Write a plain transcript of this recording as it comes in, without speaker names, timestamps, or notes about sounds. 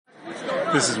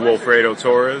This is Wilfredo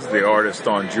Torres, the artist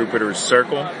on Jupiter's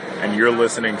Circle, and you're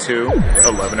listening to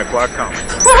 11 O'Clock Comics.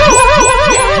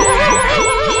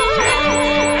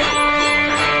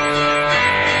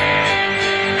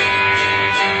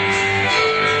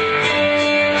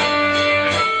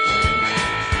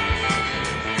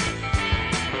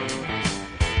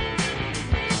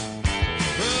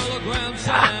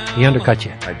 He undercut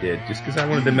you. I did, just because I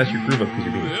wanted to mess your groove up because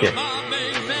you're being kicked.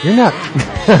 You're not.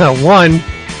 One,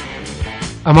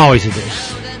 I'm always a dick.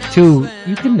 Two,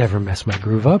 you can never mess my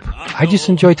groove up. I just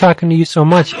enjoy talking to you so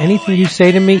much. Anything you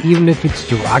say to me, even if it's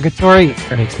derogatory,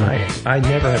 it makes my day. I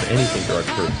never have anything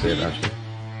derogatory to say about you.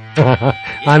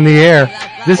 On the air.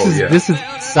 This is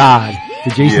Sod. The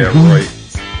Jason. Yeah, right.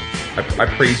 I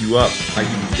praise you up. I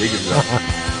give you big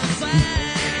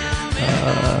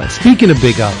ups. Speaking of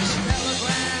big ups,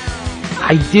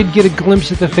 I did get a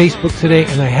glimpse at the Facebook today,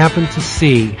 and I happened to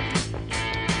see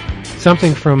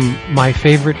something from my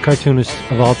favorite cartoonist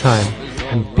of all time.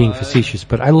 I'm being facetious,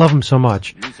 but I love him so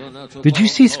much. Did you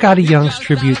see Scotty Young's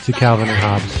tribute to Calvin and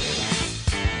Hobbes?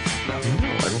 No,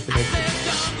 I don't think I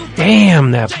did.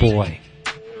 Damn that boy.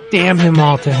 Damn him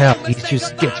all to hell. He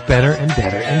just gets better and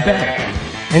better and better.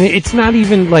 And it's not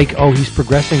even like, oh, he's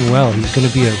progressing well. He's going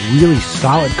to be a really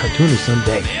solid cartoonist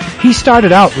someday. He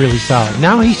started out really solid.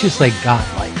 Now he's just like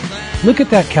godlike. Look at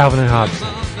that Calvin and Hobbes thing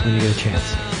when you get a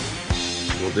chance.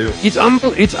 Will do. It's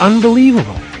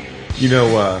unbelievable. You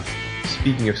know,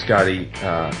 speaking of Scotty,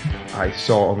 I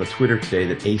saw on the Twitter today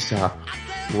that Aesop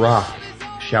Rock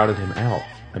shouted him out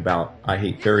about I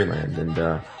Hate Fairyland,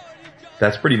 and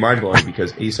that's pretty mind-blowing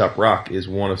because Aesop Rock is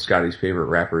one of Scotty's favorite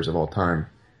rappers of all time.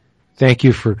 Thank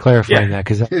you for clarifying that,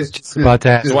 because I was just about to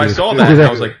ask So you. I saw that, and I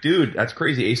was like, dude, that's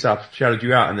crazy. Aesop shouted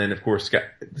you out, and then, of course,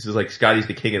 this is like Scotty's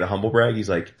the king of the humble brag. He's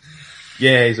like,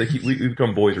 yeah, he's like, we've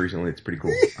become boys recently. It's pretty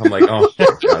cool. I'm like, oh,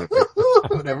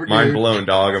 mind blown,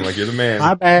 dog. I'm like, you're the man.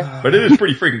 My bad. But it is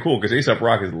pretty freaking cool, because Aesop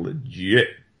Rock is legit.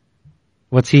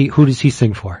 Who does he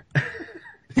sing for?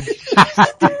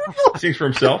 Sings for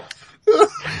himself.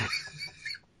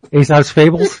 Aesop's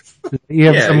Fables? You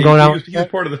have something going on? He was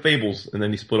part of the Fables, and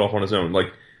then he split off on his own.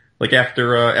 Like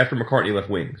after McCartney left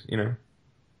Wings, you know?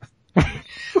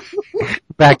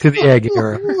 Back to the egg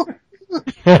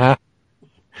era.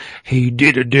 He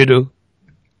did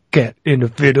cat in the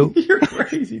fiddle. You're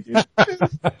crazy, dude.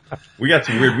 We got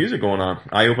some weird music going on.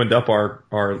 I opened up our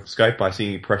Skype by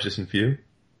singing Precious and Few.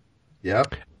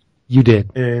 Yep. You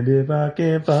did. And if I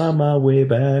can't find my way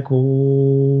back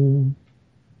home.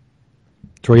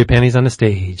 Throw your panties on the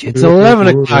stage. It's 11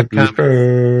 o'clock.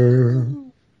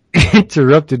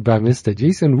 Interrupted by Mr.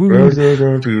 Jason Wu.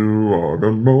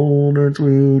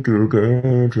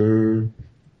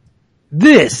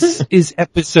 This is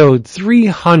episode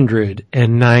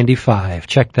 395.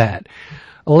 Check that.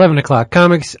 11 o'clock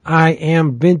comics. I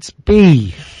am Vince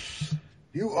B.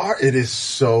 You are. It is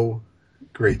so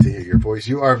great to hear your voice.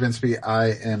 You are Vince B. I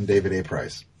am David A.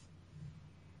 Price.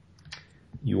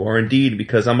 You are indeed,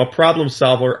 because I'm a problem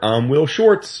solver. I'm Will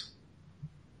Schultz.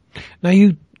 Now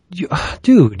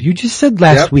dude, you just said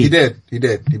last week. He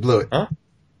did. He blew it. Huh?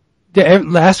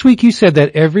 Last week you said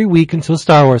that every week until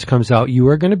Star Wars comes out, you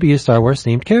are going to be a Star Wars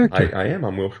themed character. I am.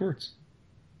 I'm Will Schultz.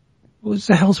 What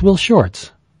the hell's Will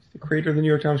Schultz? The creator of the New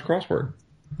York Times crossword.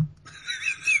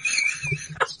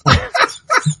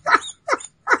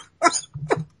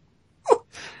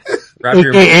 Wrap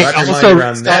your mind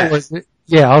around that.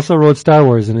 Yeah, also wrote Star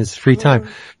Wars in his free time.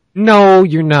 No,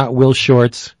 you're not Will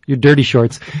Shorts. You're Dirty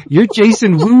Shorts. You're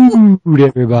Jason Wood,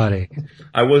 everybody.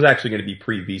 I was actually going to be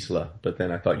Pre Vizsla, but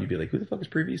then I thought you'd be like, who the fuck is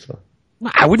Pre Vizsla?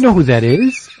 I would know who that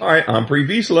is. Alright, I'm Pre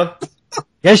Vizsla.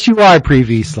 Yes, you are Pre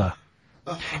Vizsla.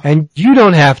 And you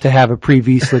don't have to have a Pre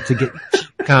Vizsla to get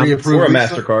comics. Or a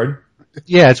MasterCard.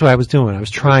 Yeah, that's what I was doing. I was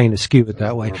trying to skew it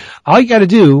that way. All you gotta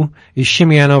do is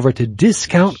shimmy on over to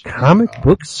Discount Comic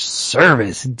Book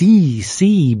Service,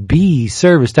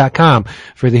 DCBService.com.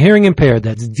 For the hearing impaired,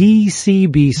 that's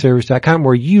DCBService.com,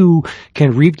 where you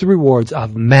can reap the rewards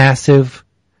of massive,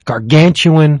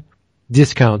 gargantuan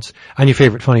discounts on your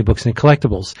favorite funny books and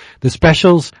collectibles. The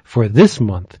specials for this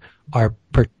month are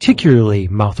particularly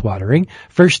mouthwatering.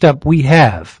 First up, we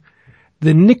have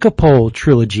the Nicopole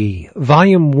Trilogy,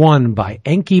 Volume 1 by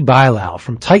Enki Bilal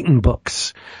from Titan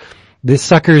Books. This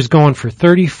sucker is going for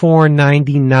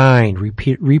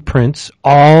 $34.99. Reprints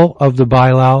all of the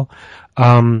Bilal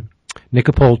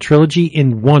Nicopole Trilogy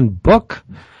in one book.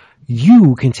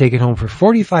 You can take it home for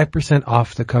 45%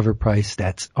 off the cover price.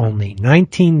 That's only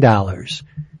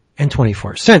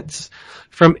 $19.24.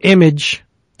 From Image,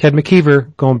 Ted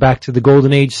McKeever going back to the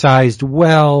Golden Age sized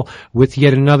well with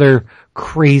yet another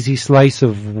crazy slice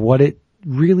of what it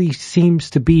really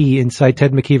seems to be inside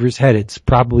Ted McKeever's head. It's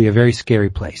probably a very scary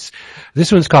place.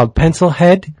 This one's called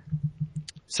Pencilhead,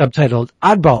 subtitled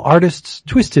Oddball Artists,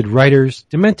 Twisted Writers,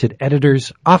 Demented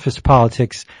Editors, Office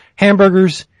Politics,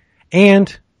 Hamburgers,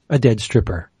 and a Dead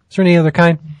Stripper. Is there any other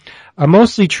kind? A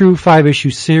mostly true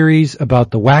 5-issue series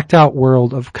about the whacked out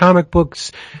world of comic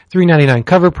books, $3.99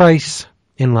 cover price,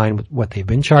 in line with what they've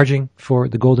been charging for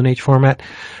the Golden Age format.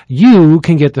 You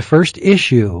can get the first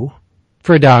issue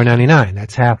for $1.99.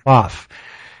 That's half off.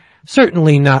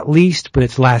 Certainly not least, but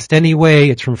it's last anyway.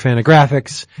 It's from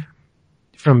Fantagraphics,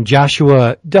 from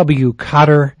Joshua W.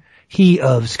 Cotter, he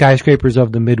of Skyscrapers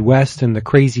of the Midwest and The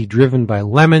Crazy Driven by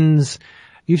Lemons.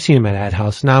 You've seen him at Ad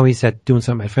House. Now he's doing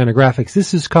something at Fantagraphics.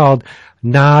 This is called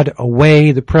Nod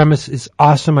Away. The premise is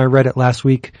awesome. I read it last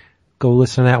week. Go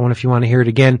listen to that one if you want to hear it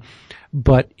again.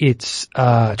 But it's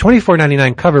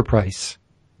 $24.99 cover price.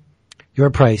 Your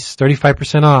price,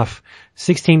 35% off,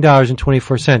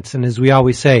 $16.24. And as we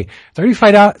always say,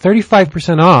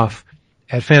 35% off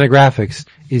at Fantagraphics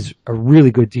is a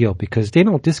really good deal because they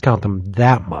don't discount them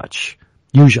that much,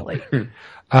 usually.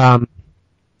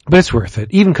 But it's worth it.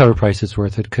 Even cover price is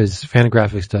worth it because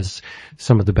Fantagraphics does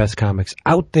some of the best comics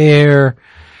out there.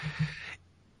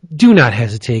 Do not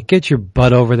hesitate. Get your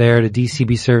butt over there to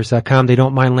dcbservice.com. They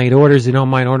don't mind late orders. They don't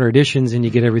mind order editions, and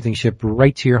you get everything shipped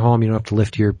right to your home. You don't have to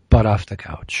lift your butt off the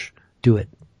couch. Do it.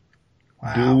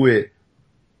 Wow. Do it.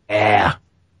 Yeah.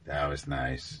 That was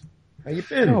nice. How you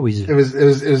been? Always. It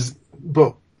was,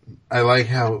 but I like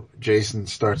how Jason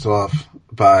starts off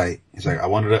by, he's like, I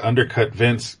wanted to undercut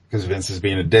Vince because Vince is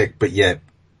being a dick, but yet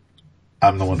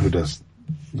I'm the one who does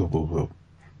the woo-woo.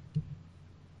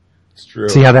 It's true.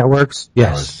 See how that works?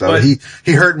 Yes. So but,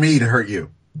 he hurt me to hurt you.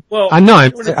 Well, I know.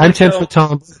 I'm 10 foot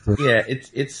tall. Yeah,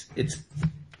 it's,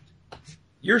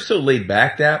 you're so laid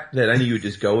back, Dap, that I knew you would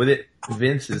just go with it.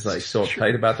 Vince is like so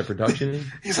uptight about the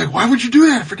production. He's like, why would you do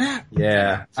that for that?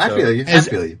 Yeah. I feel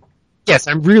you. Yes,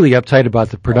 I'm really uptight about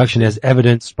the production as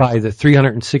evidenced by the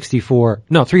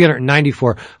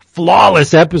 394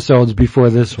 flawless episodes before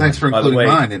this one. Thanks for including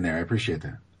mine in there. I appreciate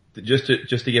that. Just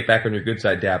to get back on your good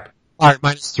side, Dap. All right,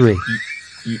 -3.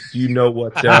 Do you know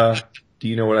what, do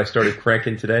you know what I started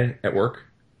cranking today at work?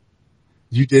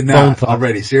 You did not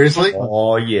already. Seriously?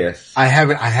 Oh, yes. I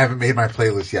haven't made my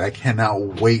playlist yet. I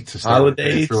cannot wait to start.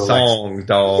 Holiday songs,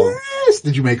 dog. Yes.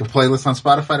 Did you make a playlist on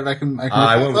Spotify that I can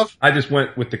I just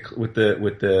went with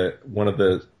the one of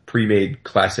the pre-made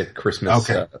classic Christmas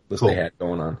list they had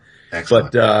going on.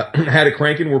 Excellent. But, had it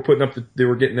cranking. They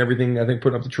were getting everything, I think,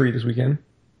 putting up the tree this weekend.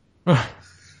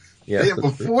 Yes,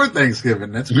 before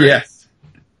Thanksgiving. That's great. Yes.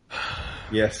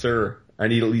 Yes, sir. I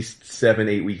need at least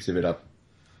 7-8 weeks of it up.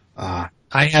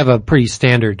 I have a pretty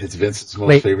standard. It's Vince's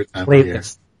most favorite time of year.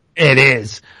 It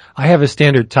is. I have a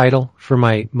standard title for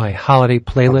my holiday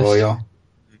playlist.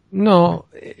 No,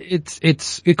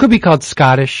 it could be called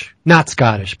Scottish, not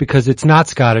Scottish, because it's not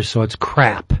Scottish, so it's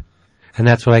crap. And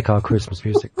that's what I call Christmas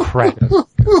music. Crap.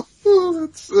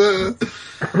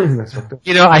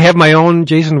 You know, I have my own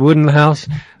Jason Wood in the house.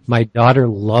 My daughter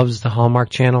loves the Hallmark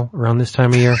Channel around this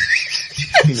time of year.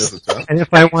 And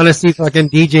if I want to see fucking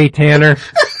DJ Tanner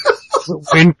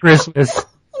win Christmas,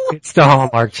 it's the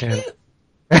Hallmark Channel.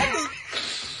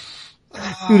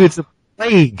 Dude, it's a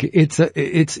plague.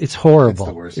 It's horrible. It's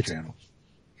the worst channel.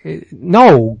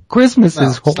 No, Christmas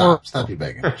is horrible. Stop you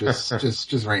begging.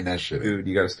 Just rein that shit in. Dude,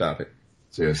 you gotta stop it.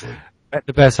 Seriously.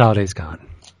 The best holiday's gone.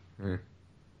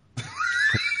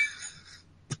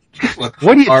 What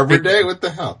do you Arbor Day? What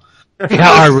the hell? Yeah,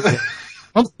 Arbor Day.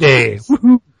 Okay.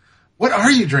 What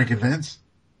are you drinking, Vince?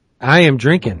 I am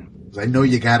drinking. I know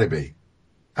you gotta be.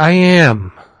 I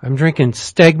am. I'm drinking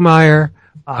Stegmeyer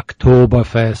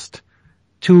Oktoberfest.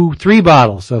 3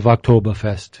 bottles of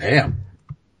Oktoberfest. Damn.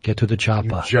 Get to the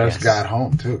chopper. You just got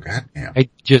home too. Goddamn. I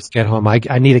just got home.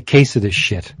 I need a case of this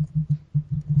shit.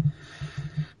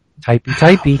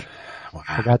 Typey. Wow.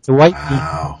 Forgot to wipe me.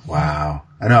 Wow.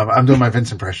 I know. I'm doing my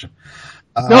Vince impression.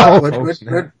 No. What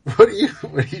are you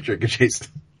drinking, Jason?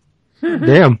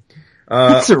 Damn.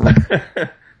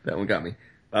 That one got me.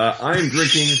 I'm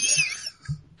drinking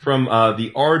from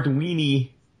the Arduini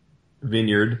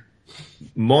vineyard,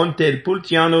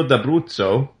 Montepulciano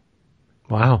d'Abruzzo.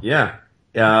 Wow. Yeah.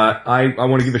 I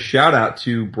want to give a shout out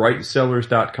to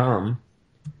brightsellers.com.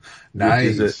 Nice.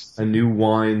 Which is a new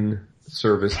wine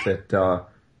service that,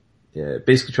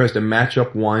 basically tries to match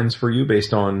up wines for you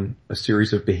based on a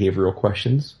series of behavioral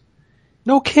questions.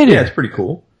 No kidding. Yeah, it's pretty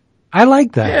cool. I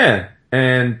like that. Yeah.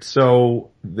 And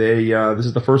so they, this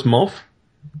is the first month,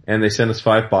 and they sent us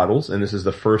 5 bottles, and this is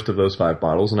the first of those 5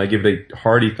 bottles, and I give it a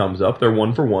hearty thumbs up. They're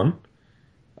 1 for 1.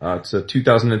 It's a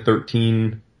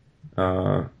 2013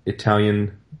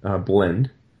 Italian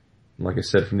blend. Like I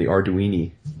said, from the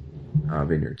Arduini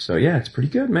vineyard. So yeah, it's pretty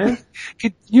good, man.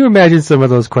 Can you imagine some of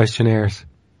those questionnaires?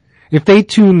 If they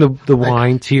tune the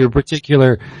wine to your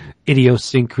particular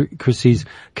idiosyncrasies,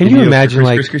 can you imagine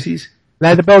like it's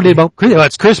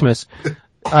Christmas.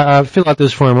 Fill out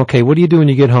this form. Okay, what do you do when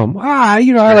you get home? I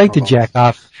like to jack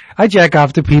off. I jack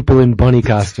off to people in bunny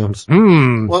costumes.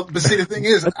 Well, but see, the thing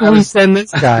is, we send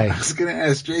this guy. I was going to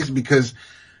ask Jason because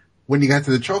when you got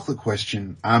to the chocolate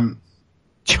question, I'm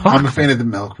a fan of the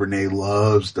milk. Renee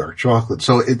loves dark chocolate.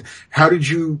 So how did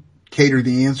you cater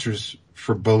the answers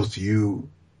for both you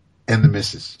and the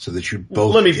missus so that you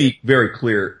both? Let me be very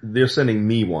clear. They're sending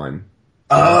me one.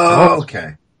 Oh,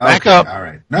 okay. Back up. All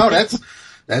right. No, that's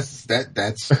valid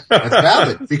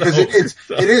because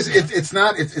it's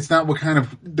not what kind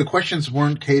of, the questions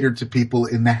weren't catered to people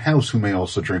in the house who may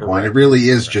also drink wine. It really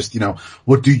is just,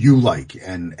 what do you like?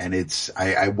 And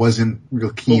I wasn't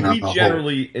real keen on the whole. We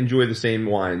generally enjoy the same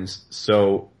wines.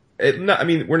 So we're not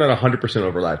 100%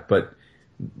 overlap, but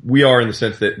we are in the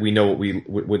sense that we know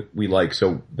what we like.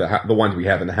 So the ones we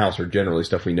have in the house are generally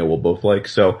stuff we know we'll both like.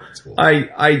 So cool.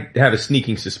 I have a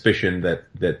sneaking suspicion that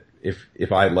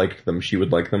if I liked them, she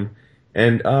would like them.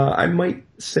 And I might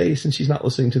say, since she's not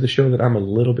listening to the show, that I'm a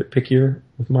little bit pickier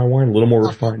with my wine, a little more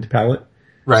refined palate.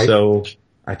 Right. So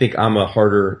I think I'm a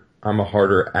harder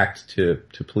act to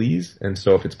please. And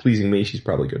so if it's pleasing me, she's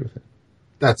probably good with it.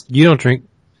 You don't drink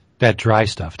that dry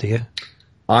stuff, do you?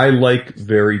 I like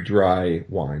very dry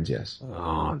wines, yes.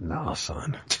 Oh no,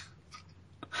 son.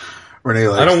 Renee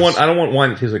likes I don't want wine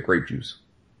that tastes like grape juice.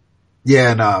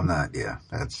 Yeah, no, I'm not. Yeah,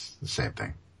 that's the same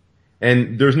thing.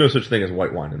 And there's no such thing as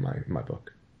white wine in my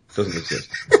book. It doesn't exist.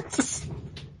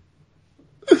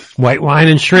 White wine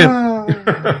and shrimp.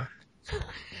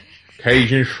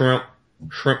 Cajun shrimp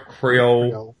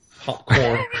Creole,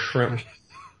 popcorn shrimp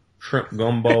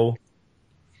gumbo.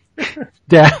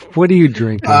 Dad, what are you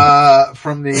drinking?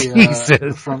 From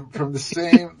the from the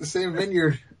same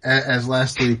vineyard as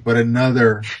last week, but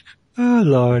another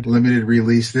Lord limited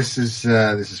release. This is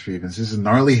for you. This is a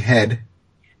Gnarly Head.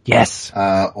 Yes.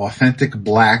 Authentic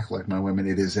black, like my women.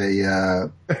 It is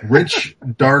a rich,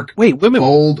 dark, women.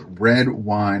 bold red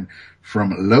wine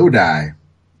from Lodi,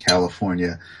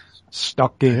 California.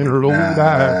 Stuck in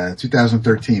Lodi.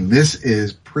 2013. This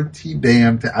is pretty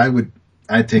damn.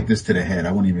 I'd take this to the head.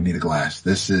 I wouldn't even need a glass.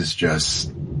 This is just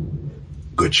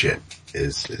good shit.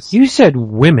 You said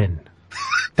women.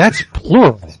 That's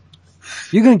plural.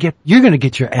 You're gonna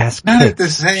get your ass kicked. Not at the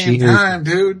same time,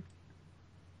 dude.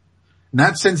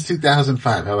 Not since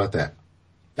 2005. How about that?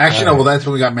 Actually, no. Well, that's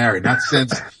when we got married. Not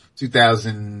since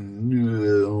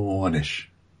 2001-ish.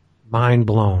 Mind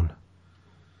blown.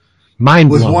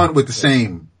 Was one with the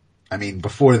same. I mean,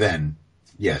 before then,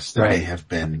 yes, there may have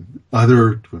been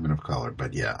other women of color,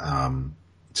 but yeah.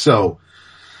 So,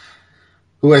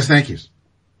 who has thank yous?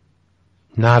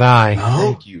 Not I. No?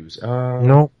 Thank yous.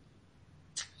 No.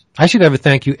 I should have a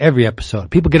thank you every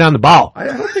episode. People get on the ball. I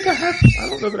don't think I have. I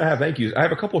don't know that I have thank yous. I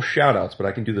have a couple shout outs, but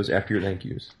I can do those after your thank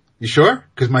yous. You sure?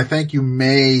 Because my thank you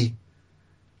may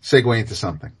segue into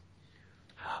something.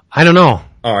 I don't know.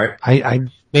 All right. I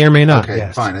may or may not. Okay,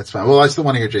 yes. Fine. That's fine. Well, I still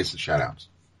want to hear Jason's shout outs.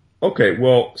 Okay.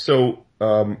 Well, so,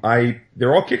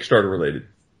 they're all Kickstarter related.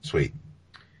 Sweet.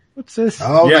 What's this?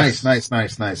 Oh, yes. Nice.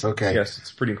 Okay. Yes,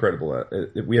 it's pretty incredible.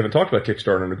 We haven't talked about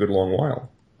Kickstarter in a good long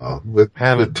while. Oh,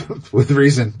 with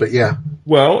reason, but yeah.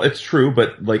 Well, it's true,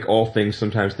 but like all things,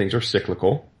 sometimes things are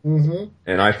cyclical. Mm-hmm.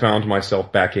 And I found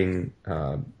myself backing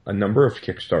a number of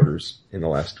Kickstarters in the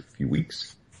last few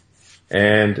weeks.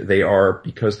 And they are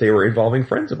because they were involving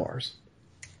friends of ours.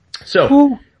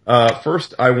 So,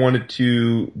 first I wanted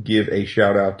to give a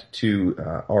shout out to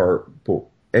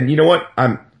and you know what?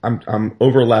 I'm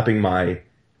overlapping my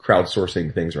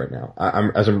crowdsourcing things right now.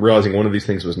 As I'm realizing one of these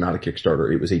things was not a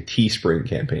Kickstarter. It was a Teespring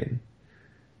campaign.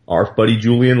 Our buddy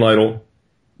Julian Lytle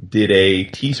did a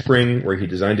Teespring where he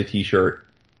designed a t-shirt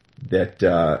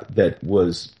that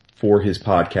was for his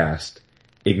podcast,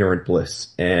 Ignorant Bliss.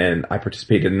 And I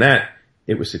participated in that.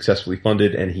 It was successfully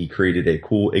funded and he created a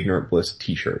cool Ignorant Bliss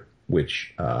t-shirt,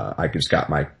 which, I just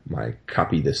got my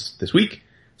copy this week.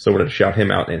 So I wanted to shout him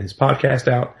out and his podcast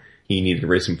out. He needed to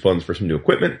raise some funds for some new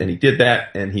equipment, and he did that,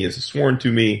 and he has sworn to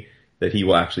me that he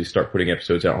will actually start putting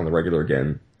episodes out on the regular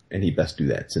again, and he best do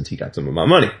that since he got some of my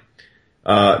money.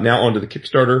 Now on to the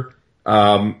Kickstarter.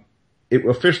 It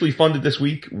officially funded this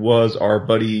week was our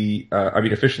buddy,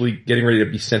 officially getting ready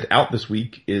to be sent out this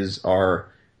week is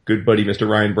our good buddy Mr.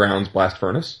 Ryan Brown's Blast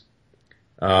Furnace.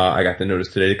 I got the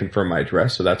notice today to confirm my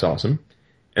address, so that's awesome.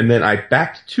 And then I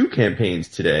backed two campaigns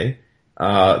today.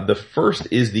 The first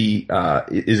is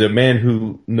is a man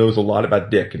who knows a lot about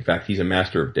dick. In fact, he's a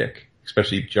master of dick,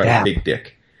 especially giant big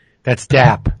dick. That's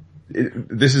Dap.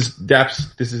 This is his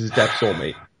Dap's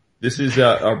soulmate. This is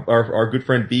our good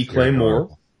friend B.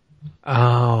 Claymore.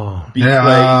 Oh. B.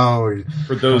 Clay,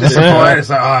 for those that I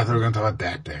thought we were going to talk about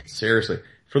that dick. Seriously.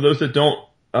 For those that don't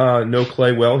know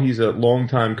Clay well, he's a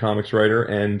longtime comics writer,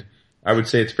 and I would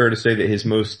say it's fair to say that his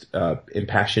most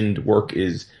impassioned work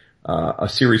is a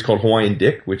series called Hawaiian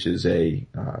Dick, which is a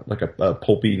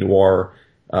pulpy noir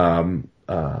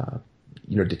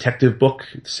detective book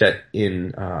set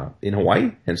in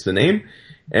Hawaii, hence the name.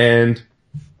 And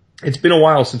it's been a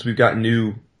while since we've gotten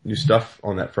new stuff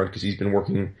on that front, because he's been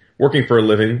working for a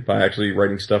living by actually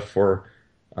writing stuff for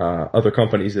other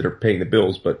companies that are paying the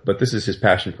bills, but this is his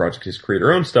passion project, his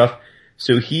creator-owned stuff.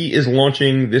 So he is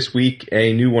launching this week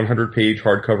a new 100-page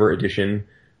hardcover edition,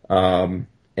 and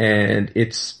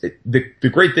the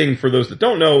great thing for those that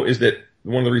don't know is that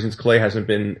one of the reasons Clay hasn't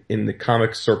been in the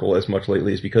comics circle as much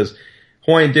lately is because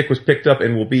Hawaiian Dick was picked up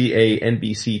and will be a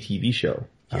NBC TV show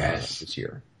this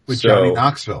year. With Johnny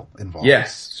Knoxville involved.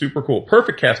 Yes, super cool.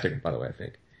 Perfect casting, by the way, I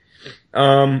think.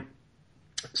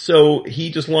 So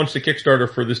he just launched a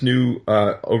Kickstarter for this new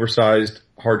oversized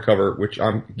hardcover, which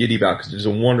I'm giddy about because it's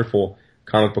a wonderful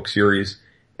comic book series.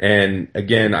 And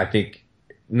again, I think,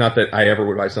 not that I ever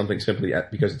would buy something simply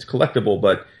because it's collectible,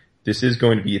 but this is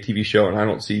going to be a TV show, and I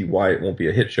don't see why it won't be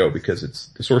a hit show,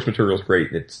 because the source material is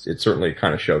great. It's certainly a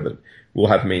kind of show that will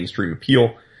have mainstream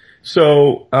appeal.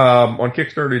 So on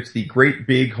Kickstarter, it's the Great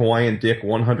Big Hawaiian Dick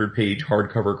 100-page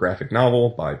hardcover graphic novel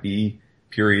by B.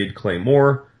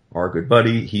 Claymore, our good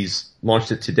buddy. He's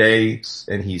launched it today,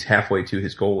 and he's halfway to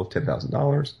his goal of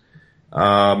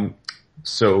 $10,000.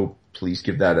 So please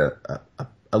give that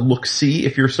a look-see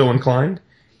if you're so inclined.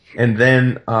 And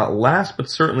then last but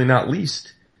certainly not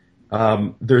least,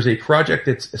 there's a project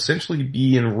that's essentially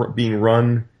being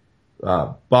run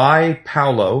by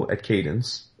Paolo at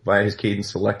Cadence, via his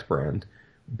Cadence Select brand,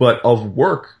 but of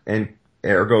work, and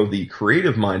ergo the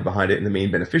creative mind behind it and the main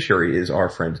beneficiary is our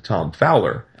friend Tom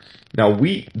Fowler. Now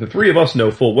the three of us know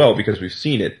full well, because we've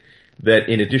seen it, that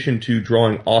in addition to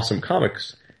drawing awesome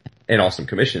comics and awesome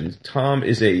commissions, Tom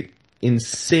is a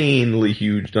insanely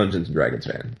huge Dungeons and Dragons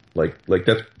fan. Like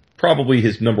that's probably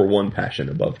his number one passion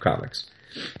above comics.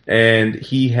 And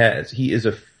he is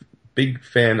a big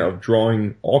fan of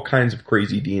drawing all kinds of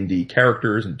crazy D&D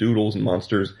characters and doodles and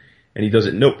monsters, and he does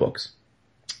it in notebooks.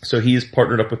 So he has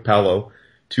partnered up with Paolo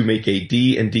to make a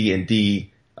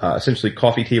D&D, essentially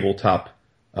coffee tabletop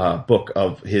book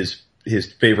of his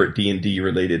favorite D&D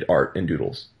related art and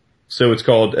doodles. So it's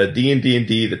called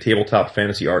D&D, the Tabletop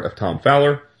Fantasy Art of Tom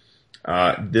Fowler.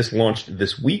 This launched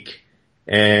this week,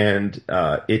 and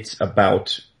it's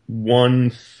about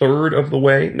 1/3 of the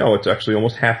way. No, it's actually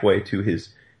almost halfway to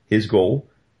his goal.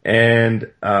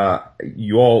 And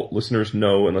you all listeners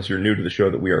know, unless you're new to the show,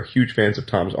 that we are huge fans of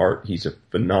Tom's art. He's a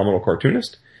phenomenal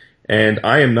cartoonist. And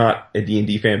I am not a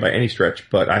D&D fan by any stretch,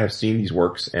 but I have seen these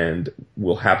works and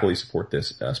will happily support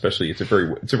this. Especially, it's a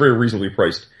very reasonably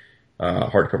priced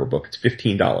hardcover book. It's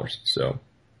 $15. So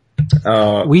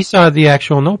we saw the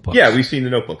actual notebooks. Yeah, we've seen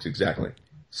the notebooks, exactly.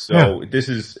 So This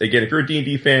is, again, if you're a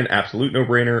D&D fan, absolute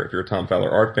no-brainer. If you're a Tom Fowler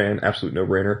art fan, absolute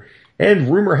no-brainer.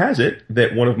 And rumor has it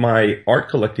that one of my art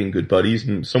collecting good buddies,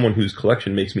 and someone whose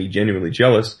collection makes me genuinely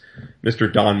jealous,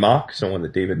 Mr. Don Mock, someone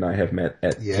that David and I have met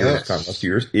at Heroes Con last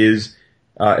years, is,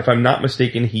 if I'm not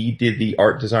mistaken, he did the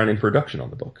art design and production on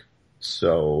the book.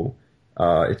 So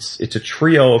it's a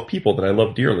trio of people that I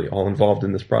love dearly, all involved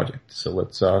in this project. So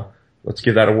let's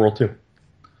give that a whirl too.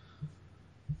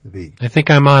 I think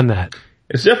I'm on that.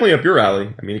 It's definitely up your alley.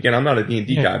 I mean, again, I'm not a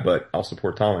D&D guy, but I'll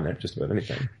support Tom in just about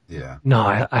anything. Yeah. No,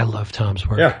 I love Tom's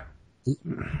work. Yeah.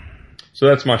 So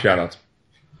that's my shout outs.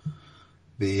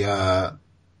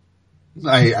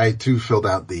 I too filled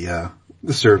out the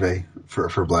survey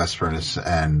for Blast Furnace,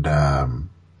 and I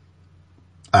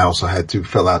also had to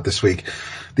fill out this week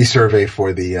the survey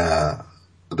for the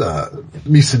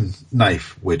Meeson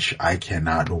knife, which I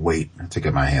cannot wait to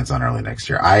get my hands on early next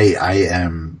year. I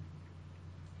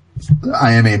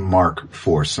am a mark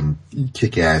for some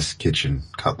kick-ass kitchen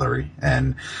cutlery,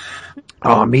 and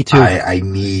me too. I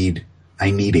need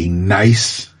a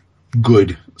nice,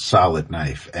 good, solid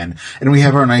knife, and we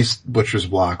have our nice butcher's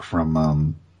block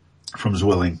from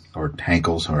Zwilling or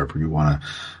Hinkle's, however you want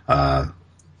to,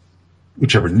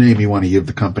 whichever name you want to give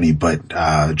the company, but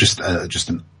just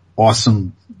an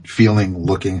awesome feeling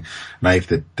looking knife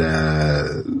that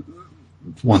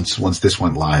once this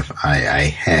went live,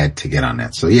 I had to get on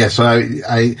that. So yeah, so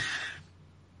I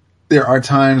there are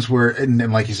times where,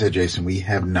 and like you said, Jason, we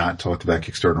have not talked about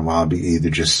Kickstarter in a while, either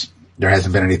just there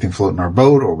hasn't been anything floating our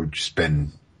boat, or we've just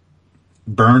been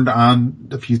burned on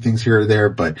a few things here or there,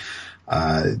 but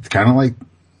it's kind of like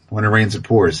when it rains it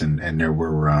pours, and there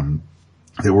were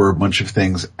a bunch of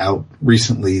things out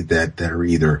recently that are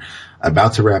either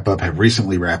about to wrap up, have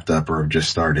recently wrapped up, or have just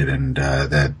started, and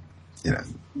that, you know,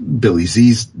 Billy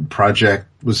Z's project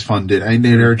was funded. I mean,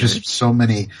 there are just so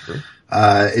many.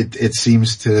 It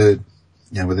seems to,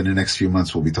 you know, within the next few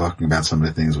months we'll be talking about some of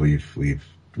the things we've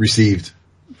received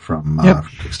from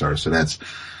Kickstarter. So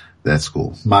that's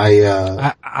cool.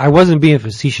 I wasn't being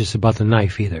facetious about the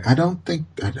knife either. I don't think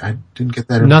I didn't get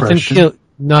that impression.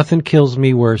 Nothing kills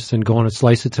me worse than going to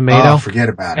slice a tomato. Oh, forget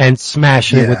about it. And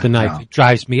smashing it with the knife. No. It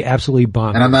drives me absolutely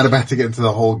bonkers. And I'm not about to get into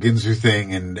the whole Ginzu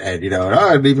thing and you know,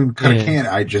 I'd even cut a can.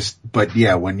 But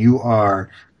yeah, when you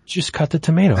are... Just cut the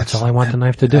tomato. That's all I want the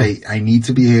knife to do. I need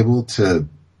to be able to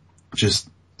just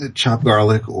chop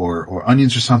garlic or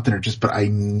onions or something, but I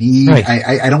need,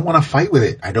 I don't want to fight with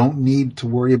it. I don't need to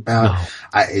worry about,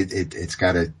 it's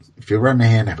gotta feel right in my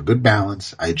hand, have a good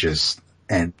balance.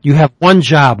 And you have one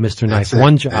job, Mr. Knife,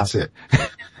 one job. That's it.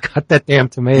 Cut that damn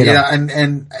tomato. Yeah,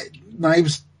 and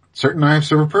knives, certain knives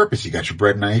serve a purpose. You got your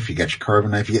bread knife, you got your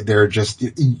carving knife,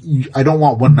 I don't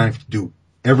want one knife to do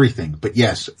everything, but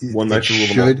yes,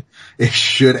 it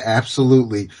should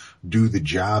absolutely do the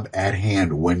job at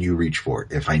hand when you reach for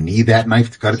it. If I need that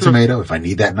knife to cut a tomato, if I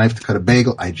need that knife to cut a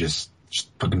bagel, I just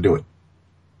fucking do it.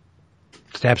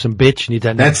 Stab some bitch, need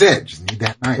that knife. That's it. Just need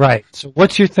that knife. Right. So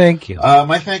what's your thank you?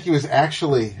 My thank you is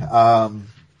actually,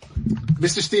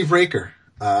 Mr. Steve Raker,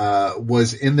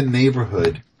 was in the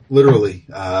neighborhood, literally,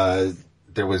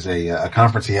 there was a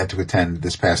conference he had to attend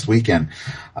this past weekend,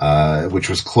 which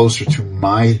was closer to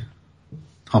my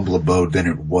humble abode than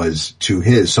it was to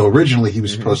his. So originally he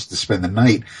was supposed to spend the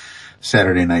night,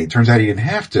 Saturday night. Turns out he didn't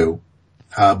have to,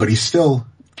 but he still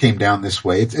came down this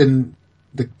way. It's in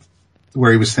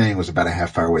where he was staying was about a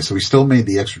half hour away. So we still made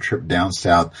the extra trip down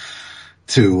south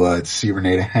to see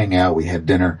Renee, to hang out. We had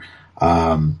dinner.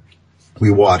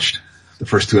 We watched the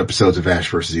first 2 episodes of Ash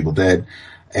vs. Evil Dead.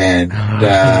 And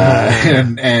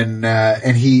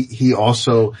he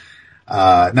also,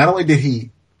 not only did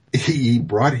he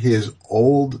brought his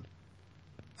old,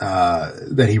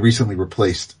 that he recently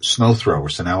replaced snow thrower.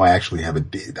 So now I actually have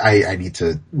I need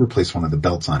to replace one of the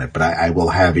belts on it, but I will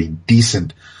have a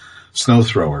decent snow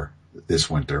thrower this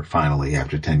winter, finally,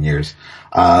 after 10 years.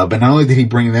 But not only did he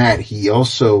bring that, he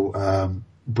also,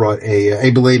 brought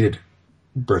a belated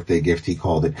birthday gift, he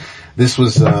called it. This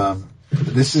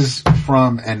is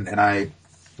from, and I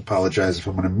apologize if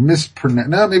I'm going to mispronounce,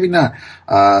 no, maybe not,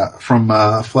 from,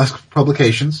 Flesk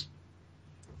Publications.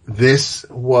 This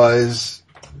was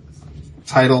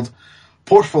titled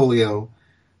Portfolio,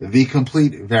 The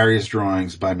Complete Various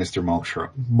Drawings by Mr.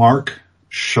 Marc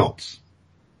Schultz.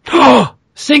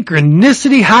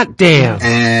 Synchronicity, hot damn.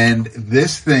 And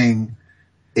this thing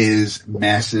is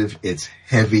massive, it's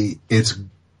heavy, it's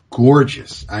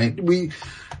gorgeous.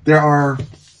 There aren't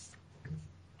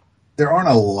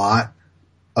a lot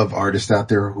of artists out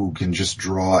there who can just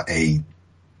draw a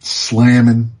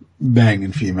slamming,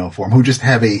 banging female form, who just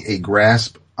have a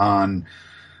grasp on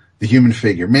the human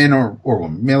figure, man or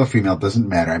woman, male or female, doesn't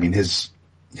matter. I mean, his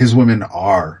women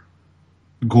are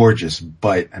gorgeous,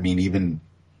 but I mean, even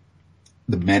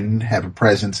the men have a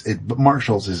presence. But Marc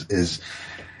Schultz is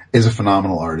a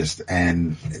phenomenal artist,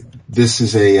 and this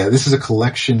is a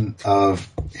collection of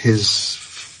his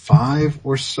 5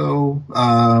 or so,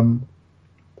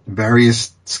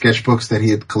 various sketchbooks that he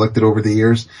had collected over the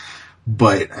years.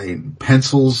 But I mean,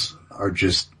 pencils are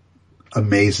just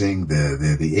amazing.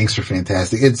 The inks are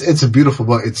fantastic. It's a beautiful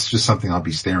book. It's just something I'll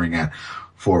be staring at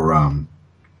for a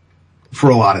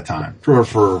lot of time,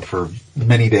 for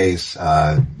many days,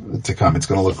 to come. It's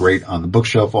going to look great on the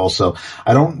bookshelf also.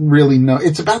 I don't really know.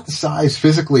 It's about the size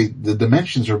physically. The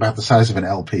dimensions are about the size of an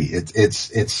LP.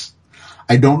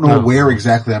 I don't know where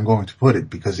exactly I'm going to put it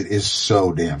because it is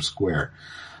so damn square.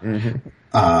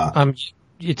 Mm-hmm.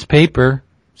 It's paper,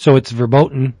 so it's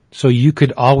verboten, so you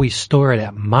could always store it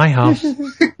at my house.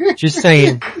 Just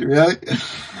saying. Really?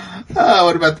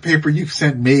 What about the paper you've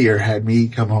sent me or had me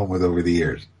come home with over the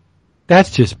years? That's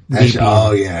just me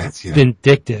being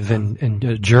vindictive and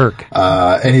a jerk.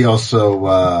 And he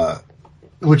also,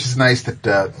 which is nice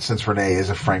that, since Renee is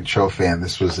a Frank Cho fan,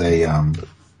 this was a,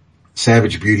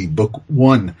 Savage Beauty book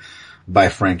 1 by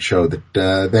Frank Cho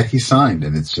that he signed,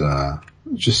 and it's,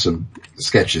 just some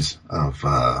sketches of,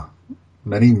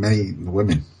 many, many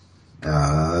women,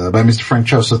 by Mr. Frank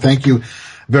Cho. So thank you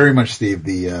very much, Steve.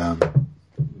 The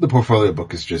portfolio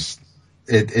book is just,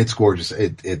 it's gorgeous.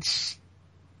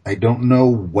 I don't know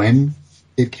when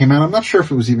it came out. I'm not sure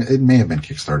if it may have been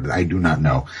Kickstarted. I do not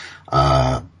know.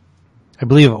 I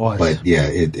believe it was. But yeah,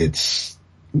 it's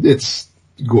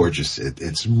gorgeous.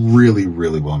 It's really,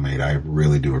 really well made. I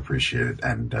really do appreciate it.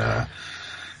 And,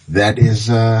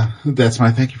 that's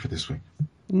my thank you for this week.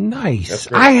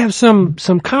 Nice. I have some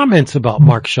comments about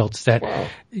Marc Schultz that I'm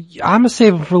gonna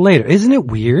save them for later. Isn't it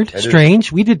weird?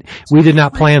 Strange? We did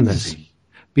not plan this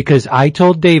because I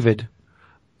told David,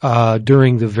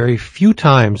 during the very few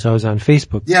times I was on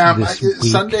Facebook. Yeah,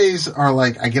 Sundays are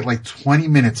I get 20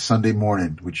 minutes Sunday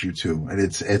morning with you two, and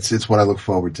it's what I look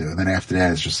forward to. And then after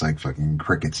that, it's just fucking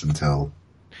crickets until.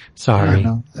 Sorry.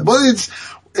 Well,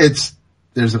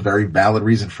 there's a very valid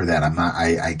reason for that.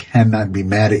 I cannot be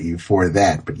mad at you for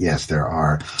that, but yes, there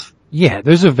are. Yeah,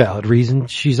 there's a valid reason.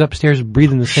 She's upstairs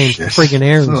breathing the same friggin'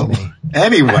 air as me.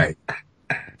 Anyway.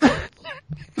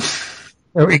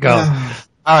 There we go. All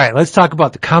right, let's talk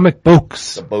about the comic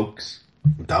books. The books.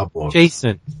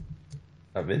 Jason.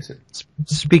 Vincent.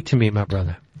 Speak to me, my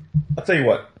brother. I'll tell you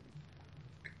what.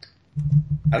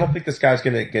 I don't think this guy's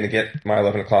gonna get my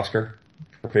 11 o'clocker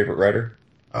for favorite writer.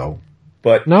 Oh.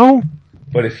 But no.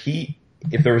 But if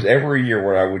there was ever a year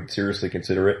where I would seriously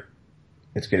consider it,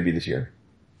 it's going to be this year.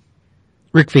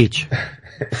 Rick Veitch.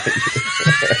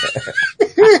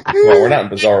 Well, we're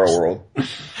not in Bizarro world.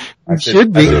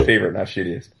 Should be. I said favorite, not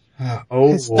shittiest. Stop.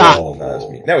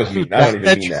 That was mean. I don't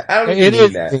even mean that. I don't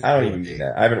even mean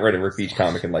that. I haven't read a Rick Veitch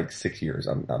comic in 6 years.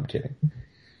 I'm kidding.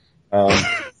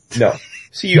 No.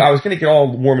 See, I was going to get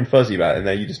all warm and fuzzy about it, and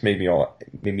then you just made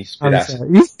me spit acid.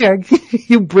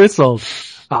 You bristled.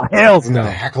 Oh, hell no.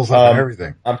 Hackles up and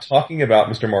everything. I'm talking about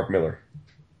Mr. Mark Millar.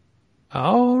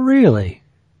 Oh, really?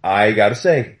 I gotta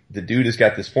say, the dude has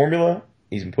got this formula.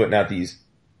 He's been putting out these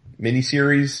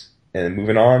miniseries and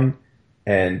moving on.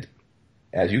 And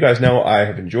as you guys know, I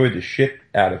have enjoyed the shit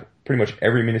out of pretty much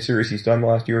every miniseries he's done the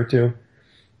last year or two.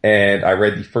 And I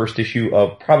read the first issue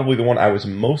of probably the one I was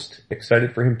most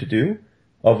excited for him to do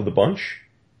of the bunch.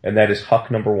 And that is Huck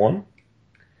 #1.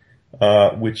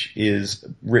 Which is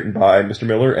written by Mr.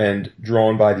 Millar and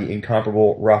drawn by the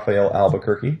incomparable Rafael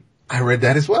Albuquerque. I read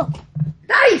that as well.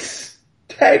 Nice!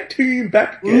 Tag team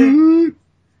back again.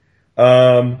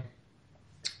 Vince,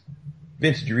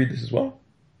 did you read this as well?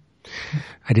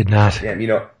 I did not. Damn,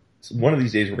 one of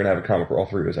these days we're going to have a comic where all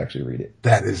three of us actually read it.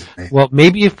 That is. Well,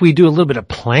 maybe if we do a little bit of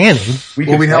planning. We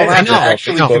don't have to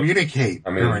actually communicate.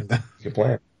 I mean, we can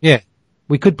plan. Yeah,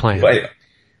 we could plan. But anyway,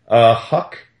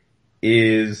 Huck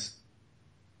is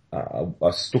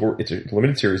a story. It's a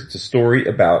limited series. It's a story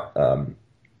about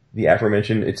the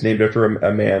aforementioned. It's named after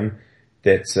a man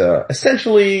that's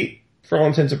essentially, for all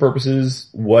intents and purposes,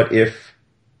 what if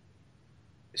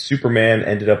Superman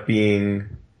ended up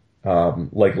being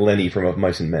like Lenny from Of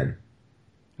Mice and Men?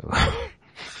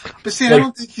 But see, I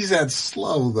don't think he's that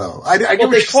slow though. I get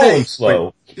what they you're call saying. him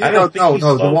slow. No.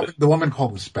 The woman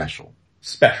called him special.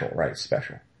 Special, right?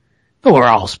 Special. But we're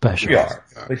all special. We are.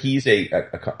 But he's a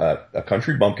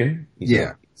country bumpkin.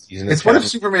 He's it's what if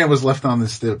Superman was left on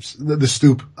the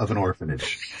stoop of an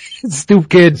orphanage. Stoop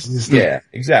kid. Yeah,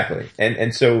 exactly.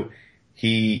 And so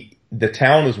the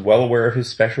town is well aware of his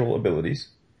special abilities,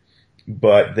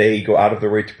 but they go out of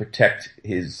their way to protect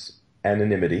his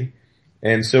anonymity.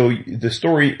 And so the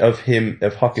story of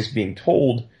Huck is being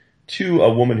told to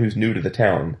a woman who's new to the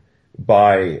town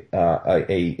by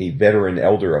a veteran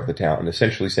elder of the town,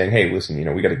 essentially saying, "Hey,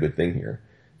 listen, we got a good thing here.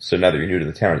 So now that you're new to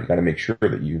the town, you got to make sure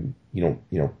that you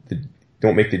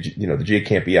don't make the jig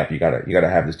can't be up. You got to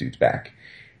have this dude's back."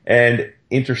 And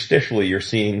interstitially, you're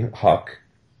seeing Huck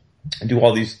do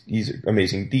all these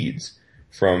amazing deeds,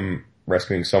 from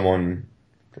rescuing someone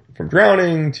from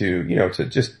drowning to to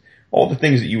just all the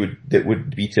things that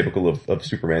would be typical of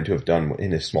Superman to have done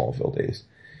in his Smallville days.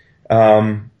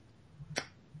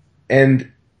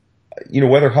 And,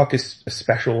 whether Huck is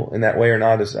special in that way or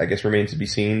not I guess remains to be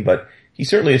seen, but he's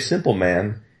certainly a simple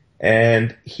man,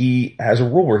 and he has a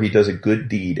rule where he does a good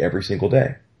deed every single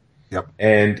day. Yep.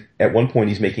 And at one point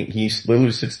he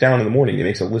literally sits down in the morning and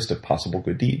makes a list of possible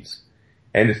good deeds.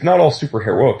 And it's not all super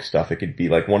heroic stuff. It could be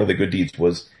like one of the good deeds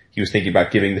was he was thinking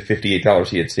about giving the $58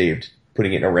 he had saved,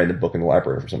 putting it in a random book in the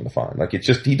library for someone to find. Like, it's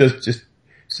just, he does just,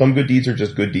 some good deeds are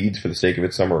just good deeds for the sake of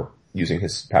it. Some are using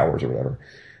his powers or whatever.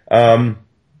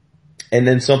 And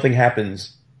then something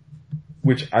happens,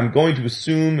 which I'm going to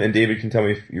assume, and David can tell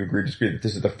me if you agree or disagree, that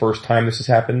this is the first time this has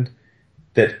happened,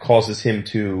 that causes him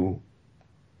to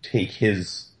take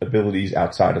his abilities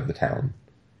outside of the town.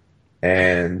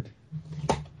 And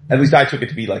at least I took it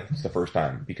to be like it's the first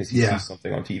time, because he sees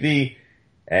something on TV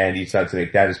and he decides to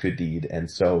make that his good deed. And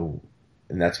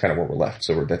that's kind of where we're left.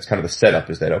 So that's kind of the setup,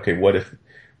 is that, okay, what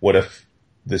if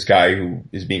this guy who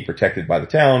is being protected by the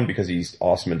town because he's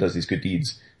awesome and does these good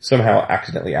deeds somehow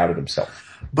accidentally outed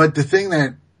himself. But the thing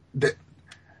that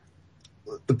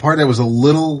the part that was a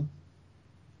little,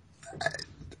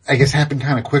 I guess, happened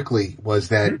kind of quickly was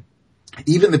that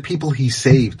even the people he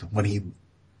saved when he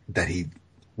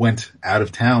went out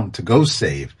of town to go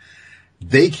save,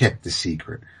 they kept the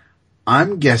secret.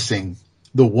 I'm guessing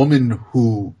the woman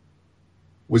who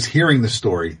was hearing the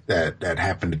story that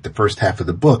happened at the first half of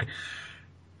the book,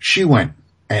 she went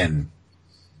and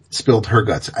spilled her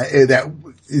guts.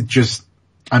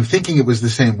 I'm thinking it was the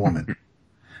same woman.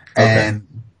 Okay. And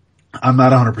I'm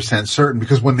not 100% certain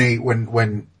because when they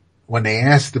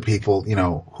asked the people,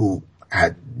 who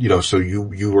had, so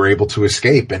you were able to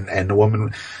escape and the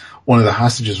woman, one of the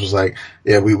hostages was like,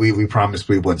 yeah, we promised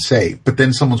we wouldn't say. But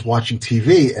then someone's watching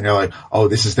TV and they're like, oh,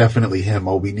 this is definitely him.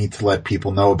 Oh, we need to let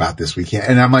people know about this. We can't.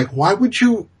 And I'm like, why would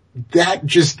you, that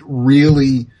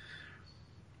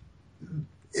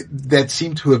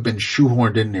seemed to have been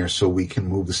shoehorned in there so we can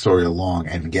move the story along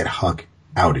and get Huck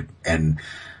outed. And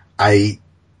I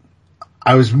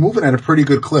was moving at a pretty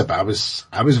good clip. I was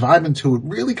vibing to it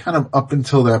really kind of up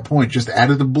until that point. Just out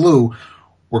of the blue,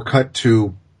 we're cut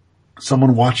to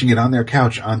someone watching it on their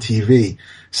couch on TV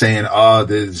saying, oh,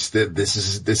 this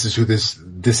is who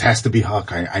this has to be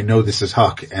Huck. I know this is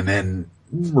Huck. And then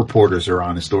reporters are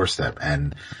on his doorstep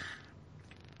and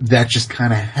that just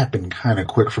kind of happened kind of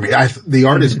quick for me. The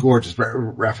art is gorgeous.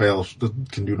 Rafael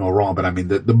can do no wrong, but I mean,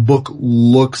 the book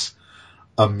looks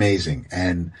amazing.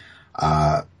 And,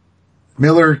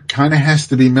 Millar kind of has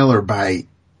to be Millar by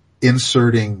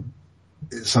inserting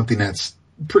something that's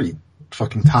pretty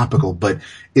fucking topical, but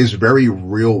is very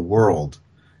real world.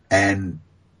 And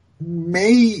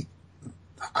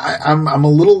I'm a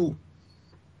little,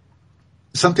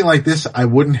 something like this, I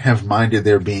wouldn't have minded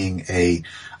there being an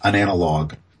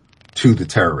analog to the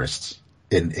terrorists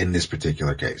in this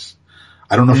particular case.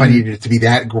 I don't know if I needed it to be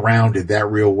that grounded,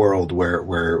 that real world where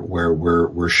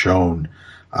we're shown,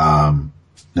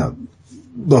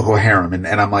 Boko Haram. And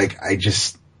I'm like,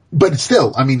 but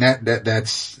still, I mean,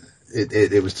 that's,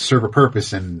 it was to serve a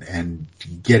purpose and to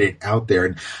get it out there.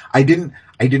 And I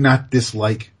did not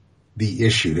dislike the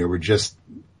issue. There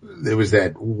was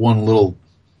that one little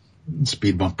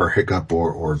speed bump or hiccup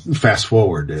or fast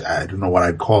forward. I don't know what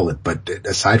I'd call it, but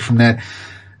aside from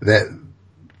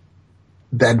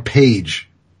that page,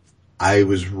 I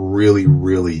was really,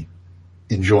 really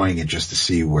enjoying it just to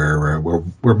see where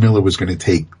Millar was going to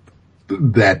take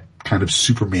that kind of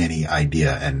Superman-y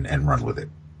idea and run with it.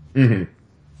 Mm-hmm.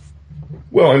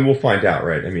 Well, and we'll find out,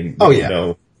 right? I mean,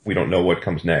 we don't know what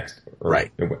comes next.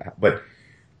 Right. But,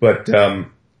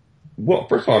 well,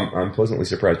 first of all, I'm pleasantly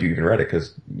surprised you even read it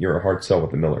because you're a hard sell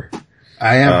with the Millar.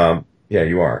 I am. Yeah,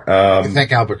 you are.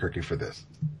 Thank Albuquerque for this.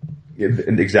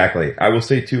 Exactly. I will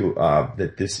say too,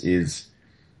 that this is,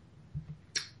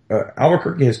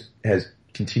 Albuquerque has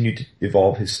continued to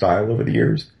evolve his style over the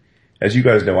years. As you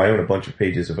guys know, I own a bunch of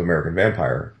pages of American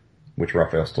Vampire, which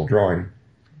Rafael's still drawing,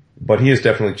 but he has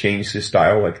definitely changed his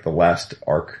style. Like the last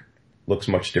arc looks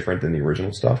much different than the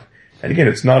original stuff. And again,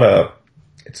 it's not a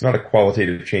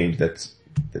qualitative change that's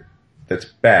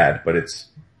bad, but it's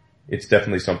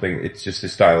definitely something. It's just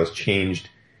his style has changed.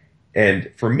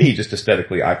 And for me, just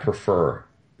aesthetically, I prefer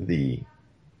the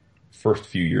first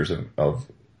few years of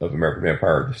American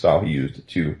Vampire, the style he used,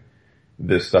 to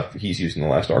the stuff he's used in the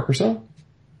last arc or so.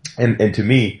 And to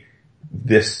me,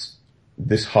 this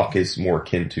Huck is more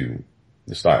akin to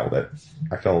the style that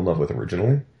I fell in love with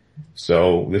originally.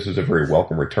 So this is a very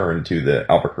welcome return to the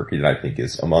Albuquerque that I think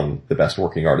is among the best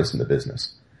working artists in the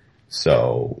business.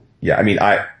 So yeah, I mean,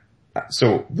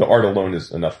 so the art alone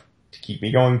is enough to keep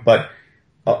me going, but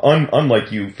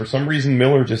unlike you, for some reason,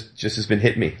 Millar just has been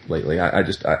hitting me lately. All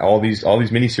these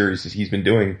miniseries he's been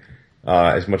doing,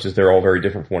 as much as they're all very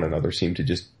different from one another, seem to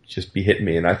just be hitting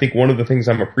me. And I think one of the things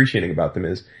I'm appreciating about them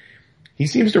is he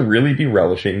seems to really be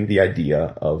relishing the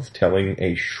idea of telling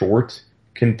a short,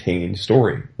 contained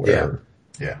story where,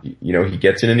 he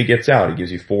gets in and he gets out. He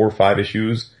gives you 4 or 5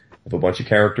 issues of a bunch of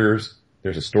characters.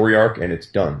 There's a story arc and it's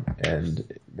done.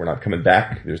 And we're not coming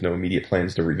back. There's no immediate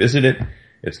plans to revisit it.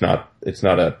 It's not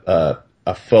a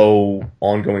faux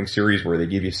ongoing series where they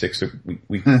give you 6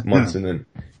 months and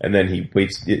then he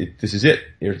waits. This is it.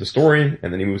 Here's the story.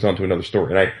 And then he moves on to another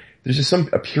story. And there's just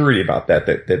a purity about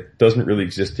that doesn't really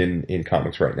exist in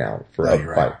comics right now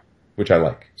which I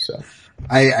like. So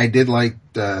I did like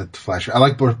the Flash. I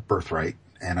like Birthright,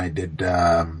 and I did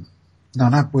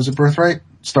was it Birthright?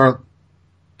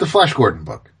 The Flash Gordon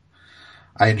book.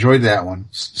 I enjoyed that one.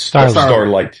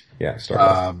 Starlight. Yeah,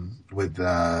 Starlight. With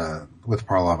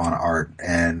Parlov on art,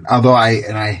 and although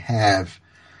I have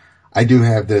I do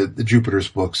have the Jupiter's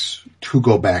books to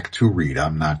go back to read.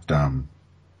 I'm not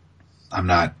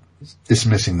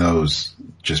dismissing those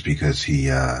just because he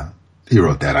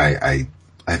wrote that. I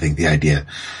think the idea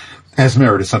has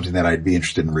merit is something that I'd be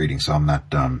interested in reading. So I'm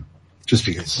not, just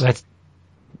because.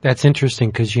 That's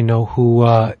interesting because you know who,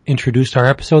 introduced our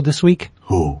episode this week?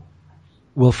 Who?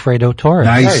 Wilfredo Torres.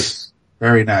 Nice.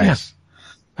 Very nice.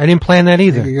 Yeah. I didn't plan that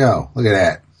either. There you go. Look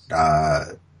at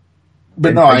that. But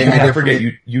and no, I forget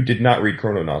you did not read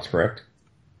Chrononauts, correct?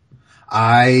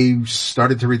 I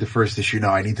started to read the first issue. No,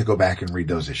 I need to go back and read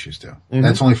those issues too. Mm-hmm.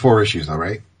 That's only 4 issues though,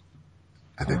 right?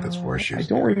 I think that's 4 issues. I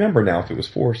don't remember now if it was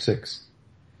 4 or 6.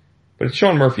 But it's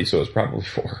Sean Murphy, so it's probably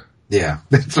 4. Yeah,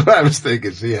 that's what I was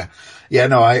thinking. So yeah.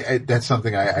 No, I that's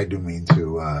something I do mean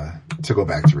to go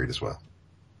back to read as well.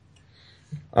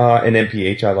 And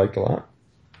MPH I liked a lot.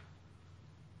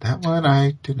 That one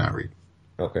I did not read.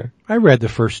 Okay. I read the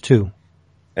first 2.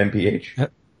 MPH?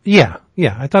 Yeah,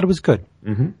 I thought it was good.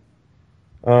 Mm-hmm.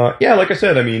 Yeah, like I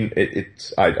said, I mean,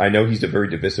 I know he's a very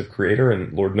divisive creator,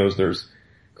 and Lord knows there's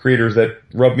creators that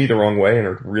rub me the wrong way and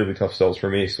are really tough sells for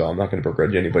me, so I'm not going to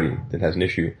begrudge anybody that has an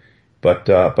issue. But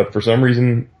for some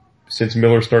reason, since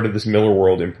Millar started this Millar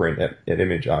World imprint at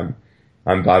Image, I'm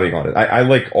vibing on it. I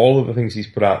like all of the things he's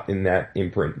put out in that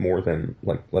imprint more than,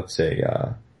 like, let's say,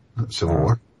 Civil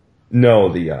War?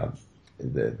 No, the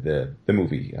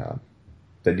movie,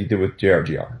 that he did with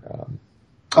JRGR.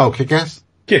 Kick-Ass?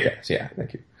 Kick-Ass, yeah,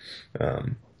 thank you.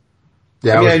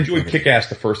 I enjoyed Kick-Ass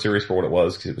the first series for what it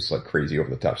was, because it was like crazy over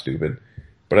the top stupid.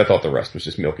 But I thought the rest was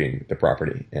just milking the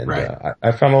property. And right.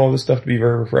 I found all of this stuff to be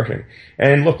very refreshing.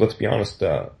 And look, let's be honest,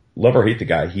 love or hate the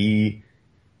guy,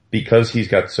 because he's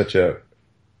got such a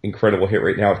incredible hit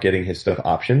right now of getting his stuff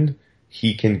optioned,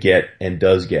 he can get and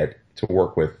does get to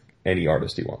work with any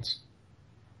artist he wants.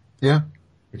 Yeah.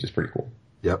 Which is pretty cool.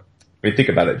 Yep. I mean, think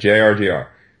about it. JRGR,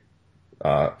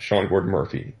 Sean Gordon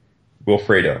Murphy,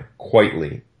 Wilfredo,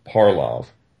 Quitely, Parlov,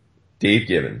 Dave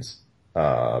Gibbons,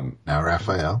 now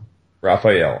Rafael.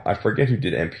 I forget who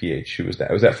did MPH. Who was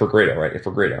that? Was that Frazetta, right?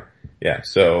 Frazetta. Yeah.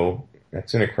 So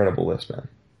that's an incredible list, man.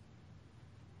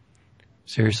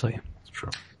 Seriously. That's true.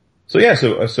 So yeah.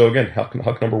 So again, Huck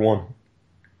number 1.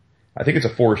 I think it's a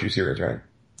 4-issue series, right?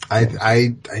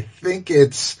 I think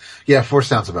it's 4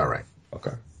 sounds about right.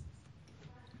 Okay.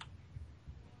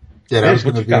 Yeah, that was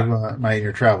going to be my In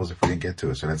Your Travels if we didn't get to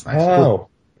it, so that's nice. Oh, cool.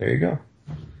 There you go.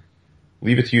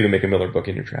 Leave it to you to make a Millar book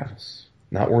in your travels.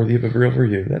 Not worthy of a real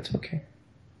review. That's okay.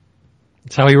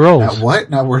 That's how he rolls. Not what?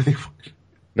 Not worthy?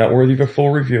 Not worthy of a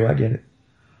full review. I get it.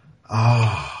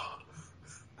 Oh.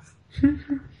 So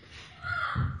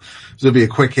it'll be a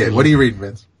quick hit. What are you reading,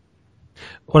 Vince?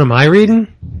 What am I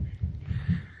reading?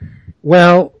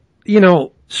 Well,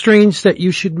 strange that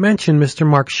you should mention Mr.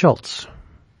 Marc Schultz.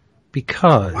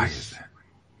 Because. Why is that?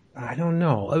 I don't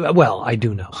know. Well, I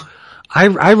do know.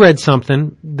 I read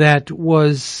something that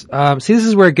was, this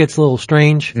is where it gets a little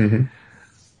strange. Mm-hmm.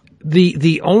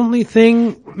 The only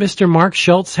thing Mr. Marc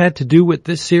Schultz had to do with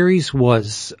this series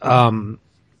was,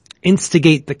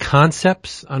 instigate the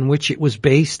concepts on which it was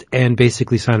based and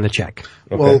basically sign the check.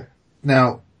 Okay. Well,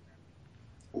 now,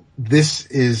 this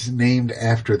is named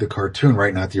after the cartoon,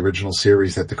 right? Not the original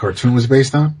series that the cartoon was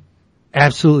based on?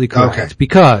 Absolutely correct. Okay.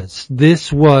 Because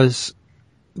this was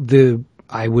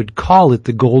I would call it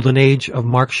the golden age of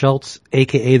Marc Schultz,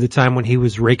 aka the time when he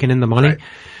was raking in the money. Right.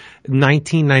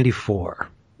 1994.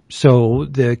 So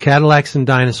the Cadillacs and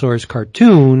Dinosaurs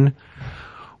cartoon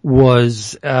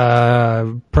was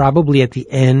probably at the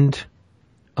end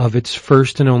of its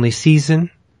first and only season,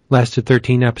 lasted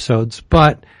 13 episodes,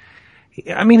 but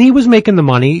I mean, he was making the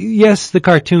money. Yes, the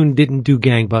cartoon didn't do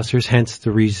gangbusters, hence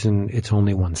the reason it's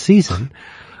only 1 season,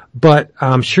 but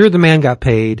I'm sure the man got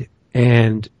paid,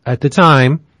 and at the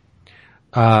time,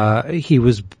 he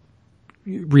was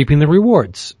reaping the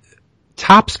rewards.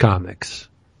 Topps Comics,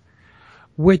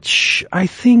 which I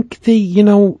think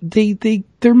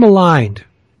they're maligned,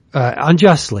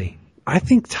 unjustly. I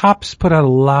think Topps put out a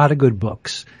lot of good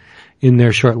books in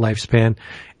their short lifespan,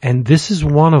 and this is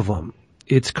one of them.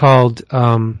 It's called,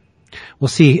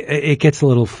 it gets a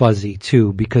little fuzzy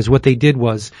too, because what they did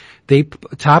was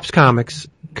Topps Comics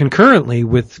concurrently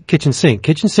with Kitchen Sink.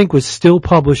 Kitchen Sink was still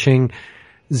publishing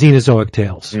Xenozoic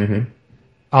Tales,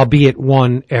 albeit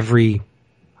one every,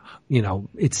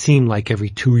 it seemed like every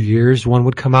 2 years one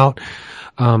would come out.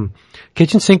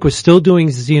 Kitchen Sink was still doing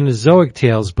Xenozoic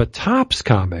Tales, but Topps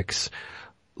Comics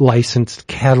licensed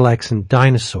Cadillacs and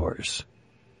Dinosaurs.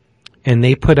 And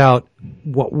they put out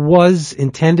what was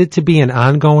intended to be an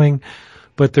ongoing,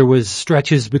 but there was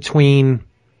stretches between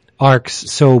arcs.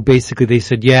 So basically they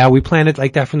said, yeah, we planned it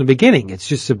like that from the beginning. It's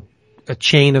just a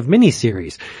chain of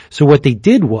miniseries. So what they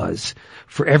did was,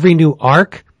 for every new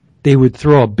arc, they would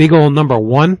throw a big old number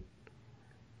 1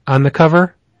 on the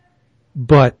cover,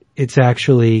 but it's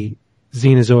actually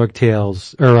Xenozoic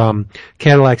Tales, or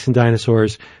Cadillacs and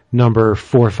Dinosaurs number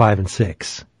 4, 5, and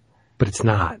 6. But it's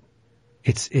not.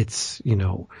 It's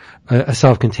a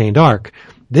self-contained arc.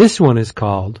 This one is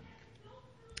called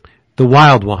The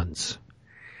Wild Ones.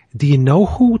 Do you know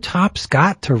who Topps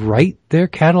got to write their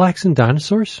Cadillacs and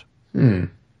Dinosaurs?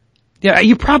 Yeah,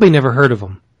 you probably never heard of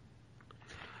him.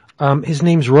 His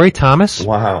name's Roy Thomas.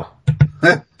 Wow.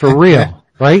 For real,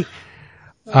 right?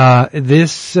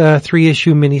 This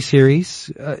 3-issue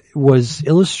miniseries was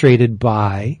illustrated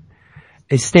by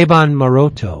Esteban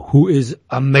Maroto, who is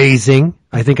amazing.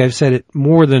 I think I've said it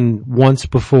more than once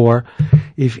before.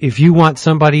 If you want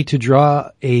somebody to draw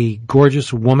a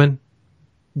gorgeous woman,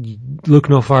 look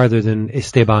no farther than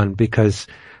Esteban, because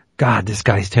God, this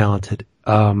guy's talented.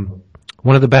 One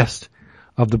of the best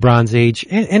of the Bronze Age,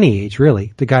 any age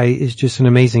really. The guy is just an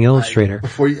amazing illustrator.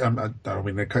 I don't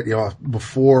mean to cut you off.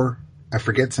 Before I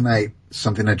forget tonight,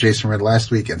 something that Jason read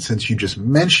last week, and since you just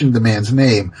mentioned the man's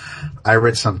name, I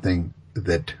read something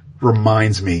that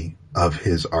reminds me of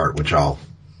his art, which I'll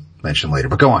mention later.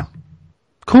 But go on.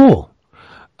 Cool.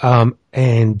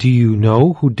 And do you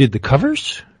know who did the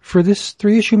covers for this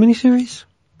 3-issue miniseries?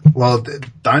 Well, the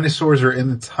dinosaurs are in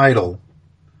the title.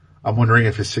 I'm wondering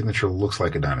if his signature looks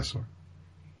like a dinosaur.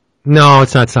 No,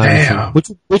 it's not Simonson.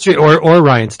 Or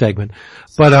Ryan Stegman.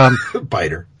 But,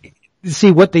 Biter.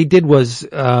 See, what they did was,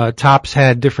 Topps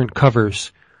had different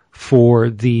covers for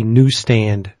the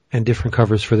newsstand and different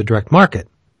covers for the direct market.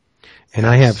 And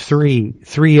I have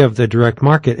three of the direct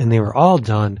market, and they were all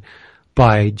done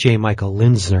by J. Michael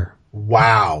Linser.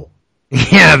 Wow.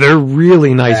 Yeah, they're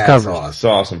really nice covers. That's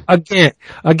awesome.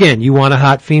 Again, you want a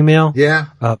hot female? Yeah.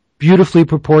 Beautifully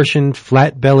proportioned,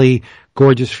 flat belly,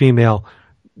 gorgeous female.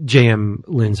 J.M.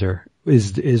 Linser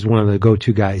is one of the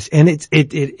go-to guys. And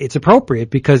it's appropriate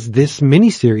because this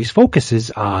miniseries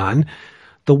focuses on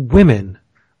the women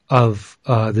of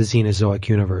the Xenozoic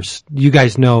universe. You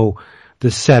guys know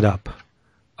the setup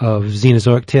of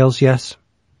Xenozoic Tales, yes?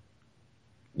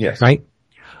 Yes. Right?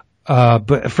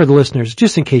 But for the listeners,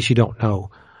 just in case you don't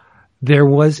know, there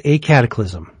was a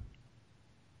cataclysm.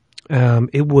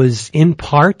 It was in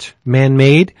part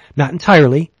man-made, not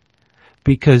entirely,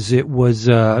 because it was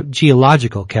a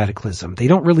geological cataclysm. They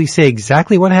don't really say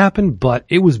exactly what happened, but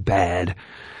it was bad.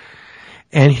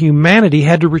 And humanity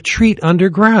had to retreat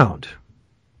underground.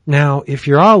 Now, if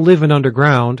you're all living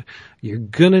underground, you're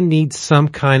gonna need some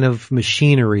kind of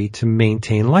machinery to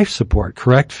maintain life support,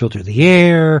 correct? Filter the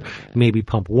air, maybe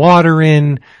pump water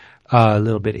in, a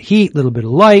little bit of heat, a little bit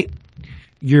of light.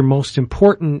 Your most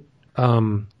important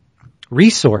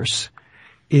resource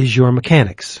is your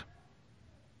mechanics.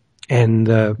 And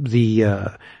they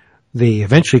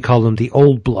eventually called them the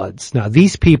Old Bloods. Now,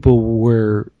 these people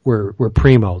were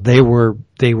primo. They were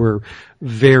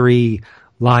very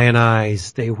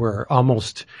lionized. They were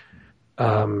almost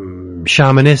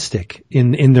shamanistic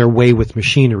in their way with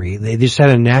machinery. They just had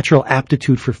a natural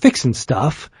aptitude for fixing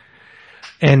stuff.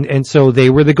 And so they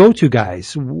were the go-to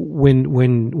guys.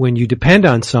 When you depend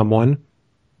on someone,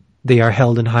 they are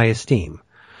held in high esteem.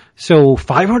 So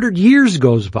 500 years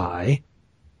goes by,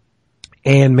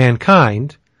 and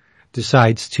mankind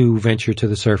decides to venture to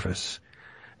the surface.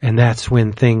 And that's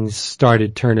when things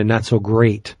started turning not so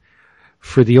great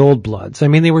for the Old Bloods. I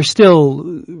mean, they were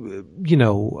still,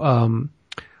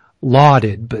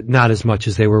 lauded, but not as much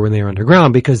as they were when they were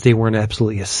underground, because they weren't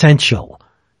absolutely essential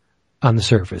on the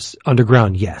surface.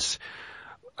 Underground, yes.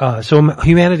 So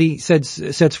humanity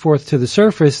sets forth to the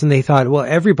surface, and they thought, well,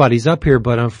 everybody's up here,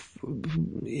 but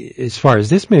as far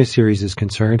as this miniseries is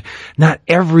concerned, not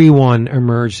everyone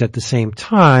emerged at the same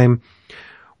time.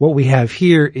 What we have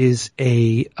here is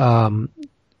a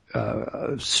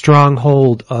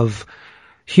stronghold of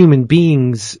human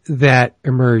beings that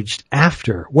emerged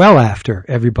well after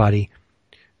everybody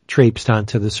traipsed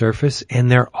onto the surface,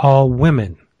 and they're all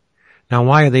women. Now,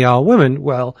 why are they all women?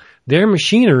 Well, their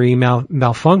machinery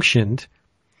malfunctioned,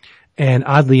 and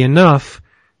oddly enough,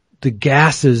 the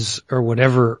gases or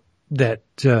whatever that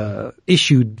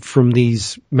issued from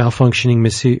these malfunctioning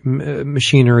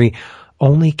machinery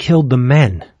only killed the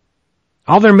men.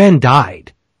 All their men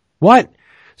died. What?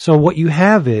 So what you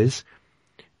have is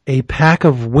a pack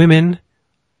of women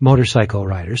motorcycle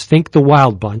riders. Think the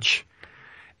Wild Bunch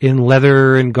in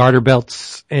leather and garter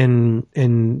belts and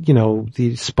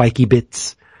the spiky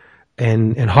bits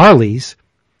and Harleys.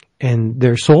 And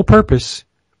their sole purpose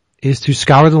is to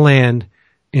scour the land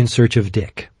in search of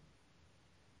dick.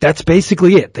 That's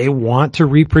basically it. They want to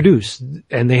reproduce,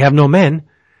 and they have no men.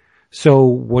 So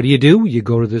what do? You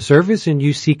go to the service and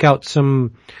you seek out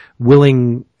some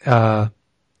willing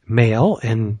male,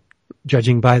 and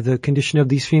judging by the condition of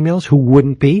these females, who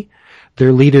wouldn't be?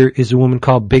 Their leader is a woman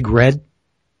called Big Red.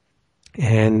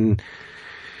 And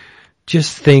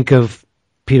just think of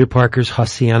Peter Parker's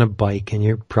hussy on a bike, and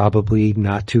you're probably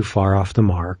not too far off the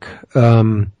mark.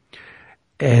 So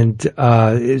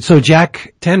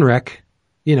Jack Tenrec,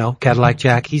 Cadillac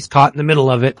Jack, he's caught in the middle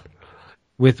of it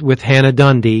with Hannah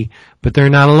Dundee, but they're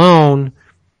not alone,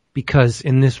 because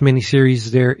in this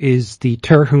miniseries there is the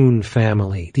Terhune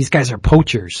family. These guys are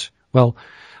poachers. Well,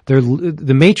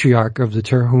 the matriarch of the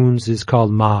Terhunes is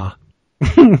called Ma.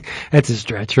 That's a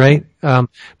stretch, right?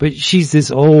 But she's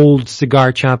this old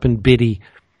cigar chomping biddy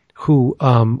who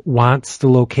wants the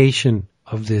location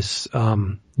of this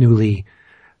newly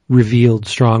revealed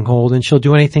stronghold, and she'll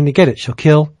do anything to get it. She'll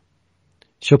kill,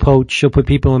 she'll poach, she'll put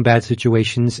people in bad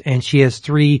situations, and she has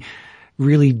 3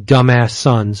 really dumbass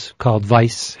sons called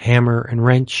Vice, Hammer, and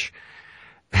Wrench.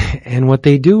 And what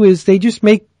they do is they just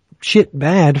make shit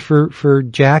bad for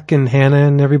Jack and Hannah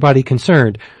and everybody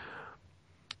concerned.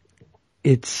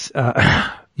 It's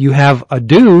you have a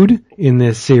dude in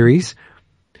this series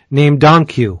named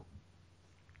Donkyu.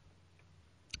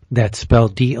 That's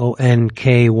spelled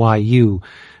Donkyu.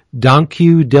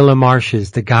 Donkyu de la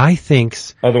Marches. The guy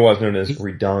thinks, otherwise known as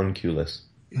redonkulous.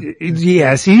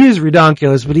 Yes, he is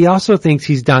redonkulous, but he also thinks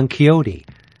he's Don Quixote.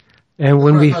 And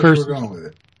when we first, going with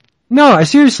it. No,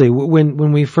 seriously,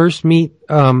 when we first meet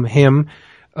him,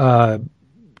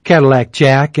 Cadillac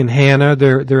Jack and Hannah,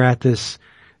 they're at this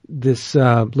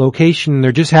location.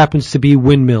 There just happens to be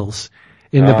windmills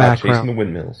in the background. Chasing the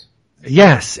windmills.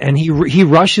 Yes, and he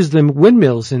rushes the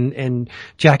windmills, and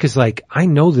Jack is like, I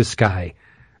know this guy.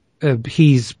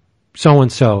 He's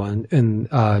so-and-so, and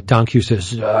Don Q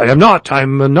says, I am not.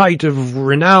 I'm a knight of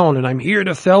renown, and I'm here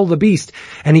to fell the beast.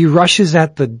 And he rushes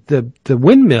at the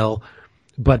windmill,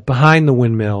 but behind the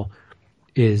windmill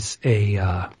is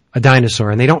a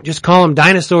dinosaur. And they don't just call them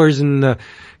dinosaurs in the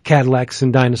Cadillacs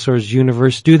and Dinosaurs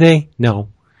universe, do they? No.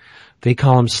 They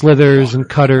call them slithers and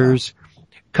cutters,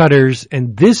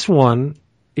 and this one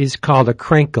is called a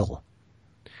Krenkle.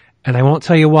 And I won't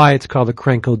tell you why it's called a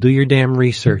Krenkle. Do your damn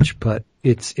research, but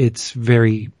it's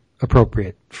very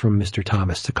appropriate from Mr.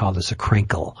 Thomas to call this a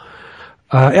Krenkle.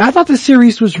 I thought the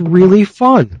series was really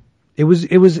fun. It was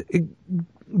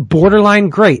borderline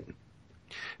great,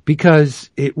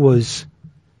 because it was,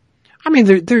 I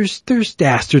mean, there's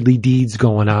dastardly deeds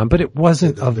going on, but it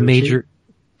wasn't of major,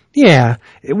 it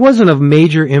wasn't of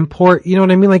major import. You know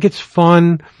what I mean? Like, it's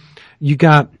fun. You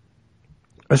got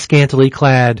a scantily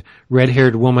clad,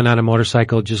 red-haired woman on a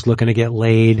motorcycle just looking to get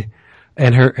laid,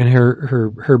 and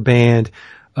her band.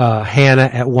 Hannah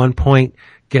at one point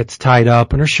gets tied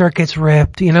up and her shirt gets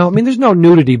ripped. I mean, there's no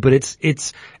nudity, but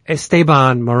it's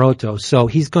Esteban Maroto, so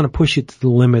he's going to push it to the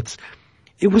limits.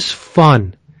 It was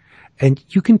fun, and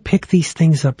you can pick these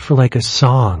things up for like a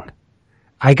song.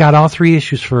 I got all 3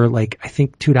 issues for like, I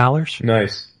think $2.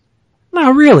 Nice.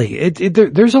 No, really,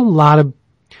 there's a lot of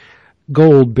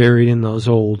gold buried in those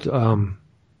old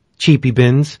cheapy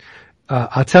bins.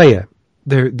 I'll tell you,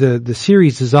 the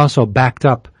series is also backed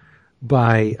up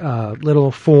by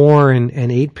little 4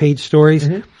 and 8 page stories.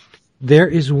 Mm-hmm. There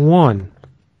is one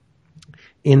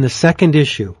in the second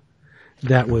issue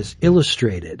that was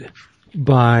illustrated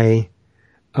by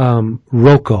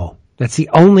Rocco. That's the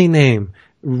only name.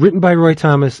 Written by Roy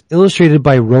Thomas, illustrated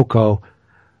by Rocco,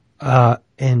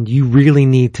 and you really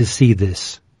need to see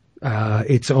this.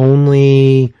 It's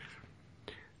only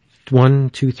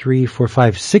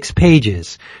 6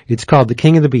 pages. It's called The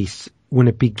King of the Beasts. When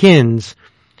it begins,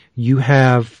 you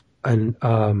have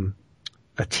a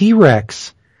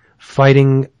T-Rex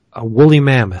fighting a woolly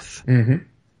mammoth. Mm-hmm.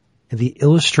 And the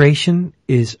illustration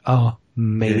is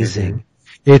amazing.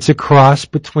 Mm-hmm. It's a cross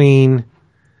between,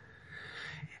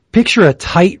 picture a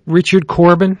tight Richard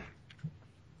Corbin.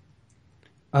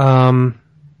 Who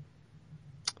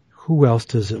else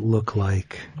does it look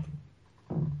like?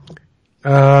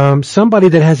 Somebody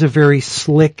that has a very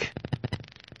slick,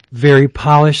 very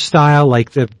polished style.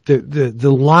 Like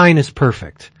the line is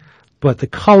perfect, but the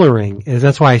coloring is,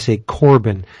 that's why I say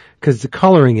Corbin, because the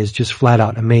coloring is just flat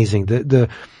out amazing.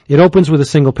 It opens with a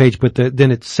single page, but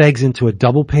then it segs into a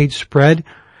double page spread,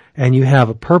 and you have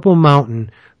a purple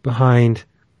mountain behind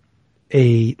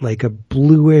a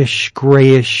bluish,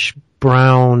 grayish,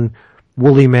 brown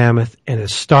woolly mammoth and a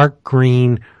stark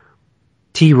green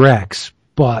T-Rex,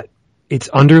 but it's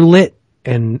underlit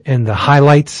and the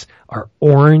highlights are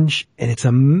orange, and it's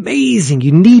amazing.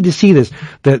 You need to see this.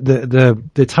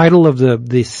 The title of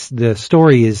the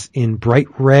story is in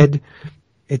bright red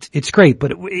It's great,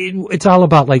 but it's all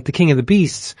about like the King of the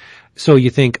Beasts. So you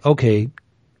think, okay,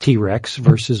 T-Rex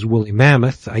versus woolly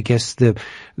mammoth. I guess the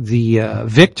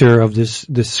victor of this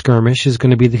skirmish is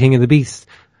going to be the King of the Beasts.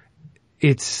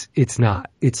 It's not.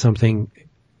 It's something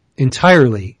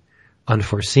entirely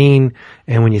unforeseen.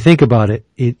 And when you think about it,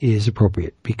 it is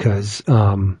appropriate because,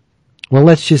 well,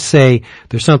 let's just say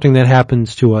there's something that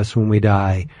happens to us when we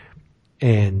die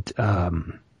and,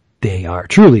 they are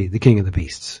truly the King of the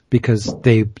Beasts because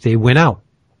they went out.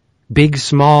 Big,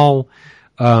 small,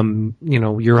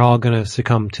 you're all gonna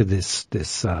succumb to this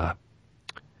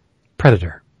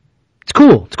predator. It's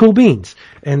cool. It's cool beans.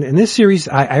 And in this series,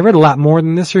 I read a lot more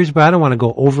than this series, but I don't want to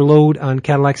go overload on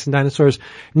Cadillacs and Dinosaurs.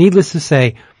 Needless to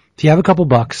say, if you have a couple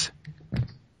bucks,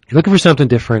 you're looking for something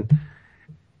different,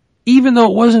 even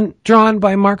though it wasn't drawn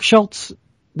by Marc Schultz,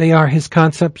 they are his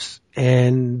concepts,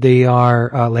 and they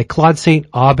are, like Claude St.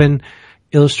 Aubin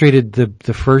illustrated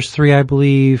the first three, I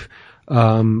believe,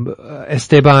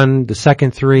 Esteban, the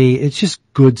second three. It's just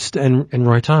good and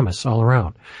Roy Thomas all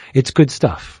around. It's good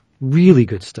stuff. Really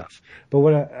good stuff. But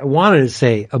what I wanted to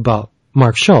say about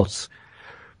Marc Schultz,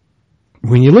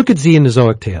 when you look at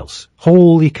Xenozoic Tales,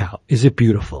 holy cow, is it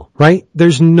beautiful, right?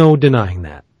 There's no denying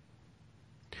that.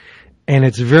 And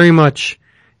it's very much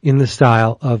in the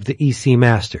style of the EC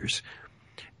Masters.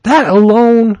 That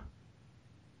alone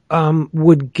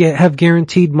would have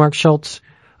guaranteed Marc Schultz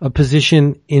a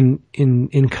position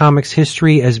in comics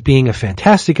history as being a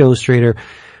fantastic illustrator,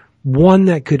 one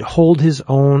that could hold his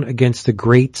own against the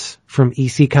greats from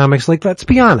EC Comics. Like, let's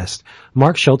be honest,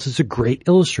 Marc Schultz is a great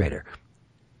illustrator.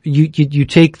 You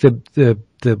take the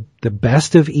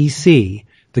best of EC,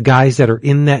 the guys that are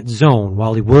in that zone,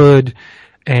 Wally Wood,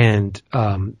 and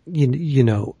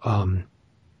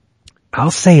I'll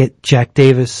say it, Jack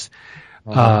Davis,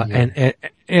 and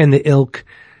the ilk.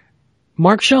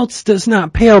 Marc Schultz does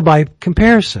not pale by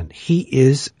comparison. He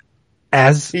is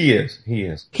as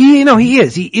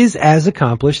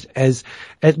accomplished as,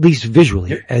 at least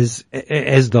visually,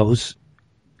 as those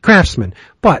craftsmen.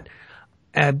 But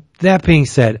that being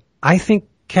said, I think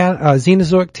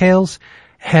Xenozoic Tales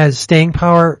has staying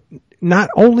power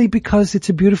not only because it's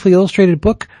a beautifully illustrated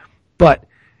book, and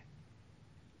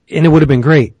it would have been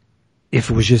great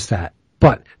if it was just that.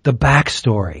 But the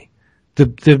backstory,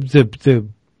 the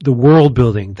world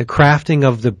building, the crafting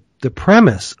of the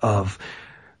premise of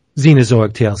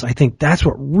Xenozoic Tales, I think that's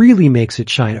what really makes it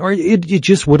shine. Or it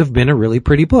just would have been a really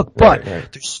pretty book. But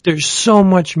there's so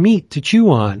much meat to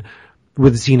chew on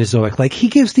with Xenozoic. Like, he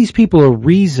gives these people a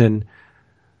reason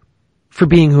for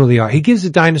being who they are. He gives the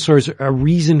dinosaurs a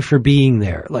reason for being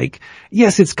there. Like,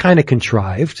 yes, it's kind of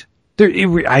contrived.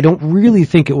 I don't really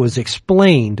think it was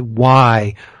explained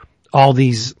why all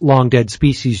these long dead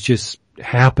species just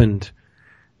happened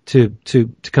to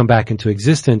come back into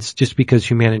existence just because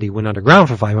humanity went underground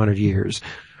for 500 years.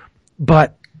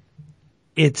 But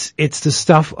it's the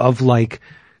stuff of like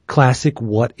classic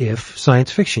what if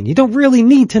science fiction. You don't really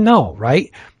need to know,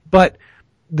 right? But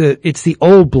it's the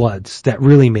old bloods that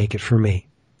really make it for me.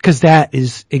 Cause that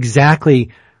is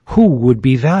exactly who would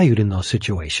be valued in those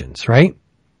situations, right?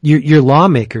 Your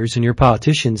lawmakers and your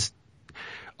politicians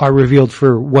are revealed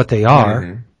for what they are.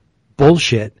 Mm-hmm.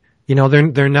 Bullshit.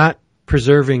 They're not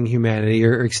preserving humanity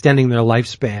or extending their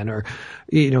lifespan or,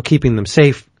 keeping them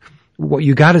safe. What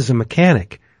you got is a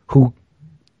mechanic who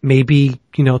maybe,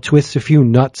 twists a few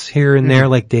nuts here and there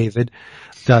like David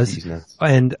does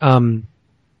and,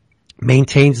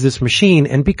 maintains this machine.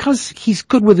 And because he's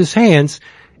good with his hands,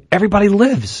 everybody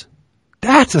lives.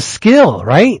 That's a skill,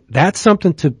 right? That's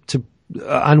something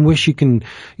on which you can,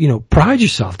 pride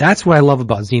yourself. That's what I love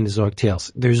about Xenozoic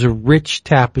Tales. There's a rich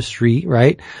tapestry,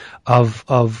 right, of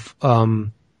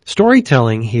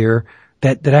storytelling here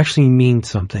that actually means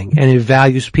something, and it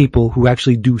values people who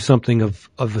actually do something of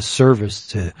a service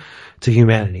to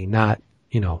humanity, not,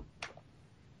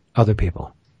 other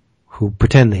people who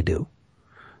pretend they do.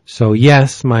 So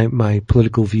yes, my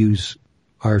political views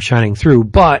are shining through,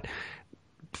 but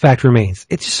fact remains,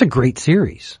 it's just a great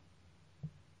series.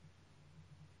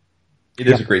 It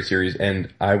is a great series,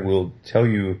 and I will tell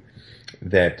you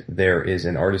that there is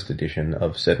an artist edition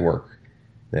of said work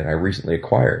that I recently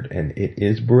acquired, and it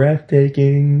is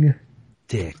breathtaking.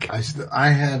 Dick. I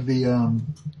have the,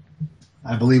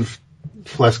 I believe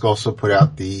Flesk also put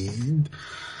out the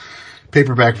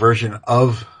paperback version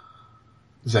of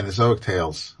Xenozoic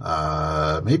Tales,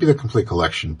 maybe the complete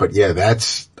collection, but yeah,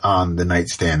 that's on the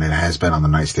nightstand and has been on the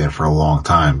nightstand for a long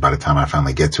time by the time I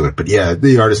finally get to it. But yeah,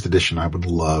 the artist edition, I would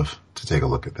love to take a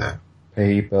look at that.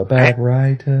 Paperback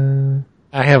writer.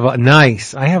 I have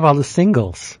all the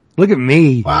singles. Look at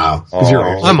me. Wow.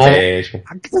 Oh, I'm old. okay.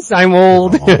 I guess I'm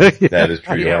old. That is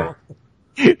true. Yeah.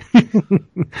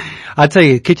 I'll tell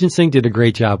you, Kitchen Sink did a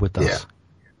great job with those. Yeah.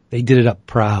 They did it up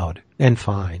proud and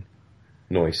fine.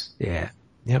 Nice. Yeah.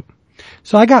 Yep.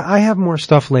 So I have more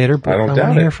stuff later, but I I don't want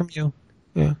doubt to hear it. from you.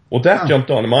 Yeah. Well, Daph jumped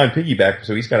onto mine piggyback,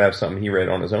 so he's got to have something he read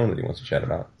on his own that he wants to chat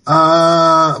about.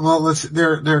 Well,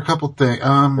 there are a couple things.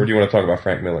 Or do you want to talk about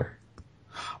Frank Miller?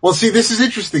 Well, see, this is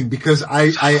interesting because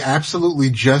I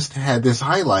absolutely just had this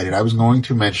highlighted. I was going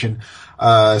to mention,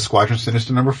 Squadron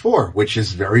Sinister number 4, which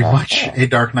is very much a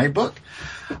Dark Knight book.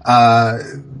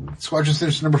 Squadron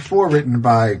Sinister number 4, written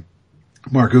by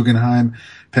Marc Guggenheim,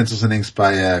 pencils and inks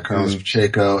by, Carlos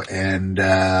Pacheco and,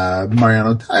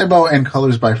 Mariano Taibo, and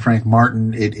colors by Frank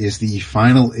Martin. It is the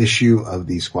final issue of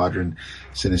the Squadron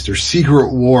Sinister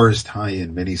Secret Wars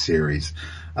tie-in miniseries.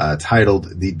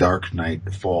 Titled The Dark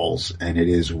Knight Falls, and it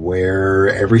is where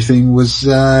everything was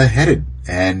headed,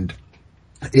 and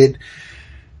it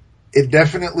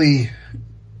definitely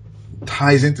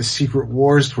ties into Secret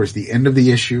Wars towards the end of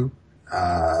the issue.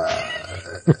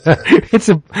 It's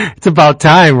about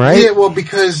time, right? Yeah, well,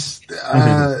 because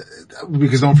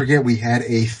don't forget we had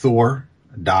a Thor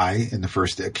die in the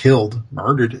first,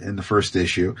 murdered in the first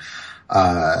issue.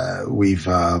 Murder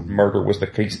was the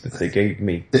case that they gave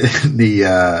me.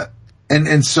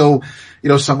 And so,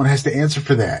 someone has to answer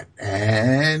for that.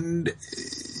 And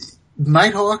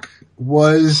Nighthawk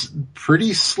was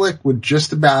pretty slick with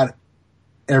just about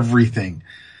everything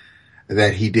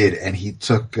that he did. And he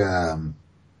took,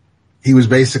 he was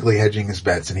basically hedging his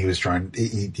bets, and he was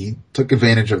he took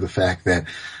advantage of the fact that,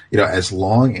 as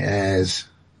long as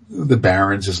the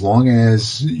barons, as long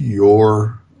as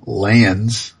your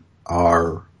lands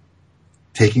are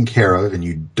taken care of and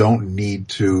you don't need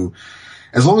to,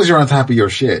 as long as you're on top of your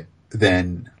shit,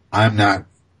 then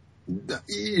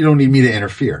you don't need me to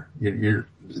interfere. Your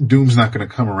Doom's not going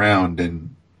to come around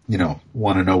and,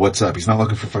 want to know what's up. He's not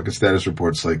looking for fucking status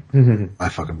reports like my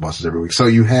fucking bosses every week. So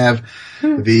you have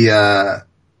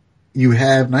you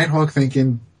have Nighthawk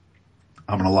thinking,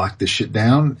 I'm going to lock this shit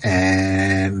down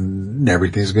and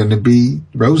everything's going to be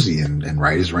rosy and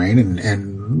right as rain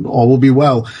and all will be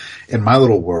well in my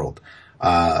little world.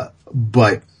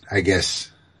 But I guess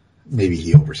maybe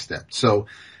he overstepped. So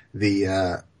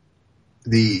the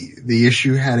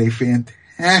issue had a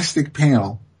fantastic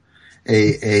panel,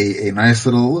 a nice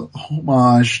little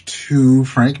homage to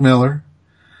Frank Miller,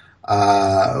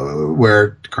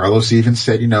 where Carlos even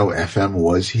said, FM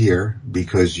was here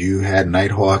because you had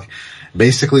Nighthawk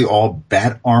basically all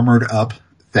bat armored up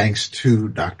thanks to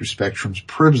Dr. Spectrum's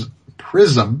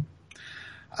prism.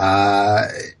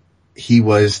 He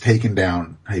was taking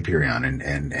down Hyperion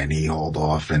and he hauled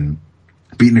off and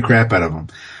beating the crap out of him.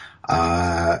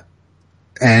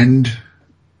 And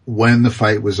when the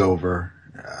fight was over,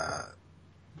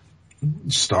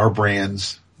 Star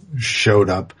Brands showed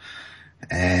up,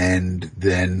 and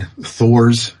then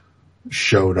Thor's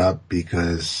showed up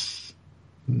because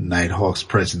Nighthawk's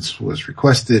presence was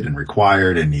requested and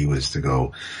required, and he was to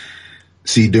go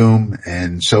see Doom,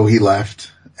 and so he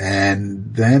left.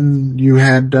 And then you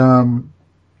had,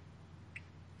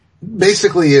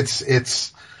 basically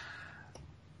it's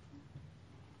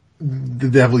the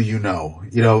devil,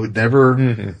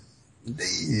 never,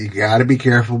 you gotta be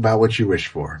careful about what you wish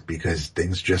for, because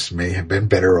things just may have been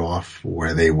better off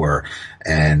where they were.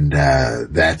 And,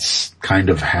 that's kind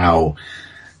of how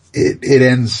it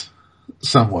ends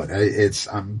somewhat.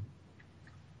 I'm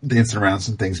dancing around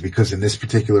some things because in this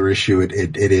particular issue,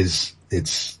 it's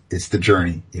the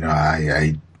journey.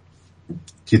 I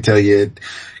can tell you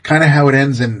kind of how it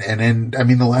ends, and then,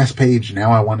 the last page,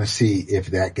 now I want to see if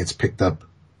that gets picked up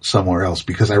somewhere else,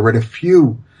 because I read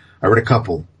a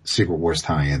couple Secret Wars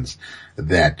tie-ins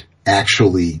that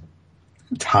actually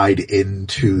tied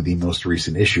into the most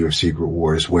recent issue of Secret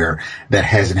Wars, where that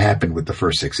hasn't happened with the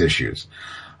first 6 issues.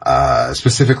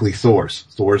 Specifically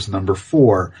Thor's number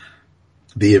 4,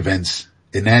 the events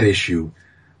in that issue,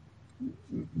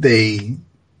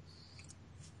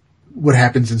 what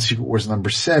happens in Secret Wars number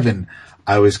 7,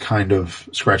 I was kind of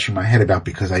scratching my head about,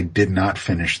 because I did not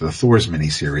finish the Thor's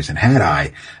miniseries, and had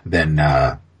I, then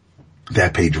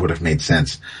that page would have made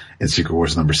sense in Secret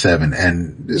Wars number 7.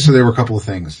 And so there were a couple of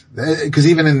things, because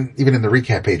even in the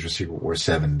recap page of Secret Wars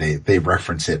 7, they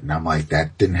reference it, and I'm like,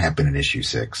 that didn't happen in issue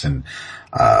 6. And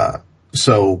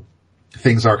so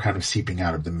things are kind of seeping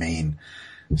out of the main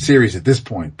series at this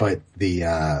point. But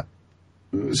the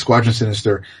Squadron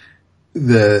Sinister,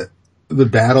 the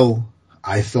battle,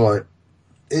 I thought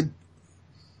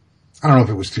I don't know if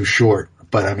it was too short,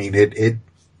 but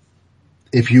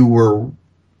if you were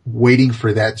waiting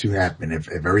for that to happen. If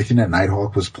everything that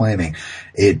Nighthawk was planning,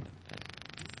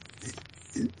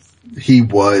 he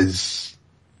was,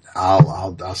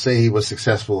 I'll say he was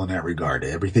successful in that regard.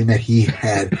 Everything that he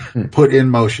had put in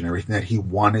motion, everything that he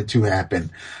wanted to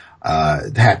happen,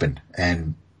 happened.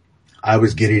 And I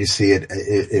was giddy to see it.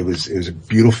 It was a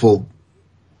beautiful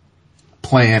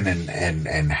plan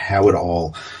and how it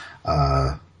all,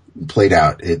 played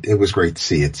out. It was great to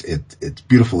see. It's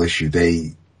beautiful issue.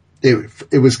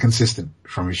 It was consistent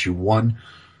from issue 1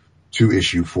 to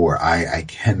issue 4. I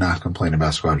cannot complain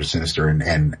about Squadron Sinister,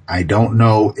 and I don't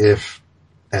know if,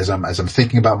 as I'm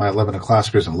thinking about my 11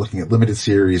 o'clockers and looking at limited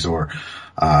series or,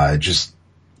 just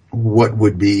what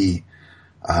would be,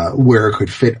 where it could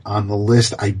fit on the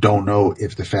list. I don't know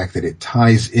if the fact that it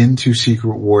ties into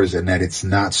Secret Wars and that it's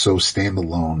not so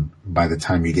standalone by the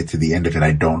time you get to the end of it,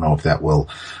 I don't know if that will,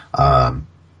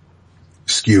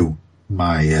 skew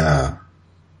my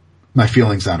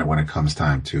feelings on it when it comes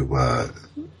time to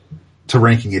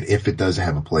ranking it, if it does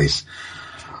have a place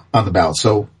on the ballot.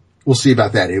 So we'll see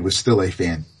about that. It was still a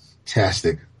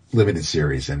fantastic limited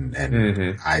series, and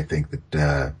I think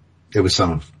that, it was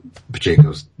some of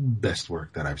Pacheco's best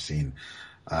work that I've seen,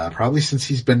 probably since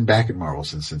he's been back at Marvel,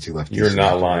 since he left. You're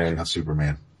not lying. Not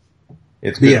Superman.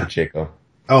 It's good, yeah. Pacheco.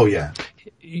 Oh yeah.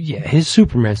 Yeah, his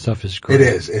Superman stuff is great. It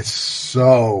is. It's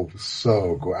so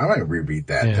good. I might reread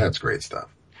that. Yeah. That's great stuff.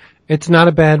 It's not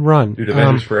a bad run. Dude,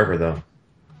 Avengers Forever though.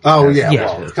 Oh yeah.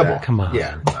 Yeah. Well, come on.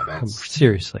 Yeah. No,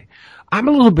 seriously. I'm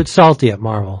a little bit salty at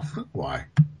Marvel. Why?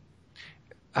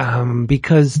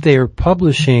 Because they're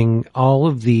publishing all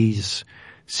of these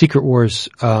Secret Wars,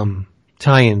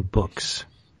 tie-in books,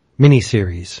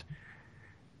 miniseries,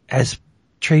 as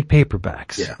trade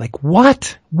paperbacks. Yeah. Like,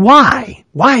 what? Why?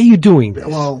 Why are you doing this?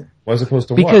 Well, as opposed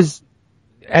to because,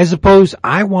 as opposed,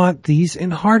 I want these in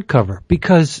hardcover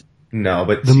because. No,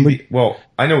 but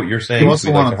I know what you're saying. We like the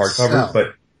hardcovers,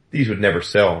 but these would never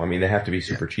sell. I mean, they have to be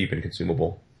super cheap and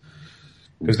consumable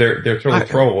because they're totally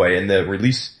throwaway, and the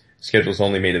release schedule's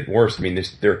only made it worse. I mean,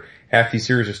 half these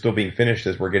series are still being finished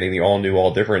as we're getting the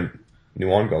all different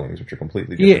new ongoings, which are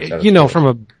completely different.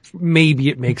 Yeah, maybe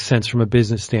it makes sense from a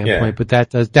business standpoint, but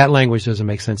that language doesn't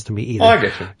make sense to me either. Oh, I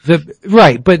get you.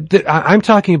 Right, but I'm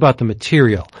talking about the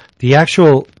material, the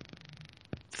actual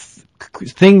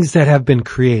things that have been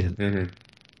created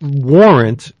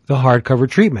warrant the hardcover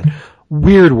treatment.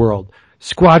 Weird World,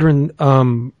 Squadron,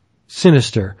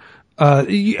 Sinister.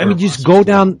 Just go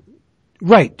down.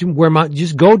 Right,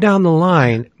 just go down the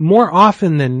line. More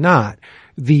often than not,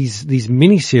 these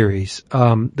miniseries,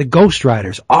 the Ghost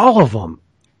Riders, all of them.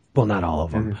 Well, not all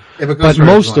of them, but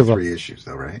most of them. 3 issues,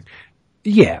 though, right?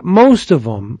 Yeah, most of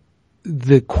them.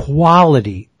 The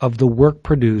quality of the work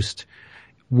produced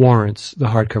warrants the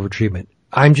hardcover treatment.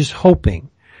 I'm just hoping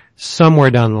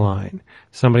somewhere down the line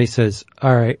somebody says,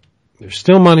 "All right, there's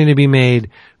still money to be made.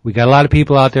 We got a lot of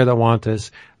people out there that want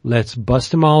this. Let's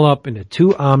bust them all up into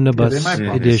 2 omnibus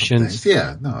editions."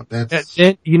 Yeah, no, that's...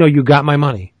 you got my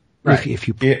money. Right. If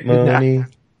you get money.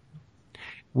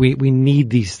 We need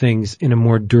these things in a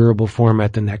more durable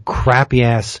format than that crappy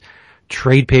ass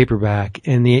trade paperback.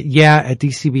 And at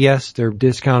DCBS, they're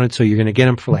discounted, so you're going to get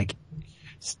them for like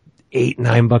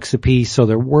 $8-9 a piece, so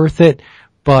they're worth it.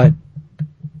 But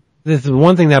the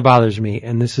one thing that bothers me,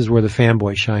 and this is where the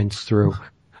fanboy shines through,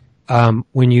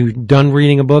 when you're done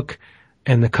reading a book,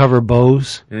 and the cover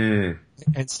bows and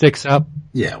sticks up.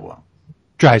 Yeah, well.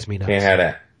 Drives me nuts. Can't have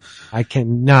that. I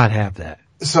cannot have that.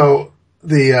 So,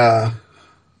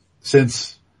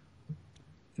 since...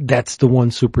 That's the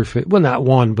one well, not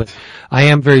one, but I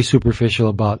am very superficial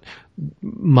about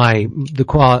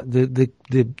the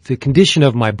condition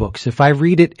of my books. If I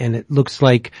read it and it looks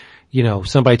like,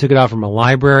 somebody took it out from a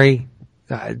library,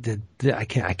 I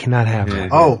cannot have that.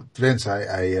 Oh, Vince,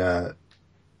 I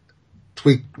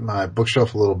tweaked my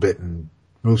bookshelf a little bit and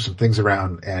moved some things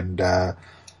around, and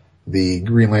the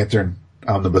Green Lantern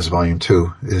Omnibus Volume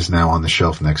 2 is now on the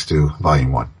shelf next to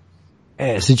Volume 1.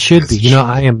 Yes, it should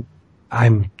be.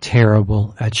 I'm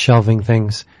terrible at shelving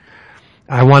things.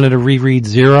 I wanted to reread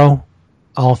Zero,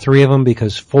 all 3 of them,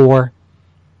 because 4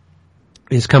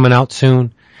 is coming out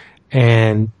soon,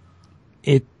 and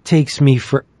it takes me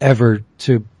forever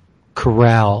to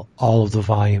corral all of the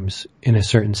volumes in a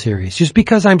certain series, just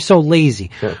because I'm so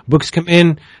lazy. Sure. Books come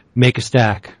in, make a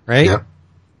stack, right? Yep.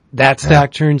 That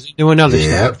stack turns into another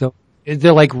stack.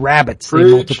 They're like rabbits. Preach.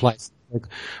 They multiply.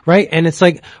 Right? And it's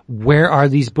like, where are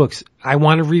these books? I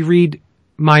want to reread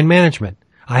Mind Management.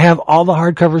 I have all the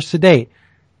hardcovers to date.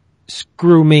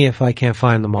 Screw me if I can't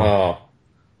find them all.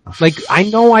 Oh. Like, I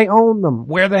know I own them.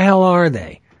 Where the hell are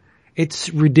they? It's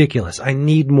ridiculous. I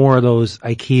need more of those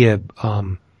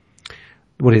IKEA,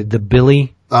 what is it, the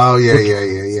Billy? Oh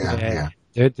yeah.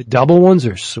 The double ones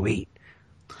are sweet.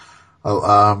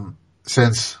 Oh,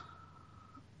 since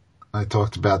I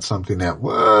talked about something that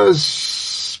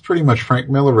was pretty much Frank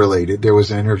Miller related, there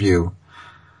was an interview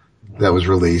that was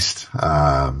released,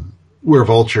 where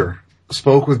Vulture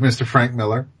spoke with Mr. Frank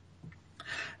Miller,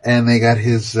 and they got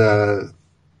his, I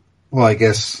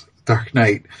guess Dark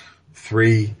Knight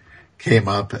 3 came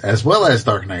up, as well as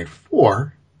Dark Knight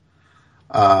 4,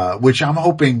 which I'm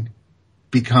hoping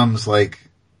becomes like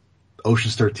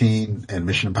Ocean's 13 and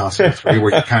Mission Impossible 3,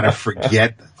 where you kind of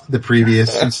forget the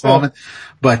previous installment.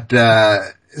 But,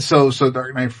 so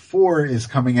Dark Knight 4 is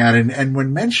coming out, and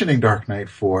when mentioning Dark Knight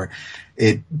 4,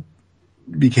 it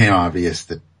became obvious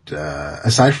that,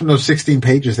 aside from those 16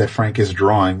 pages that Frank is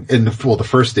drawing, in the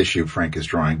first issue Frank is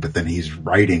drawing, but then he's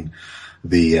writing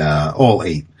all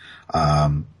 8.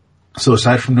 So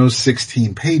aside from those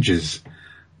 16 pages,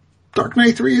 Dark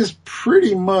Knight 3 is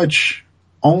pretty much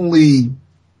only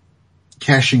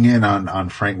cashing in on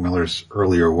Frank Miller's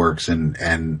earlier works,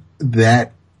 and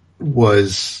that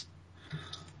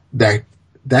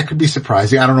could be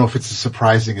surprising. I don't know if it's as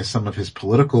surprising as some of his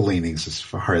political leanings as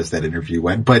far as that interview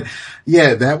went, but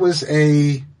yeah,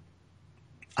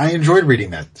 I enjoyed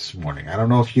reading that this morning. I don't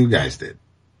know if you guys did.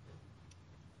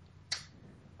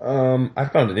 I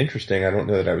found it interesting. I don't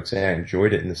know that I would say I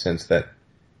enjoyed it in the sense that,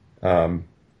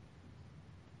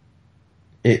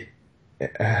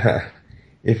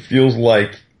 it feels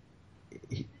like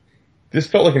this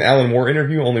felt like an Alan Moore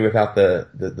interview, only without the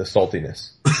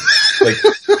saltiness. like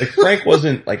Frank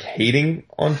wasn't like hating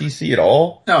on DC at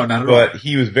all. No, not at all. But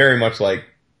he was very much like,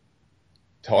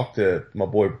 talk to my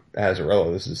boy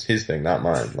Azzarello. This is his thing, not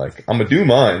mine. Like, I'm gonna do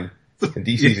mine, and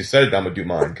DC's decided I'm gonna do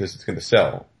mine because it's gonna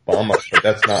sell. But I'm like,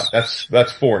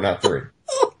 that's 4, not 3.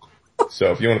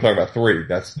 So if you want to talk about 3,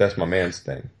 that's my man's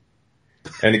thing.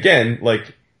 And again,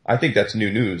 like, I think that's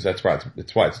new news. That's why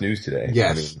it's news today.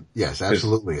 Yes, yes,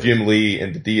 absolutely. Jim Lee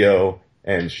and DiDio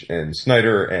and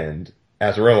Snyder and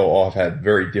Azzarello all have had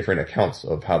very different accounts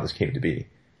of how this came to be.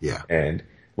 Yeah. And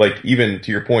like, even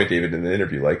to your point, David, in the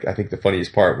interview, like, I think the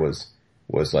funniest part was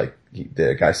like,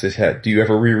 the guy says, hey, do you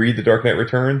ever reread The Dark Knight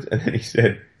Returns? And then he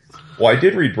said, well, I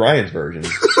did read Brian's version.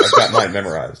 I've got mine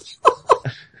memorized.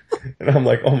 And I'm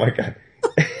like, oh my God.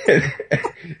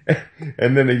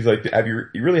 And then he's like, you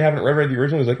really haven't read the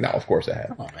original? He's like, no, of course I have.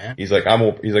 Come on, man. He's like, I'm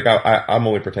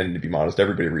only pretending to be modest.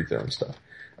 Everybody reads their own stuff.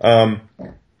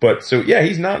 But so yeah,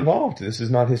 he's not involved. This is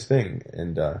not his thing.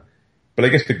 And, but I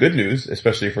guess the good news,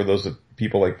 especially for those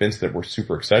people like Vince that were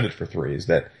super excited for 3, is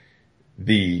that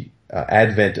the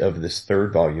advent of this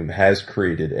 3rd volume has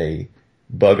created a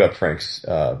bug up Frank's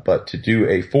butt to do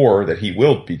a 4 that he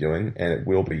will be doing, and it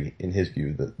will be, in his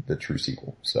view, the true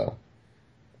sequel. So,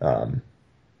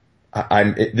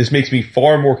 this makes me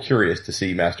far more curious to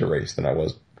see Master Race than I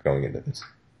was going into this.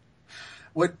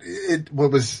 What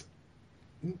was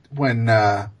when,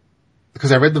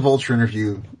 because I read the Vulture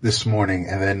interview this morning,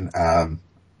 and then,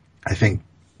 I think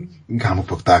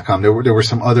comicbook.com, there were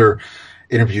some other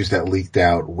interviews that leaked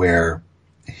out where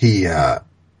he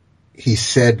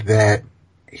said that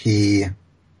he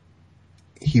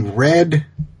read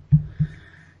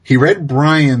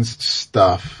Brian's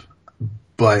stuff,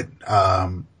 but,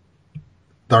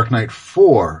 Dark Knight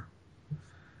 4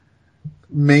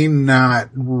 may not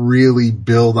really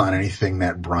build on anything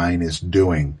that Brian is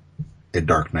doing in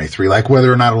Dark Knight 3, like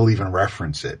whether or not it'll even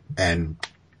reference it, and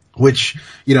which,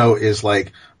 is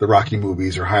like the Rocky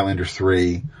movies or Highlander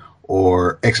 3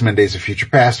 or X-Men Days of Future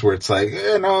Past, where it's like,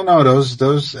 no,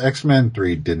 those X-Men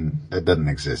 3 that doesn't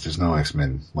exist. There's no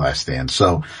X-Men Last Stand.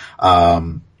 So,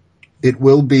 it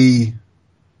will be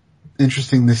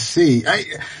interesting to see.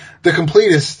 The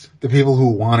completists, the people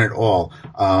who want it all,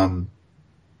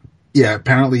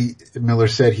 apparently Miller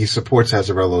said he supports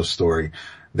Azzarello's story,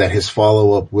 that his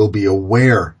follow-up will be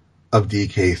aware of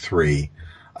DK3,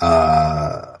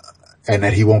 and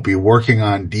that he won't be working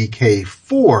on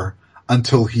DK4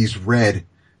 until he's read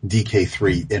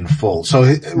DK3 in full.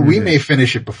 So we may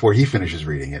finish it before he finishes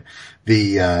reading it.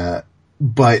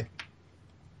 But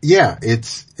yeah,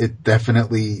 it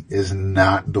definitely is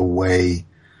not the way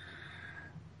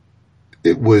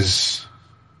it was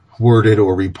worded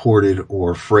or reported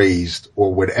or phrased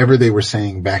or whatever they were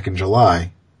saying back in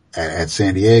July at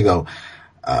San Diego.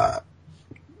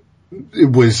 It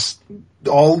was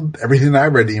everything that I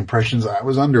read, the impressions I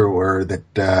was under were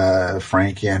that,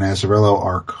 Frank and Azzarello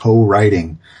are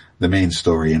co-writing the main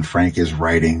story, and Frank is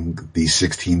writing the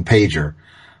 16-pager,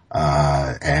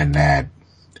 and that,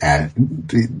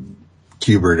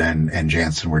 Kubert and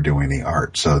Jansen were doing the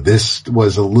art. So this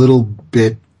was a little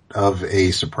bit of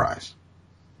a surprise.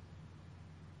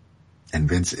 And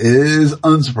Vince is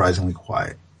unsurprisingly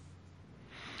quiet.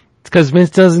 It's because Vince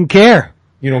doesn't care.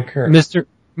 You don't care. Mr.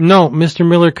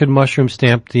 Millar could mushroom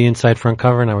stamp the inside front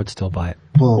cover and I would still buy it.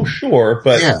 Well, sure,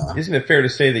 but yeah. Isn't it fair to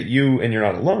say that you, and you're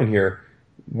not alone here,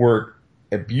 were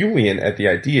ebullient at the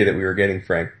idea that we were getting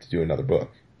Frank to do another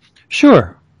book?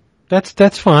 Sure.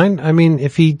 That's fine. I mean,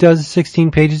 if he does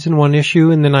 16 pages in one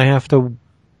issue and then I have to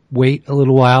wait a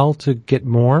little while to get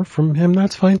more from him,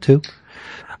 that's fine too.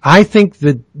 I think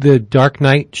that the Dark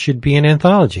Knight should be an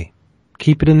anthology.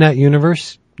 Keep it in that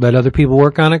universe. Let other people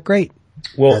work on it. Great.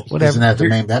 Well, whatever. Isn't that the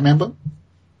main Batman book?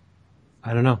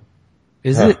 I don't know.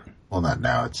 Is it? Well, not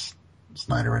now. It's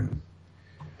Snyder and.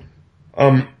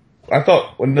 I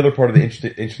thought another part of the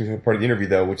interesting part of the interview,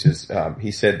 though, which is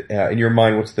he said, "In your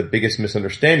mind, what's the biggest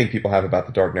misunderstanding people have about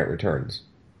the Dark Knight Returns?"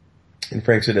 And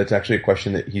Frank said that's actually a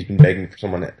question that he's been begging for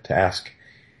someone to ask.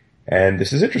 And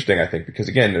this is interesting, I think, because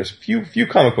again, there's few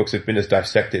comic books that have been as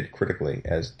dissected critically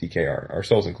as DKR,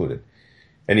 ourselves included.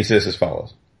 And he says as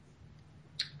follows.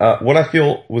 What I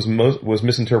feel was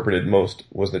misinterpreted most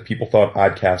was that people thought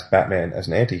I'd cast Batman as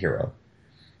an anti-hero,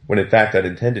 when in fact I'd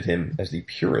intended him as the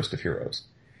purest of heroes.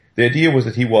 The idea was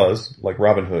that he was, like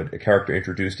Robin Hood, a character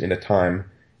introduced in a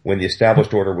time when the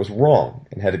established order was wrong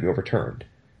and had to be overturned.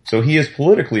 So he is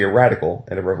politically a radical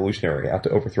and a revolutionary out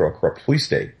to overthrow a corrupt police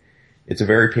state. It's a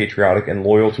very patriotic and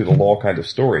loyal to the law kind of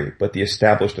story, but the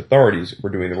established authorities were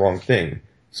doing the wrong thing,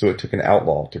 so it took an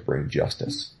outlaw to bring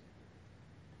justice.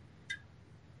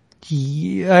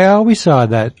 Yeah, I always saw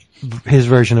that his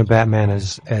version of Batman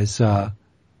as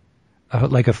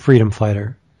like a freedom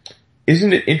fighter.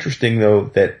 Isn't it interesting, though,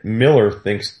 that Millar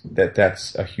thinks that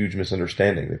that's a huge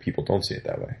misunderstanding, that people don't see it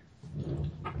that way?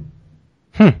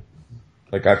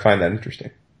 Like, I find that interesting,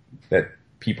 that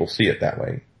people see it that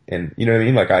way. And, you know what I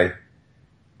mean? Like, I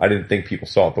didn't think people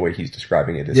saw it the way he's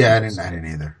describing it. Yeah, I didn't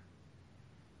either.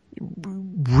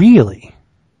 Really?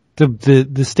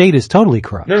 The state is totally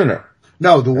corrupt. No.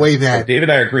 No, the way that... David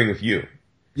and I are agreeing with you.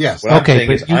 Yes. What I'm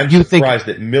saying is I'm surprised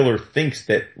that Millar thinks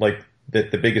that, that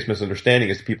the biggest misunderstanding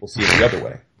is people see it the other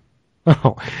way.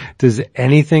 Oh, does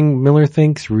anything Millar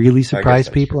thinks really surprise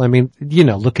people? True. I mean,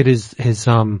 look at his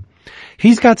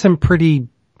he's got some pretty,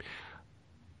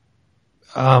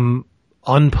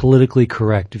 unpolitically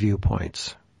correct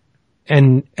viewpoints.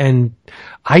 And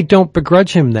I don't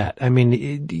begrudge him that. I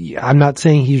mean, I'm not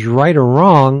saying he's right or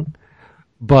wrong,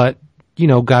 but,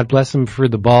 God bless him for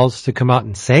the balls to come out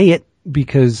and say it,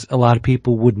 because a lot of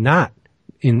people would not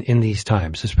in these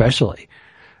times, especially,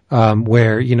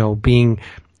 where, being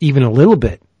even a little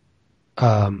bit,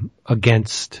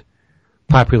 against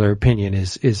popular opinion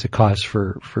is a cause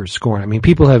for scorn. I mean,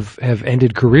 people have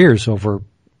ended careers over,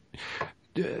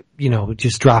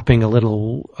 just dropping a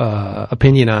little,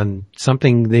 opinion on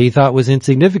something they thought was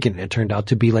insignificant. It turned out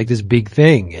to be like this big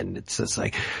thing. And it's just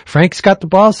like, Frank's got the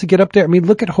balls to get up there. I mean,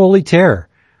 look at Holy Terror.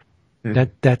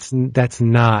 That's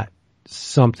not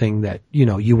something that,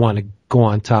 you want to go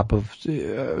on top of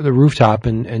the rooftop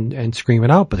and scream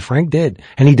it out. But Frank did.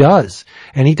 And he does.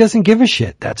 And he doesn't give a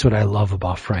shit. That's what I love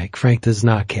about Frank. Frank does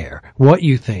not care what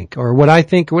you think or what I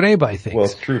think or what anybody thinks. Well,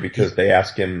 it's true, because they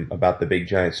asked him about the big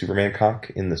giant Superman cock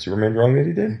in the Superman drawing that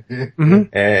he did.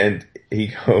 And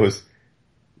he goes,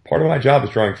 part of my job is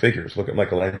drawing figures. Look at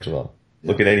Michelangelo.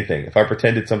 Look at anything. If I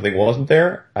pretended something wasn't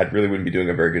there, I really wouldn't be doing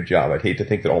a very good job. I'd hate to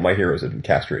think that all my heroes had been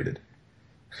castrated.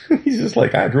 He's just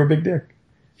like, I drew a big dick.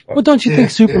 Well, don't you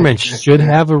think Superman should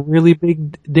have a really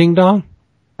big ding dong?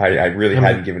 I really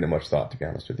hadn't given it much thought, to be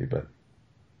honest with you, but.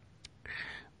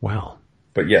 Well.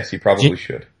 But yes, he probably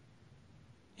should.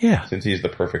 Yeah. Since he's the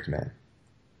perfect man.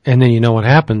 And then you know what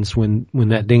happens when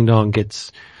that ding dong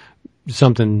gets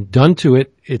something done to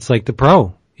it. It's like the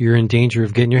Pro. You're in danger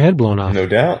of getting your head blown off. No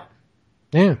doubt.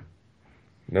 Yeah.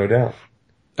 No doubt.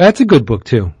 That's a good book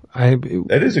too.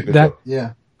 That is a good book.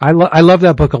 Yeah. I love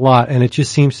that book a lot, and it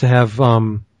just seems to have,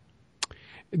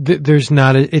 it's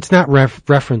not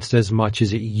referenced as much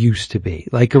as it used to be.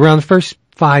 Like around the first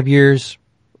 5 years,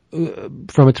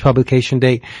 from its publication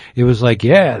date, it was like,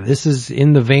 yeah, this is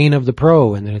in the vein of the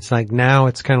Pro, and then it's like, now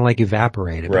it's kind of like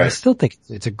evaporated. Right. But I still think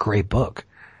it's a great book.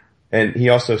 And he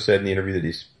also said in the interview that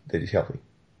he's healthy.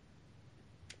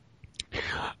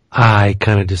 I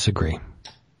kind of disagree.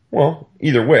 Well,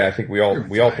 either way, I think we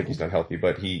all think he's not healthy,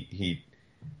 but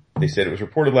they said it was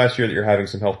reported last year that you're having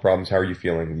some health problems. How are you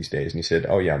feeling these days? And he said,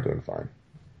 oh yeah, I'm doing fine.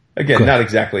 Again, good. Not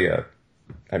exactly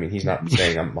he's not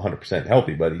saying I'm 100%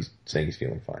 healthy, but he's saying he's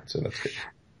feeling fine. So that's good.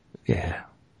 Yeah.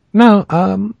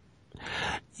 No,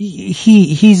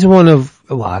 he's one of,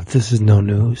 well, this is no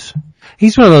news.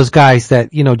 He's one of those guys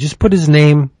that, just put his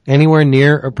name anywhere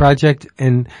near a project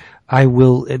and I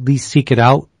will at least seek it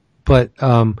out. But,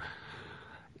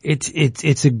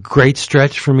 it's a great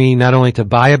stretch for me not only to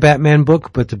buy a Batman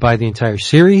book, but to buy the entire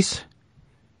series.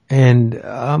 And,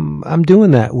 I'm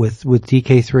doing that with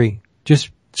DK3.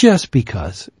 Just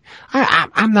because.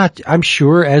 I'm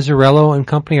sure Azzarello and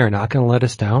company are not going to let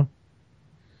us down.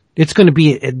 It's going to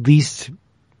be at least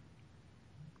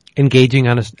engaging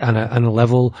on a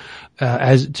level,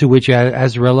 as to which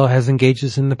Azzarello has engaged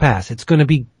us in the past. It's going to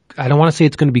be, I don't want to say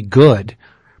it's going to be good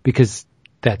because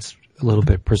that's a little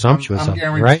bit presumptuous. I'm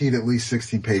right? guaranteed at least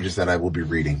 16 pages that I will be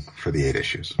reading for the 8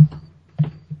 issues.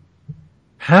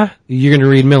 Huh? You're going to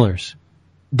read Millar's?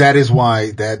 That is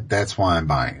why, that's why I'm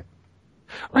buying it.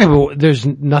 Right, well, there's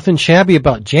nothing shabby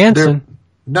about Jansen.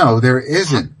 There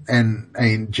isn't. And I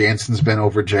mean, Jansen's been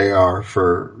over JR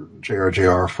for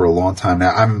a long time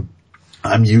now.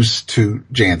 I'm used to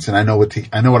Jansen. I know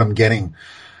what I'm getting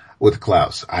with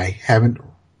Klaus. I haven't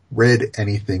read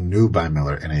anything new by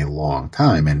Millar in a long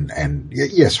time. And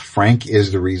yes, Frank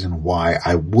is the reason why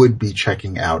I would be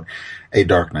checking out a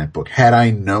Dark Knight book. Had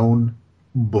I known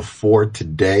before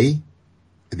today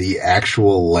the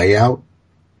actual layout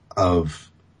of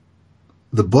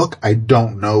the book, I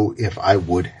don't know if I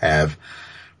would have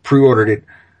pre-ordered it.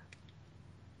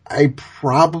 I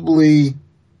probably,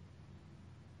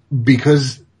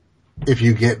 because if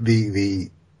you get the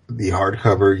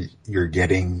hardcover, you're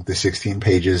getting the 16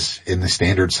 pages in the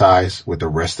standard size with the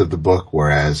rest of the book,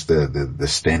 whereas the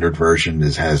standard version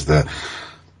has the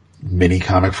mini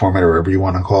comic format or whatever you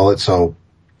want to call it. So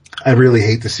I really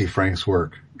hate to see Frank's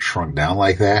work shrunk down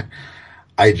like that.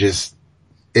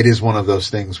 It is one of those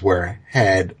things where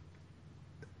had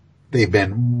they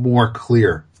been more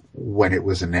clear when it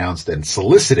was announced and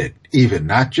solicited, even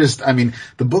not just, I mean,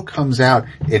 the book comes out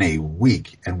in a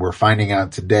week and we're finding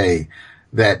out today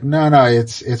that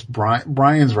it's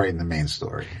Brian's writing the main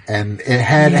story. And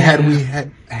had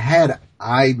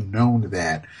I known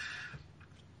that,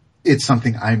 it's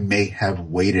something I may have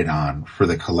waited on for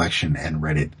the collection and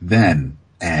read it then,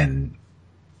 and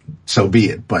so be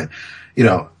it. But,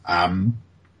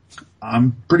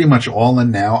 I'm pretty much all in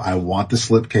now. I want the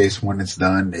slipcase when it's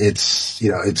done.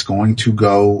 It's going to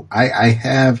go. I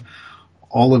have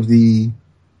all of the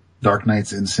Dark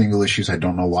Knights in single issues. I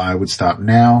don't know why I would stop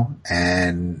now.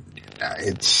 And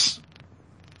it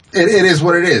is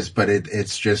what it is, but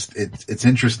it's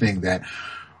interesting that,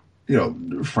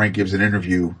 Frank gives an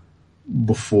interview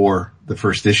before the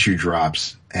first issue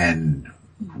drops and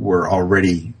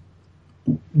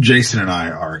Jason and I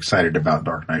are excited about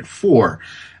Dark Knight 4.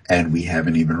 And we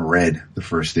haven't even read the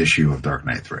first issue of Dark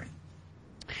Knight 3.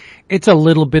 It's a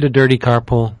little bit of dirty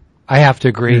carpool. I have to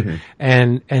agree.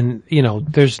 Mm-hmm. And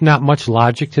there's not much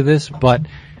logic to this, but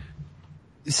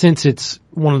since it's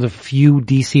one of the few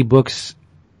DC books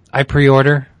I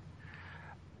pre-order,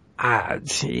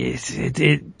 it's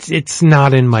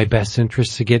not in my best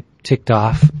interest to get ticked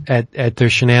off at their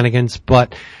shenanigans.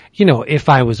 But, if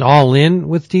I was all in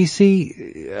with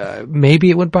DC, maybe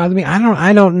it would bother me.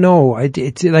 I don't know.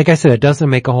 It's like I said, it doesn't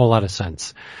make a whole lot of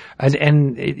sense.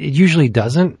 And it usually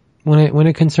doesn't when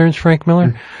it concerns Frank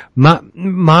Millar. My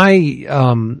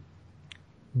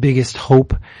biggest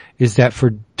hope is that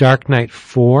for Dark Knight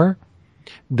 4,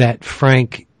 that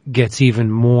Frank gets even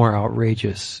more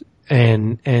outrageous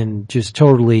and just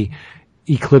totally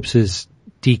eclipses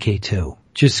DK2.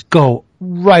 Just go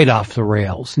right off the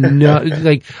rails. No,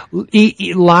 like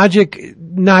logic,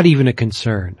 not even a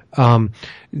concern.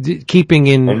 Keeping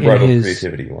in his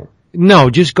creativity you want. No,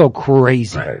 just go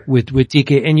crazy with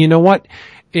DK. And you know what?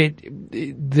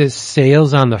 The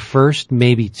sales on the first,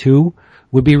 maybe 2,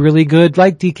 would be really good,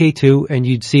 like DK2, and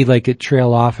you'd see like it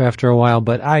trail off after a while.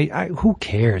 But who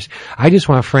cares? I just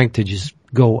want Frank to just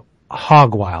go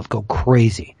hog wild, go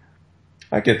crazy.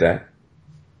 I get that.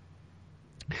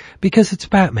 Because it's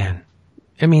Batman.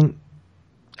 I mean,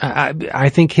 I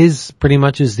think his pretty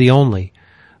much is the only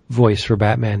voice for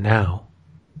Batman now.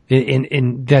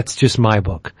 And that's just my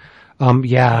book.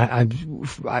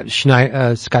 Scott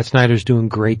Snyder's doing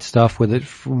great stuff with it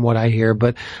from what I hear,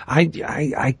 but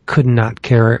I could not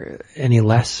care any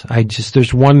less.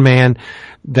 There's one man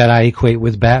that I equate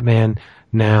with Batman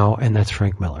now, and that's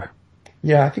Frank Millar.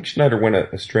 Yeah, I think Snyder went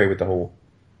astray with the whole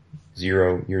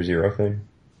year zero thing.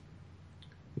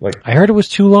 Like, I heard it was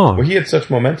too long. Well, he had such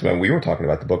momentum, and we were talking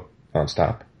about the book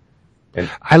nonstop. And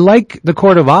I like The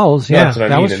Court of Owls. Yeah, that's what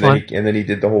that I mean. was fun. And then he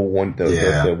did the whole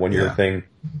the 1 year thing.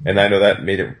 And I know that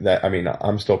made it, I mean,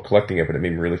 I'm still collecting it, but it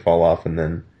made me really fall off. And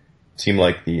then it seemed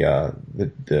like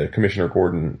the Commissioner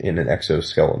Gordon in an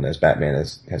exoskeleton as Batman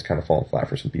has kind of fallen flat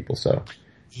for some people, so.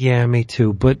 Yeah, me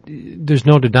too. But there's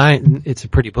no denying it's a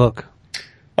pretty book.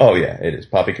 Oh yeah, it is.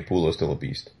 Poppy Capullo's still a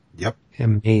beast. Yep.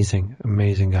 Amazing,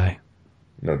 amazing guy.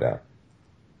 No doubt.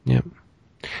 Yep.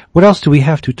 What else do we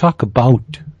have to talk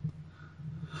about?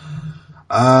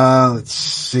 Let's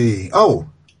see. Oh,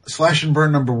 Slash and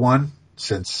Burn #1.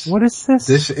 Since what is this?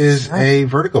 This is a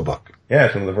Vertigo book. Yeah,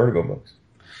 it's one of the Vertigo books.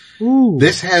 Ooh.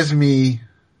 This has me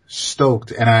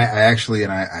stoked, and I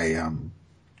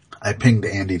pinged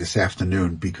Andy this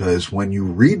afternoon because when you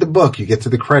read the book, you get to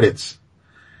the credits,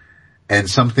 and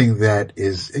something that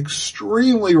is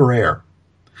extremely rare.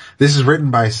 This is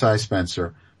written by Cy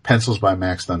Spencer, pencils by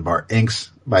Max Dunbar, inks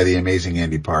by the amazing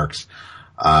Andy Parks.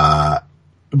 But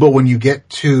when you get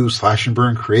to Slash and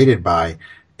Burn created by,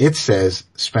 it says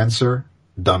Spencer,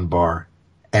 Dunbar,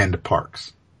 and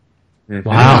Parks. Mm-hmm.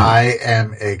 Wow. I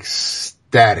am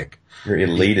ecstatic. You're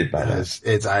elated by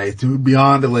that. I'm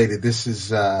beyond elated. This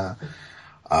is, and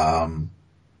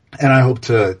I hope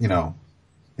to,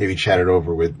 maybe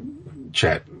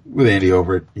chat with Andy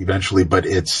over it eventually, but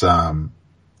it's,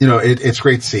 it's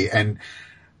great to see. And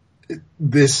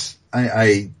this,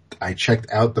 I checked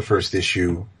out the first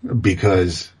issue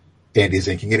because Andy's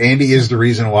inking it. Andy is the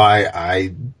reason why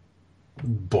I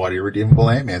bought Irredeemable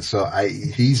Ant-Man. So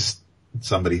he's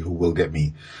somebody who will get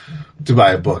me to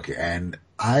buy a book. And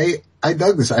I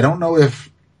dug this. I don't know if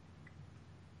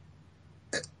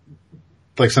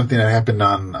like something that happened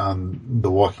on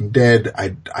The Walking Dead.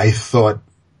 I thought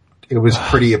it was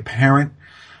pretty apparent,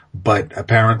 but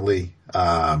apparently,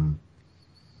 and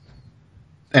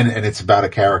it's about a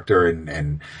character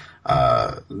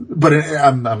but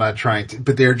I'm not trying to,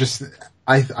 but they're just,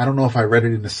 I don't know if I read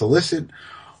it in a solicit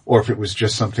or if it was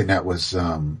just something that was,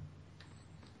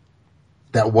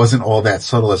 that wasn't all that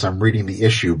subtle as I'm reading the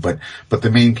issue, but the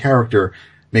main character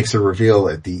makes a reveal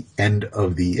at the end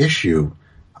of the issue,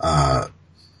 that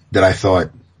I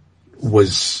thought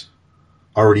was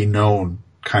already known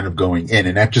kind of going in.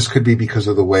 And that just could be because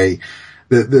of the way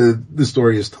the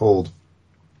story is told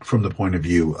from the point of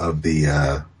view of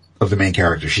the main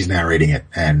character. She's narrating it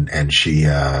and she,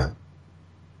 and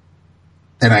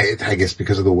I guess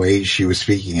because of the way she was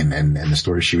speaking and the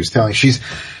story she was telling, she's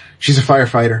a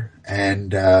firefighter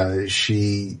and,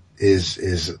 she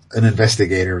is an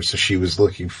investigator. So she was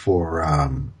looking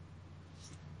for,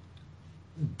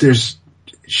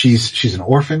 she's an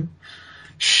orphan.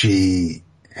 She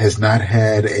has not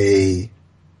had the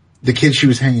kid she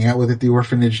was hanging out with at the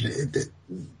orphanage.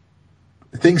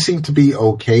 Things seem to be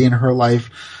okay in her life.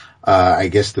 I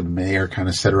guess the mayor kind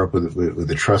of set her up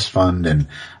with a trust fund and,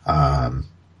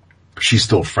 she's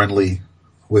still friendly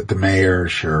with the mayor.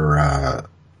 Sure.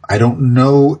 I don't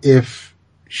know if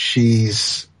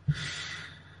she's,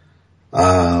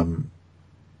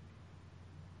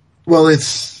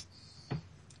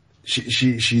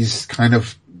 she's kind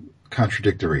of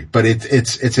contradictory, but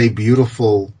it's a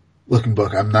beautiful looking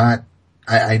book.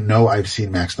 I know I've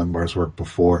seen Max Dunbar's work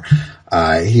before.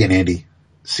 He and Andy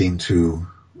seem to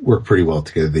work pretty well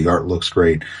together. The art looks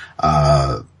great.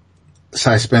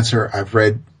 Cy Spencer, I've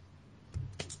read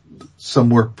some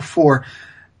work before.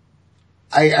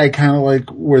 I kind of like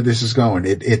where this is going.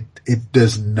 It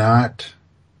does not,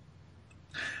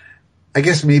 I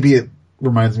guess maybe it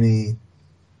reminds me,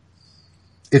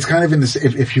 it's kind of in this,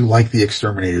 if you like the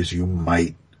Exterminators,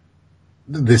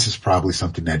 this is probably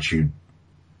something that you'd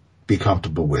be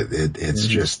comfortable with. It's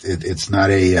just, it's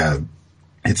not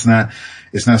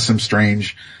some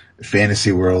strange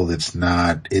fantasy world. It's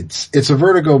a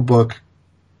Vertigo book,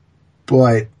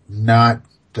 but not,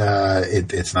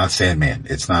 it's not Sandman.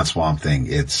 It's not Swamp Thing.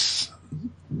 It's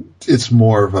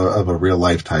more of a real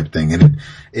life type thing. And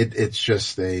it's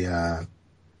just it's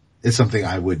something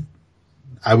I would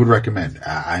recommend.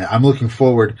 I'm looking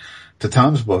forward to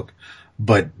Tom's book,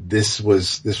 but this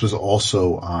was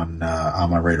also on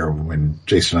my radar when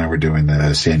Jason and I were doing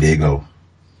the San Diego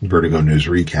Vertigo News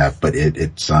recap, but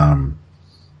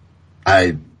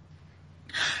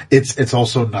it's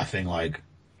also nothing like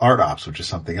Art Ops, which is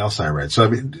something else I read. So I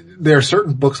mean, there are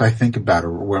certain books I think about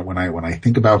when I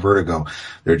think about Vertigo,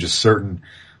 there are just certain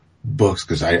books,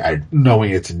 cause I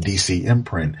knowing it's in DC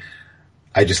imprint,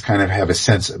 I just kind of have a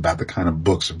sense about the kind of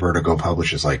books Vertigo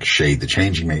publishes, like Shade the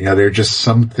Changing Man. There are just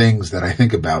some things that I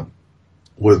think about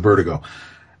with Vertigo.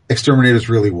 Exterminators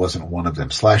really wasn't one of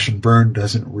them. Slash and Burn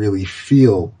doesn't really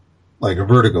feel like a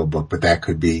Vertigo book, but that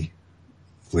could be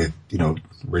with,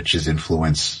 Rich's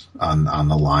influence on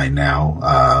the line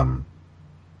now.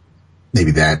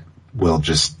 Maybe that will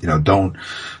just, don't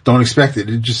expect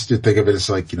it. Just think of it as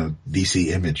like, DC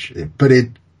Image. But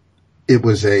it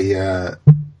was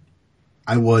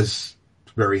I was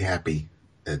very happy.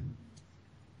 I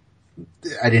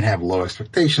didn't have low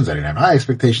expectations. I didn't have high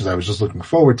expectations. I was just looking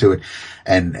forward to it.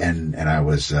 And I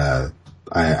was,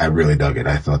 I really dug it.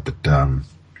 I thought that,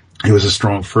 it was a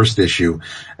strong first issue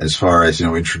as far as,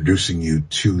 introducing you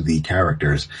to the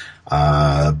characters.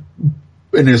 And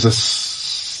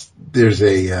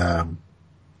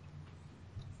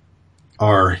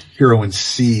our heroine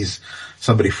sees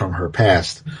somebody from her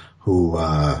past who,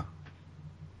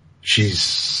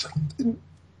 she's,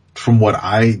 from what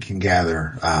I can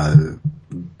gather,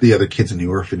 the other kids in the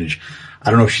orphanage, I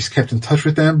don't know if she's kept in touch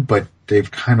with them, but they've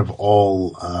kind of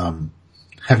all,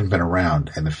 haven't been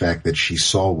around. And the fact that she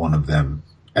saw one of them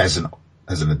as an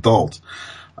adult,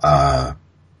 has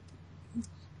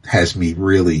me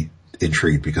really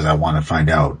intrigued because I want to find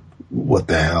out what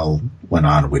the hell went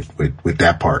on with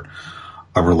that part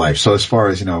of her life. So as far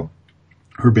as,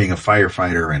 her being a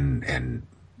firefighter and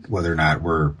whether or not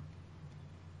we're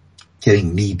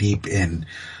getting knee deep in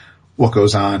what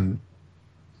goes on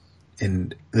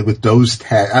and with those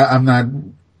I'm not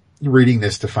reading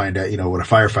this to find out, what a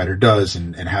firefighter does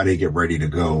and how they get ready to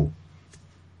go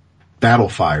battle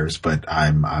fires, but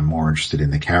I'm more interested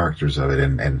in the characters of it,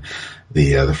 and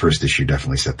the first issue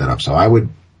definitely set that up. So I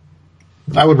would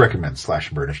recommend Slash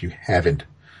and Burn. If you haven't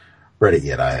read it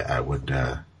yet,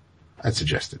 I'd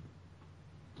suggest it.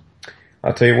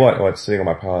 I'll tell you what, it's sitting on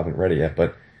my pile, I haven't read it yet,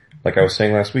 but like I was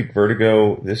saying last week,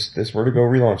 Vertigo, this Vertigo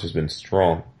relaunch has been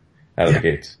strong out of the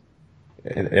gates.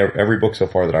 And every book so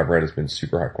far that I've read has been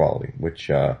super high quality,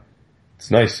 which, it's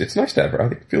nice. It's nice to have, I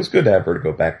think it feels good to have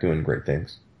Vertigo back doing great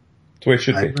things. That's the way it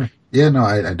should be. Agree. Yeah, no,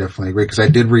 I definitely agree, because I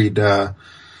did read,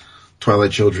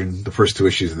 Twilight Children, the first 2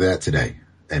 issues of that today.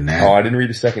 And that. Oh, I didn't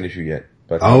read the second issue yet,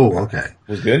 but. Oh, okay.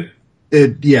 Was good?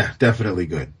 Yeah, definitely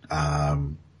good.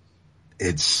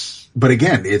 But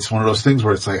again, it's one of those things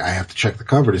where it's like, I have to check the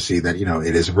cover to see that,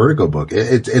 it is a Vertigo book.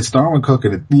 It's Darwin Cook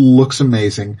and it looks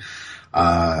amazing.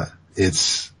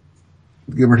 It's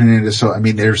Gilbert Hernandez. So,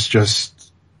 there's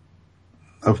just,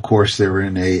 of course, they're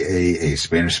in a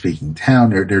Spanish speaking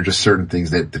town. There are just certain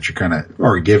things that you kind of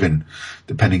are given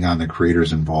depending on the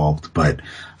creators involved. But,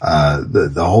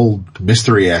 the whole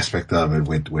mystery aspect of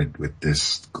it with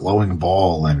this glowing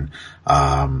ball and,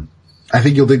 I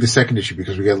think you'll dig the second issue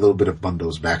because we got a little bit of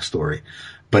Bundo's backstory,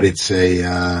 but I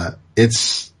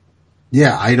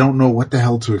don't know what the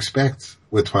hell to expect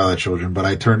with Twilight Children, but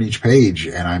I turn each page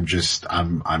and I'm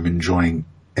enjoying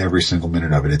every single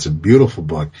minute of it. It's a beautiful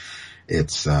book.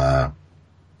 It's,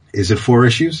 is it 4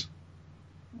 issues?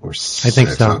 Or 6? I think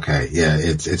so. Okay. Yeah.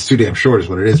 It's too damn short is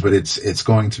what it is, but it's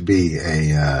going to be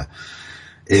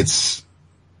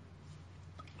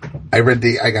I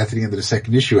got to the end of the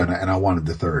second issue and I wanted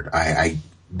the third.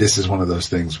 This is one of those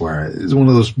things where it's one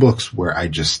of those books where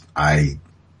I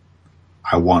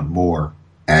want more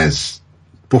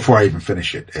before I even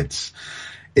finish it.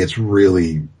 It's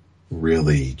really,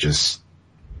 really just,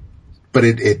 but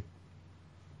it's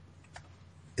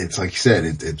like you said,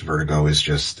 it's Vertigo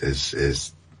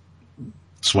is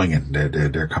swinging.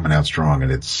 They're coming out strong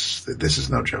and this is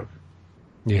no joke.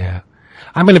 Yeah.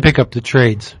 I'm going to pick up the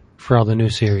trades for all the new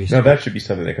series. No, that should be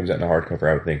something that comes out in a hardcover,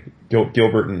 I would think.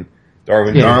 Gilbert and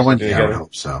Darwin. Yeah, I would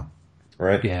hope so.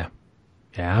 Right? Yeah.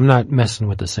 Yeah, I'm not messing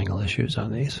with the single issues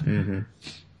on these. Mm-hmm.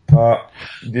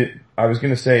 I was going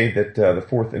to say that the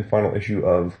 4th and final issue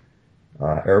of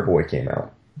Airboy came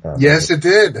out. Yes, it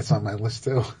did. That's on my list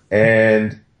too.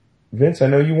 And Vince, I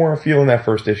know you weren't feeling that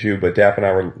first issue, but Dap and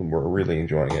I were really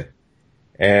enjoying it.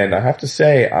 And I have to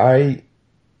say,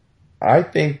 I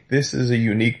think this is a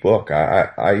unique book.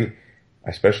 I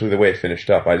especially the way it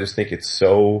finished up. I just think it's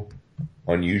so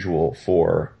unusual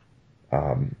for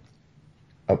a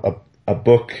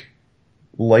book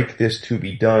like this to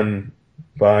be done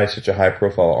by such a high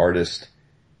profile artist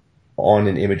on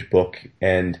an image book.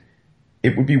 And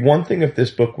it would be one thing if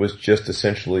this book was just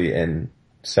essentially an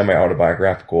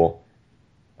semi-autobiographical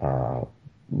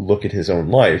look at his own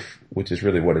life, which is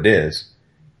really what it is.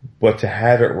 But to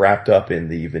have it wrapped up in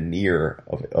the veneer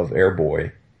of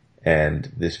Airboy and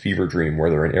this fever dream where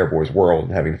they're in Airboy's world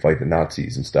and having to fight the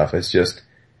Nazis and stuff, it's just,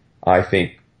 I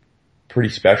think, pretty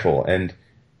special. And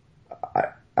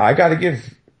I gotta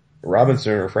give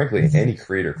Robinson, or frankly any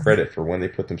creator, credit for when they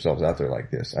put themselves out there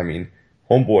like this. I mean,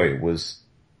 Homeboy was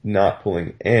not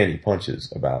pulling any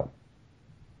punches about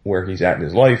where he's at in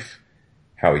his life,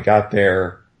 how he got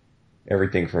there,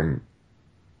 everything from,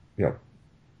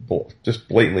 just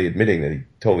blatantly admitting that he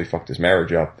totally fucked his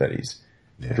marriage up, that he's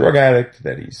a drug addict,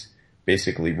 that he's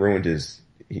basically ruined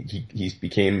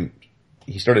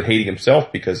he started hating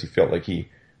himself because he felt like he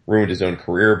ruined his own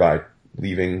career by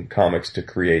leaving comics to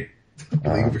create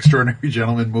League of Extraordinary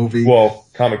Gentlemen movie. Well,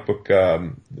 comic book,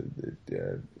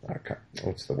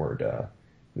 what's the word?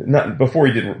 Before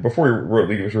he wrote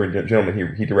League of Extraordinary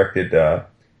Gentlemen, he directed,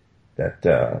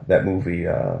 that movie,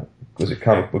 was it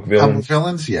Comic Book Villains? Comic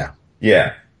Villains, yeah.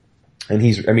 Yeah. And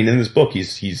in this book,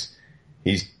 he's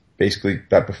basically,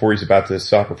 that before he's about to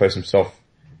sacrifice himself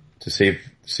to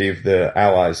save the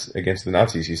Allies against the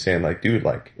Nazis, he's saying, like, dude,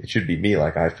 like, it should be me,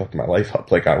 like, I fucked my life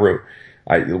up, like,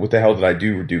 what the hell did I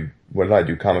do, what did I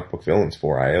do Comic Book Villains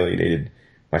for? I alienated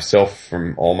myself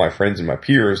from all my friends and my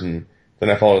peers, and then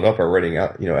I followed it up by writing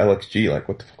out, LXG, like,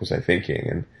 what the fuck was I thinking?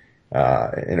 And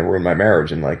it ruined my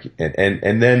marriage, and like,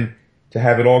 and then to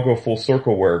have it all go full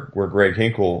circle where Greg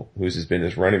Hinkle, who's been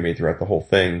his running mate throughout the whole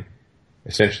thing,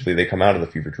 essentially they come out of the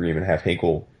fever dream and have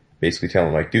Hinkle basically tell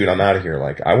him, like, dude, I'm out of here.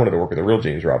 Like, I wanted to work with the real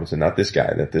James Robinson, not this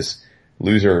guy, that this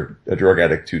loser, a drug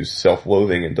addict who's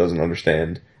self-loathing and doesn't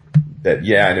understand that,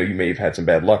 yeah, I know you may have had some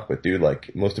bad luck, but dude,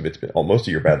 like, most of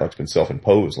your bad luck's been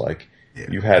self-imposed. Like,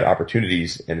 you've had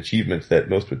opportunities and achievements that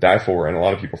most would die for, and a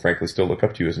lot of people frankly still look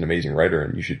up to you as an amazing writer,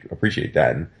 and you should appreciate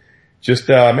that. And just,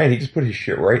 man, he just put his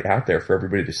shit right out there for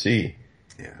everybody to see.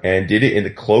 Yeah. And did it in the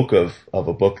cloak of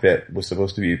a book that was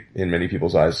supposed to be, in many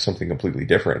people's eyes, something completely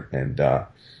different. And,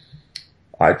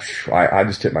 I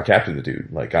just tip my cap to the dude.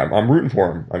 Like, I'm rooting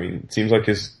for him. I mean, it seems like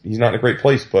he's not in a great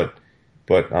place, but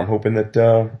I'm hoping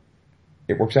that,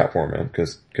 it works out for him, man,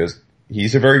 cause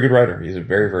he's a very good writer. He's a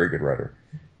very, very good writer.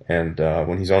 And,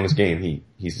 when he's on his game,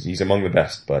 he's among the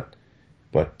best, but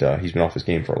he's been off his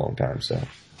game for a long time, so.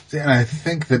 And I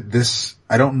think that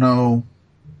I don't know,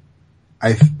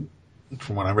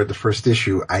 from when I read the first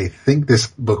issue, I think this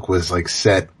book was like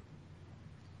set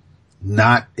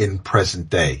not in present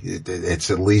day.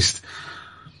 It's at least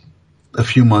a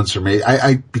few months or maybe,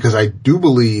 because I do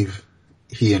believe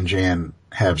he and Jan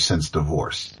have since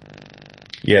divorced.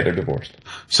 Yeah, they're divorced.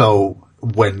 So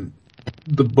when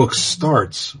the book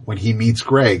starts, when he meets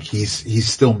Greg, he's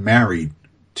still married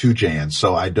to Jan.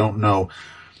 So I don't know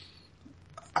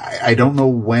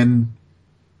when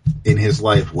in his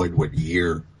life, what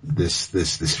year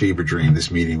this fever dream,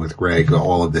 this meeting with Greg,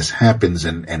 all of this happens,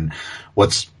 and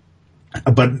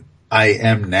but I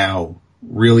am now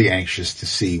really anxious to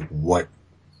see what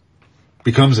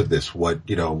becomes of this, what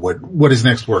his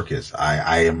next work is.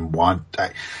 Because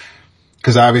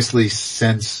obviously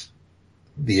since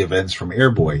the events from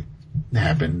Airboy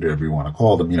happened, whatever you want to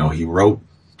call them, he wrote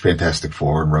Fantastic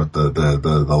Four and wrote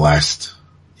the last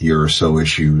year or so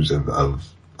issues of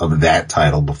that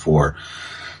title before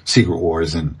Secret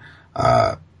Wars, and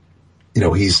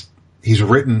he's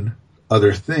written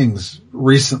other things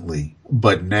recently,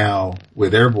 but now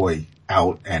with Airboy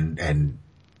out and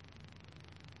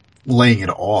laying it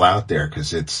all out there,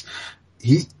 because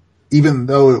even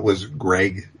though it was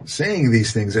Greg saying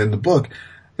these things in the book,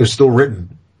 they're still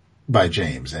written by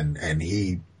James, and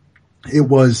it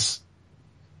was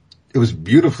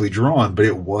beautifully drawn, but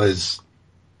it was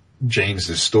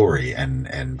James's story,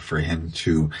 and for him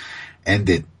to end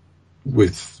it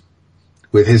with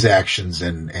his actions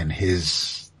and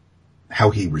his how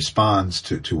he responds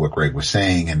to what Greg was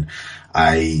saying, and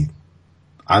I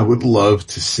would love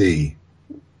to see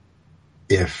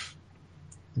if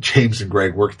James and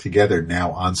Greg work together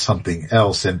now on something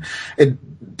else, and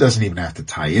it doesn't even have to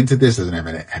tie into this, doesn't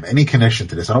have any connection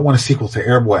to this. I don't want a sequel to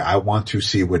Airboy. I want to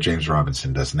see what James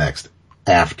Robinson does next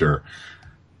after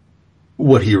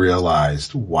what he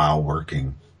realized while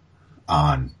working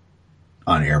on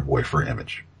Airboy for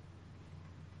Image.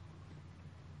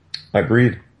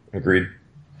 Agreed.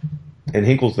 And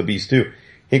Hinkle's the beast too.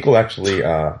 Hinkle actually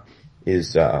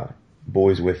is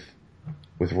boys with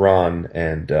Ron,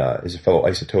 and is a fellow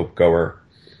Isotope goer,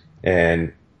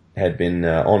 and had been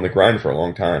on the grind for a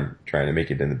long time trying to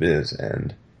make it in the biz,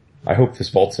 and I hope this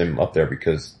vaults him up there,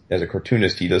 because as a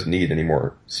cartoonist he doesn't need any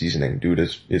more seasoning. Dude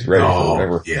is ready for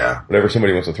whatever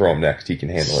somebody wants to throw him next, he can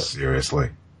handle it. Seriously.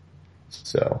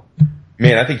 So,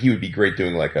 man, I think he would be great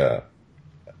doing like a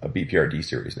BPRD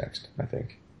series next, I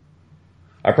think.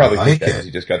 I probably think that because he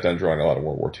just got done drawing a lot of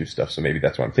World War II stuff, so maybe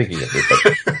that's why I'm thinking of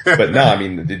it. But no, I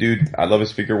mean, the dude, I love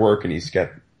his figure work, and he's got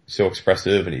so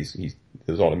expressive, and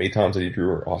those automatons that he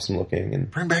drew are awesome looking. And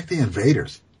bring back the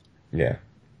Invaders. Yeah.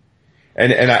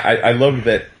 And I love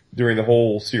that during the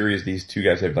whole series, these two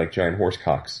guys have like giant horse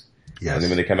cocks. Yes. And then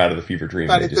when they come out of the fever dream,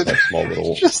 they just have small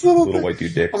little white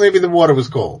dude dicks. Well, maybe the water was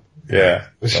cold. Yeah.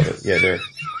 Love it. Yeah, it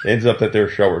ends up that they're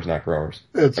showers, not growers.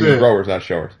 That's I mean, growers, not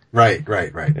showers. Right.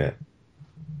 Yeah.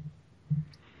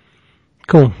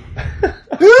 Cool.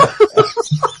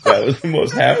 That was the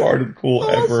most half-hearted cool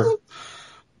ever.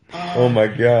 Oh my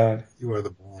god. You are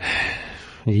the ball.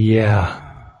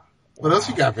 Yeah. What else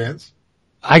you got, Vince?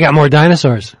 I got more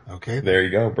dinosaurs. Okay. There you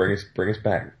go. Bring us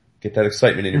back. Get that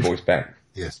excitement in your voice back.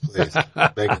 Yes, please.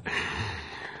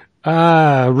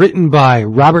 Written by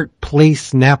Robert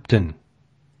Place Napton.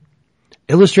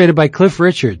 Illustrated by Cliff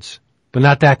Richards. but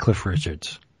not that Cliff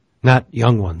Richards. Not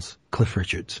young ones, Cliff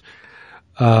Richards.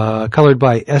 Colored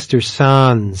by Esther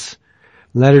Sanz.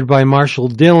 Lettered by Marshall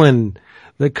Dillon.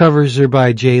 The covers are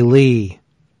by Jay Lee.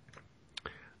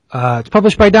 It's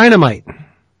published by Dynamite.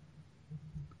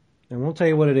 I won't tell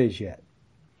you what it is yet.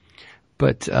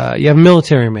 But you have a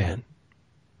military man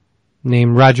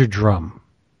named Roger Drum.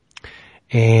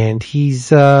 And he's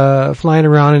flying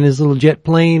around in his little jet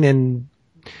plane, and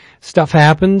stuff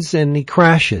happens, and he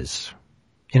crashes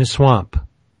in a swamp.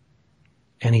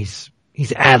 And he's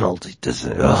addled. He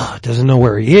doesn't know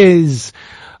where he is.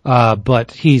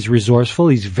 But he's resourceful.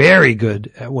 He's very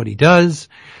good at what he does.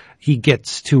 He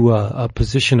gets to a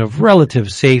position of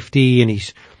relative safety, and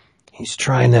he's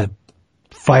trying to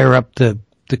fire up the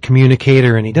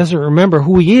communicator, and he doesn't remember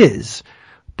who he is.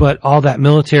 But all that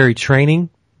military training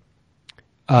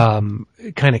kind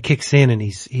of kicks in, and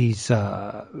he's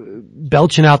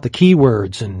belching out the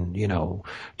keywords, and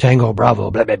Tango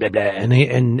Bravo, blah blah blah blah,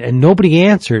 and nobody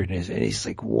answered, and he's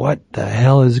like, what the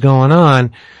hell is going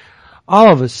on?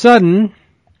 All of a sudden,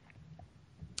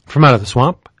 from out of the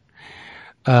swamp,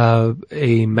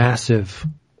 a massive,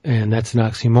 and that's an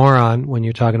oxymoron when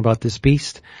you're talking about this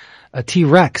beast, a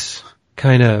T-Rex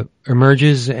kind of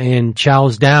emerges and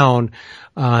chows down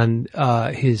on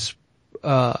his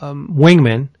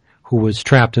wingman, who was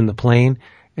trapped in the plane,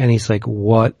 and he's like,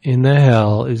 what in the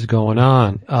hell is going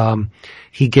on?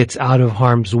 He gets out of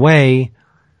harm's way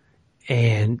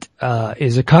and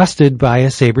is accosted by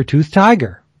a saber-toothed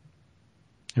tiger.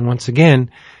 And once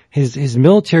again, his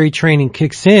military training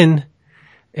kicks in,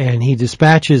 and he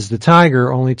dispatches the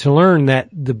tiger, only to learn that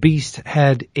the beast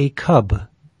had a cub.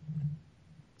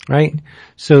 Right?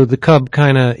 So the cub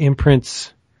kind of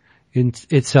imprints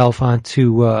itself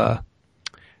onto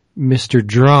Mr.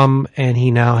 Drum, and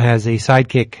he now has a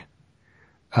sidekick.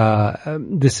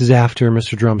 This is after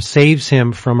Mr. Drum saves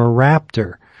him from a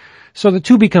raptor. So the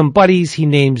two become buddies. He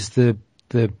names the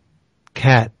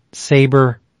cat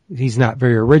Saber. He's not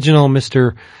very original,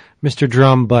 Mr.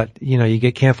 Drum, but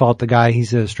can't fault the guy.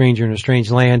 He's a stranger in a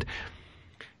strange land.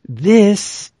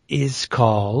 This is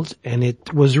called, and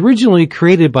it was originally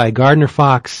created by Gardner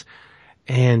Fox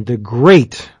and the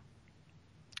great,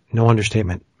 no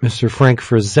understatement, Mr. Frank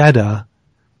Frazetta.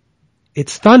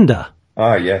 It's Thund'a.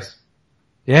 Ah, yes.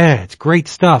 Yeah, it's great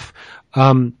stuff.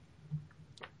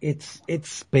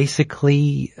 It's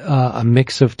basically a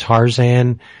mix of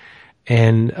Tarzan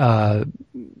and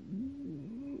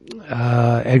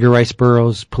Edgar Rice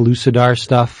Burroughs Pellucidar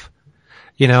stuff.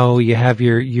 You have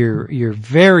your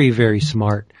very, very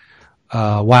smart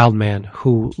wild man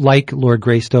who, like Lord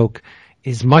Greystoke,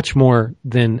 is much more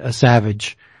than a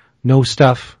savage. Knows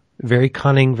stuff, very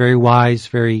cunning, very wise,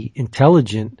 very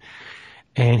intelligent,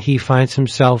 and he finds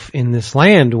himself in this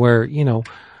land where you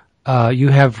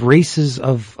have races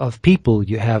of people.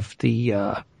 You have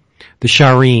the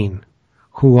Shireen,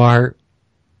 who are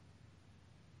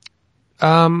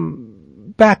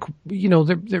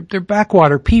they're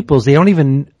backwater peoples. They don't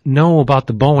even know about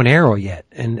the bow and arrow yet.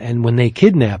 And when they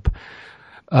kidnap,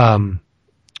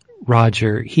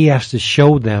 Roger, he has to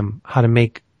show them how to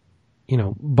make,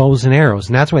 bows and arrows.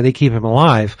 And that's why they keep him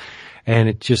alive. And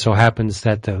it just so happens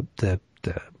that the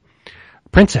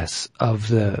princess of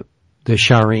the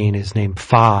Shireen is named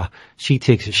Fa. She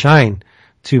takes a shine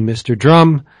to Mr.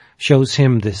 Drum, shows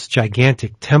him this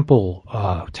gigantic temple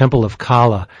of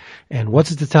Kala. And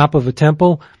what's at the top of a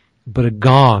temple but a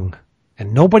gong?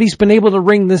 And nobody's been able to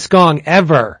ring this gong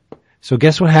ever. So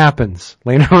guess what happens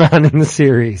later on in the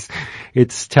series?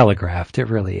 It's telegraphed. It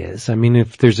really is. I mean,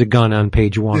 if there's a gun on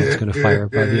page 1, it's going to fire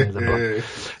by the end of the book.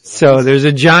 So there's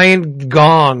a giant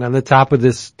gong on the top of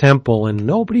this temple, and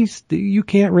you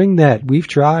can't ring that. We've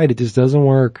tried. It just doesn't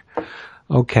work.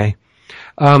 Okay.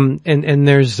 And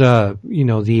there's,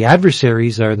 the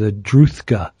adversaries are the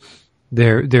Druthga.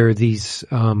 They're these,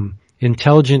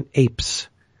 intelligent apes,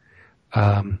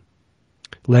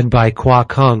 led by Kwa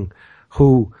Kung,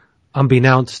 who,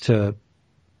 unbeknownst to,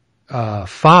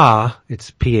 Fa, it's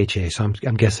Pha, so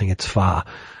I'm guessing it's Fa.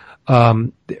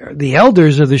 The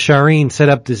elders of the Shireen set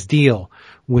up this deal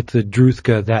with the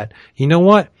Druthga that, you know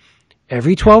what?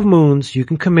 Every 12 moons, you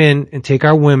can come in and take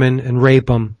our women and rape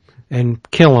them and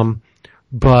kill them,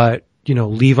 but,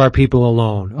 leave our people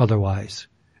alone otherwise.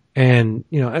 And,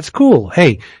 that's cool.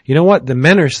 Hey, you know what? The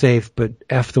men are safe, but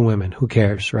F the women. Who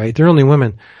cares, right? They're only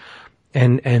women.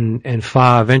 And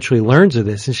Fa eventually learns of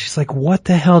this, and she's like, what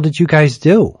the hell did you guys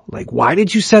do? Like, why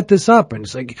did you set this up? And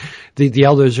it's like, the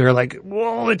elders are like,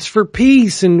 well, it's for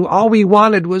peace, and all we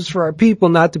wanted was for our people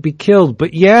not to be killed.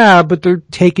 But they're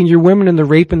taking your women and they're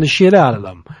raping the shit out of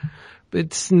them.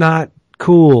 It's not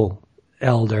cool,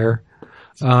 elder.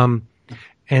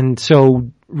 And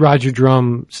so Roger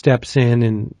Drum steps in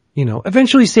and,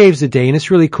 eventually saves the day, and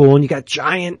it's really cool. And you got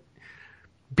giant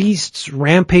beasts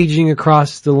rampaging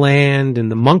across the land,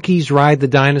 and the monkeys ride the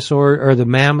dinosaur or the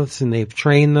mammoths, and they've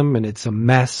trained them, and it's a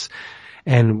mess.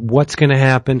 And what's going to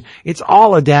happen? It's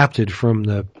all adapted from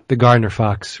the Gardner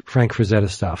Fox, Frank Frazetta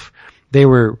stuff. They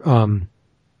were,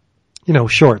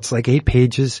 shorts, like 8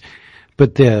 pages,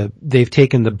 but they've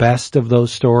taken the best of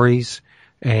those stories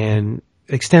and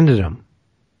extended them,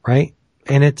 right?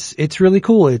 And it's really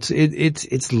cool. It's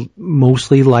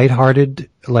mostly lighthearted,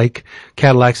 like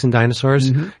Cadillacs and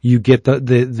Dinosaurs. Mm-hmm. You get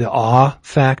the awe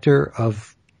factor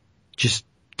of just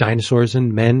dinosaurs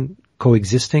and men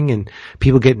coexisting and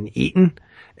people getting eaten,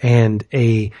 and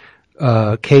a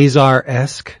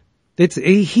Kazar-esque.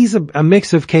 He's a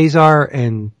mix of Kazar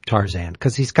and Tarzan,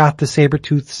 because he's got the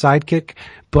saber-toothed sidekick,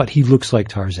 but he looks like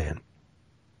Tarzan.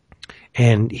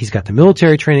 And he's got the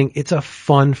military training. It's a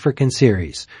fun frickin'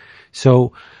 series.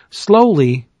 So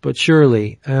slowly but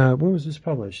surely, when was this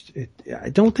published? I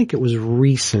don't think it was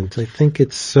recent. I think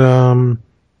it's first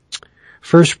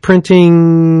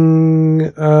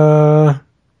printing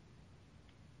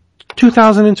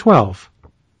 2012.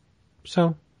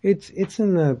 So it's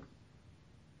in the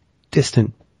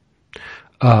distant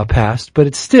past, but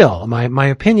it's still my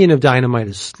opinion of Dynamite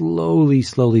is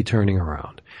slowly turning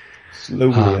around.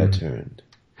 Slowly I turned.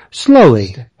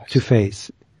 Slowly to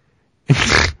face.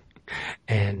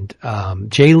 And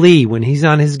Jay Lee, when he's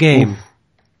on his game,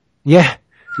 yeah,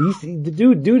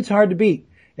 the dude's hard to beat.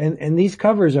 And these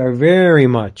covers are very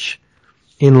much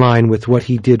in line with what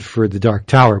he did for the Dark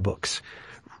Tower books.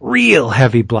 Real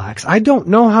heavy blacks. I don't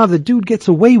know how the dude gets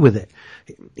away with it.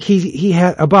 He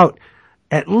had about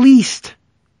at least,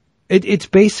 it's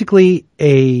basically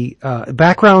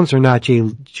backgrounds are not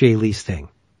Jay Lee's thing.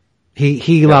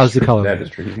 He allows the color. That is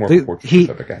true. He's more of a portrait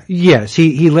type of guy. Yes,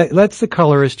 he lets the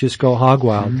colorist just go hog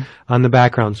wild on the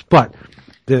backgrounds. But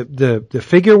the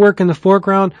figure work in the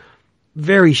foreground,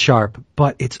 very sharp,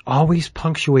 but it's always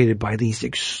punctuated by these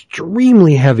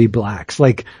extremely heavy blacks.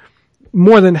 Like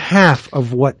more than half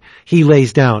of what he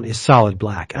lays down is solid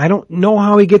black. I don't know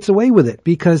how he gets away with it,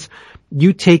 because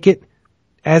you take it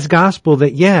as gospel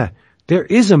that, yeah, there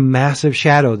is a massive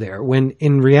shadow there, when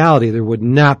in reality there would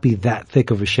not be that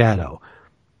thick of a shadow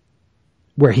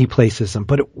where he places them.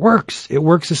 But it works. It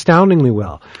works astoundingly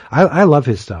well. I love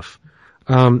his stuff.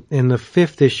 In the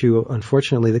 5th issue,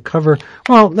 unfortunately, the cover,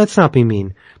 well, let's not be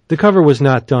mean. The cover was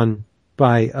not done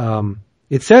by,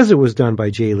 it says it was done by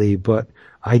Jay Lee, but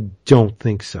I don't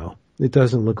think so. It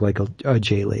doesn't look like a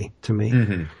Jay Lee to me.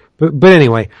 Mm-hmm. But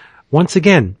anyway, once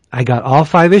again, I got all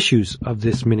 5 issues of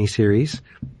this miniseries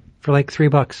for like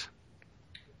 $3.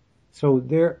 So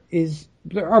there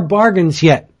are bargains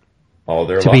yet. Oh,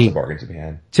 there are lots of bargains to be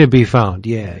had. To be found,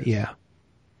 yeah.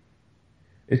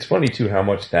 It's funny too how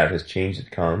much that has changed at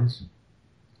cons.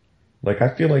 Like, I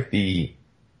feel like the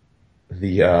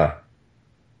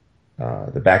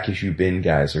back issue bin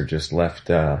guys are just left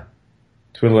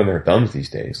twiddling their thumbs these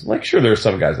days. Like, sure, there are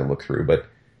some guys that look through, but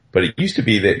it used to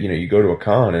be that, you go to a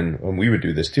con, and when we would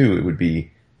do this too, it would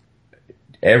be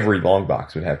every long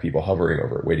box would have people hovering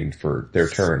over it, waiting for their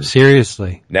turn.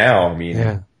 Seriously. Now, I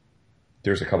mean,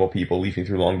 there's a couple people leafing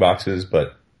through long boxes,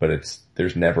 but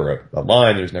there's never a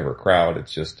line, there's never a crowd.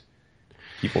 It's just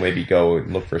people maybe go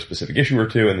and look for a specific issue or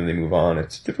two, and then they move on.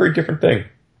 It's a very different thing.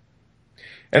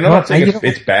 And I'm not saying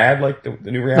it's bad, like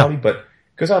the new reality, but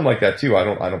because I'm like that too, I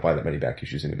don't buy that many back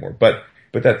issues anymore. But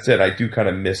that said, I do kind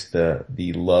of miss the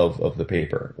love of the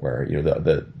paper, where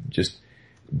the just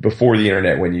before the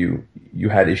internet, when you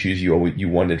had issues you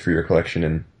wanted for your collection,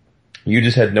 and you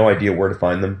just had no idea where to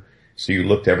find them. So you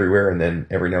looked everywhere, and then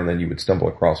every now and then you would stumble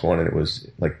across one, and it was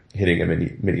like hitting a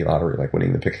mini lottery, like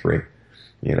winning the pick 3,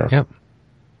 Yep.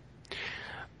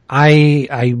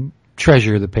 I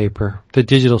treasure the paper. The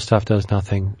digital stuff does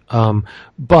nothing.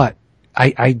 But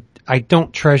I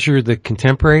don't treasure the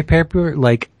contemporary paper.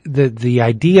 Like the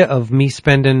idea of me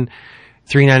spending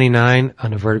 $3.99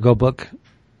 on a Vertigo book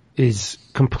is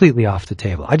completely off the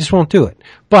table. I just won't do it.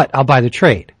 But I'll buy the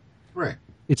trade. Right.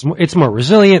 It's more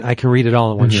resilient. I can read it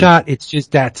all in one shot. It's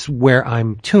just that's where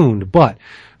I'm tuned. But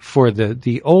for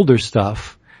the older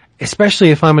stuff,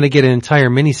 especially if I'm going to get an entire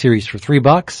miniseries for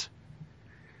 $3,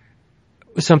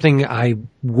 something I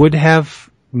would have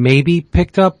maybe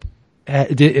picked up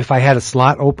if I had a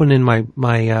slot open in my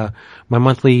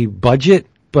monthly budget.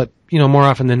 But more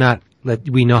often than not,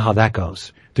 we know how that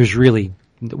goes. There's really,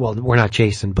 well, we're not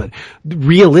Jason, but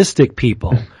realistic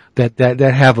people that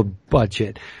have a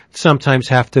budget sometimes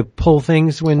have to pull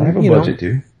things when, I have a budget,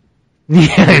 dude.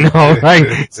 Yeah, I know,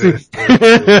 right?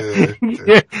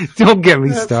 Don't get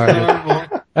me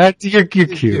started. You're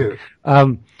cute.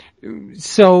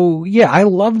 So yeah, I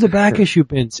love the back issue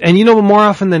bins. And more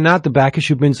often than not, the back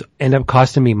issue bins end up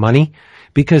costing me money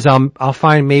because I'll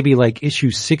find maybe like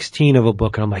issue 16 of a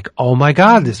book and I'm like, oh my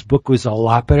God, this book was a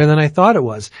lot better than I thought it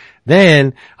was.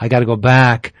 Then I got to go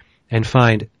back and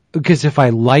find, because if I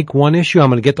like one issue, I'm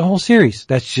going to get the whole series.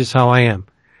 That's just how I am.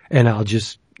 And I'll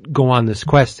just go on this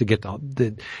quest to get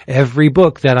every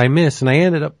book that I miss. And I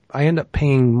end up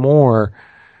paying more.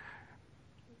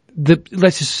 The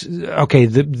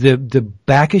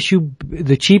back issue,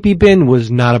 the cheapie bin was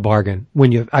not a bargain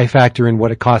when I factor in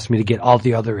what it cost me to get all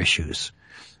the other issues,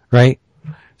 right?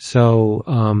 So,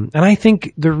 and I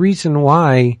think the reason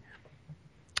why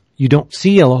you don't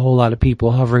see a whole lot of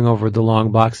people hovering over the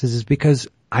long boxes is because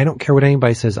I don't care what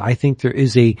anybody says. I think there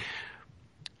is a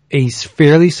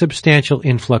fairly substantial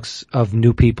influx of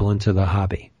new people into the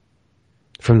hobby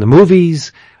from the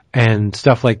movies and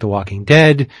stuff like The Walking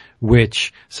Dead,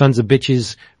 which, sons of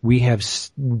bitches, we have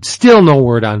still no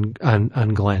word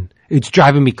on Glenn. It's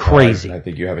driving me crazy. I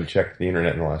think you haven't checked the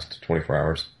internet in the last 24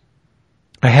 hours.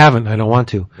 I haven't. I don't want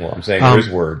to. Well, I'm saying there is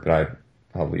word, but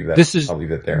I'll leave that. I'll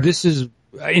leave it there. This is,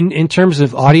 in terms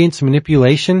of audience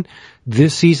manipulation,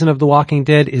 this season of The Walking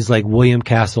Dead is like William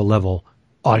Castle level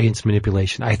audience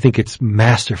manipulation. I think it's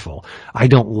masterful. I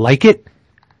don't like it.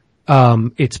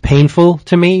 It's painful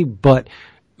to me, but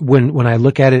when I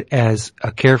look at it as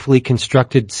a carefully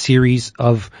constructed series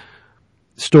of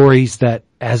stories that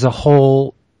as a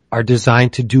whole are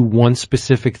designed to do one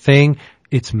specific thing,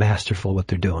 it's masterful what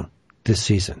they're doing this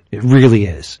season. It really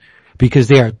is. Because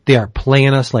they are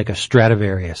playing us like a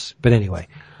Stradivarius. But anyway,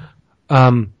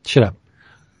 shut up.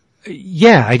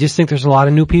 Yeah, I just think there's a lot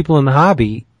of new people in the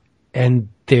hobby and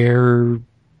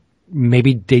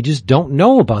maybe they just don't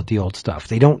know about the old stuff.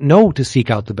 They don't know to seek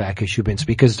out the back issue bins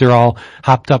because they're all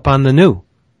hopped up on the new.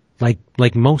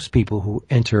 Like most people who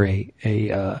enter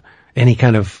any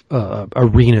kind of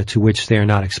arena to which they are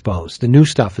not exposed. The new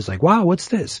stuff is like, wow, what's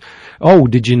this? Oh,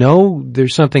 did you know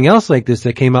there's something else like this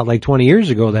that came out like 20 years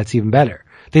ago that's even better?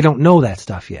 They don't know that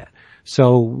stuff yet.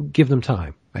 So give them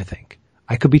time, I think.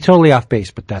 I could be totally off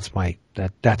base, but that's my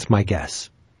guess.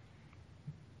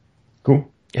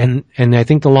 Cool. And I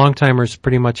think the long timers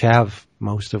pretty much have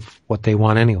most of what they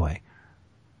want anyway.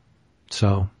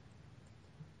 So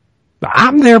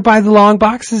I'm there by the long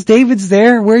boxes. David's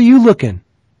there. Where are you looking?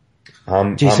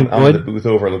 I'm in the booth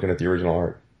over looking at the original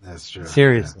art. That's true.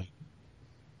 Seriously.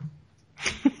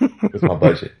 With my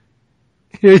budget.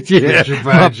 Yeah. Your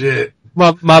budget.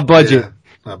 My budget. Yeah,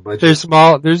 my budget. There's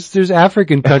small, there's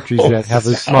African countries that have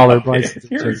a smaller budget.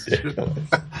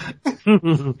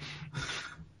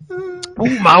 Oh,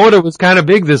 my order was kind of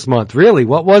big this month. Really?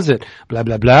 What was it? Blah,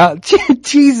 blah, blah.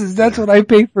 Jesus, that's what I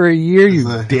pay for a year, you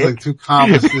dick. Like 2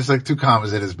 commas. There's like 2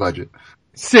 commas in his budget.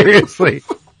 Seriously.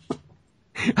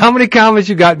 How many commas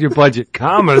you got in your budget?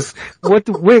 Commas? Wait,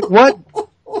 what?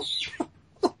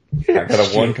 I got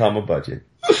a 1 comma budget.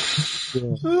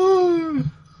 Yeah.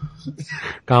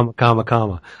 Comma.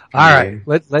 All right.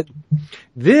 Let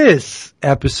this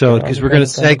episode, because we're going to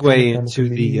segue into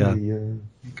the,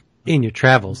 in your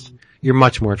travels. You're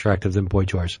much more attractive than Boy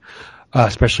George,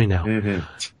 especially now. Mm-hmm.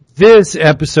 This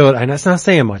episode, and that's not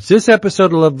saying much, this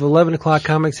episode of 11 O'Clock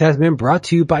Comics has been brought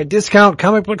to you by Discount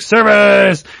Comic Book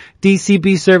Service.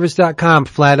 DCBService.com,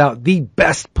 flat out the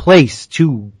best place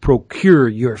to procure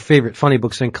your favorite funny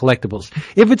books and collectibles.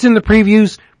 If it's in the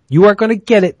previews, you are going to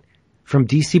get it from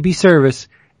DCB Service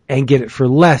and get it for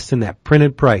less than that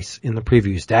printed price in the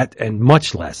previews. That, and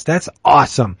much less. That's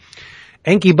awesome.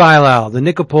 Enki Bilal, the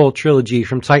Nicopole trilogy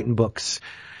from Titan Books.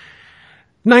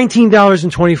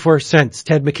 $19.24.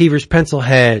 Ted McKeever's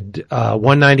Pencilhead,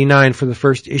 $1.99 for the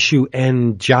first issue,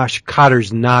 and Josh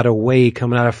Cotter's Not Away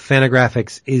coming out of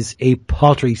Fantagraphics is a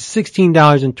paltry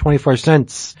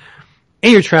 $16.24.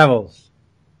 In your travels,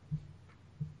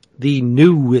 the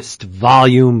newest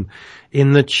volume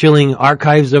in the chilling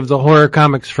archives of the horror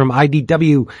comics from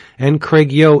IDW and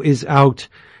Craig Yo is out,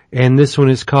 and this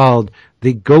one is called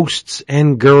The Ghosts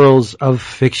and Girls of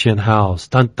Fiction House.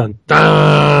 Dun dun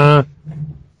dun!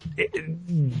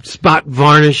 Spot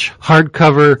varnish,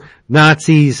 hardcover,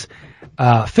 Nazis.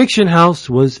 Fiction House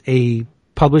was a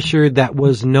publisher that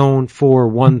was known for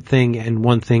one thing and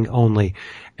one thing only,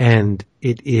 and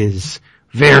it is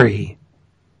very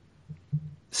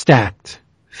stacked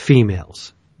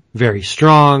females. Very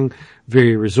strong,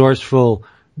 very resourceful,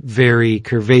 very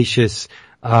curvaceous.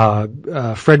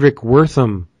 Frederick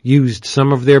Wortham used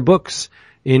some of their books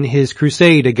in his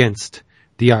crusade against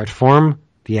the art form,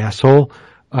 the asshole.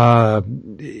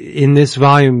 In this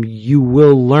volume, you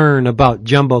will learn about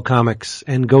Jumbo Comics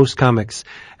and Ghost Comics.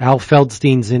 Al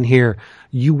Feldstein's in here.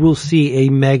 You will see a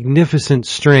magnificent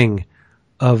string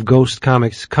of Ghost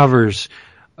Comics covers,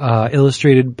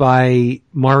 illustrated by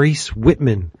Maurice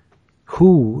Whitman,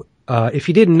 who, if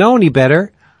you didn't know any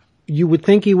better, you would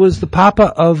think he was the papa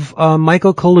of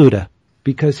Michael Kaluta,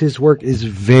 because his work is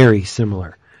very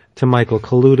similar to Michael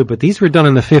Kaluta, but these were done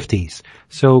in the 50s.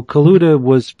 So Kaluta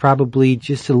was probably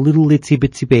just a little itsy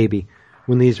bitsy baby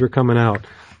when these were coming out.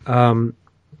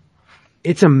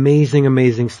 It's amazing,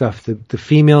 amazing stuff. The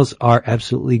females are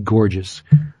absolutely gorgeous.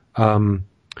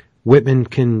 Whitman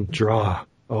can draw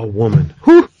a woman.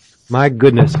 Whew! My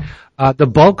goodness. The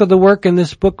bulk of the work in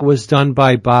this book was done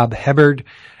by Bob Hebard,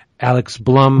 Alex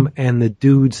Blum, and the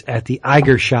dudes at the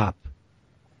Iger Shop.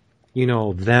 You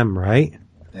know them, right?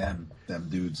 Them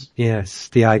dudes. Yes,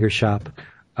 the Iger Shop.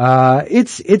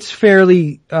 It's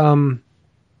fairly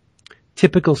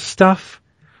typical stuff.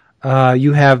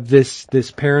 You have this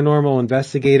paranormal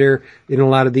investigator in a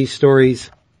lot of these stories.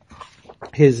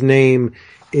 His name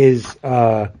is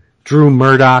Drew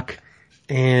Murdoch,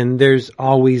 and there's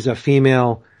always a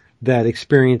female that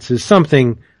experiences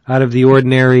something out of the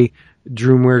ordinary.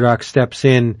 Drew Murdoch steps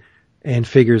in and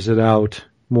figures it out,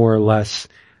 more or less.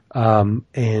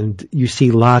 And you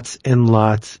see lots and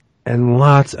lots and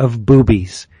lots of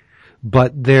boobies.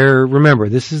 But remember,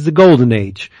 this is the golden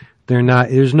age.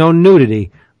 There's no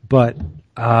nudity, but,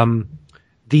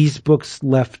 these books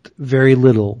left very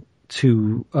little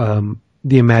to,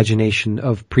 the imagination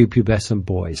of prepubescent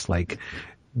boys. Like,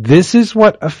 this is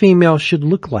what a female should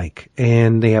look like.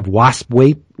 And they have wasp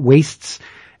waists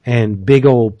and big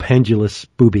old pendulous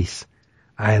boobies.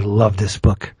 I love this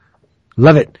book.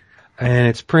 Love it. And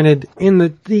it's printed in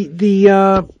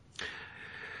the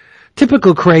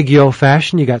typical Craig Yo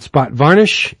fashion. You got spot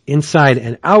varnish inside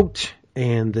and out,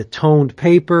 and the toned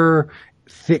paper,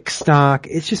 thick stock.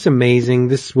 It's just amazing.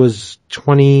 This was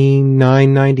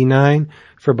 $29.99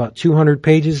 for about 200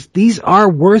 pages. These are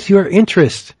worth your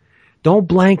interest. Don't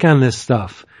blank on this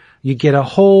stuff. You get a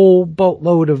whole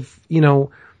boatload of,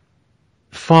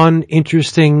 fun,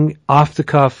 interesting, off the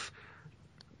cuff,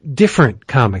 different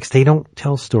comics. They don't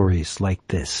tell stories like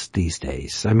this these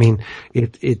days. I mean,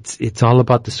 it's all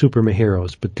about the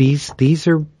superheroes, but these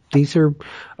are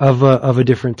of a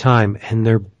different time,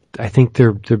 and I think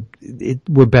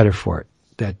we're better for it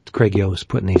that Craig Yo is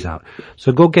putting these out.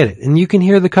 So go get it. And you can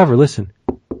hear the cover. Listen.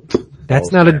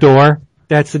 That's not a door.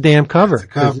 That's the damn cover.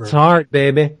 It's hard,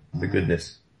 baby. The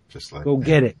goodness. Just like go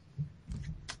get it.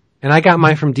 And I got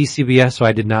mine from DCBS, so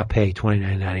I did not pay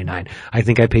 $29.99. I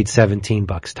think I paid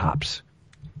 $17 tops.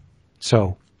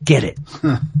 So get it.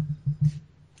 There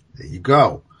you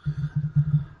go.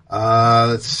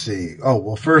 Let's see. Oh,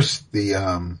 well, first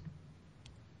you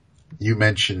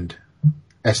mentioned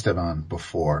Esteban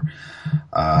before,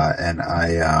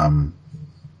 and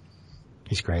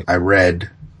he's great. I read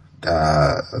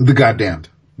The Goddamned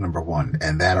 #1,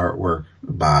 and that artwork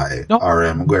by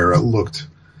R.M. Guerra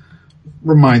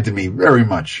reminded me very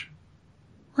much.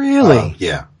 Really?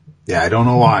 Yeah. I don't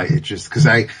know why. It's just because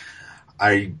I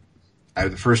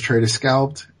the first trade is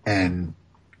scalped, and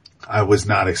I was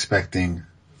not expecting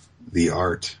the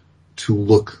art to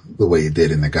look the way it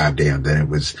did in The Goddamned.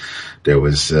 And there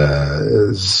was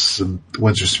some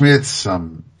Winsor Smith,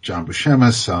 some John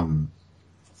Buscema, some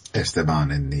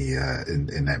Esteban in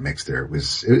that mix there. It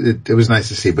was nice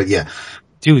to see, but yeah.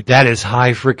 Dude, that is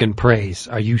high frickin' praise.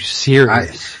 Are you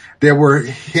serious? There were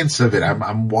hints of it. No,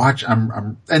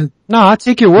 I'll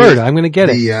take your word. I'm gonna get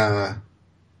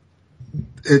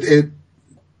it.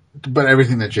 But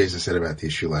everything that Jason said about the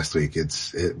issue last week, I'm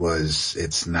going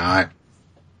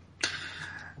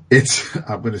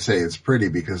to say it's pretty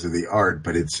because of the art,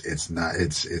 but it's not,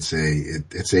 it's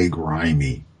a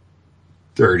grimy,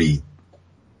 dirty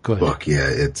book. Yeah.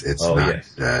 It's not,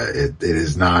 yes. It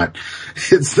is not,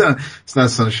 it's not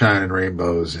sunshine and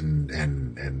rainbows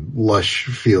and lush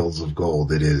fields of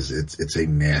gold. It's a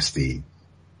nasty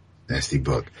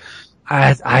book.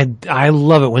 I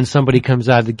love it when somebody comes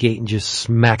out of the gate and just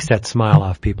smacks that smile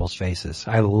off people's faces.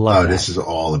 I love that. This is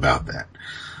all about that.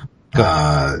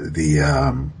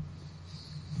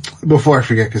 Before I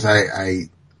forget, because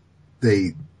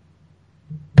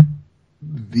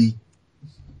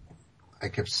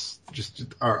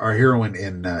our heroine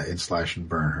in Slash and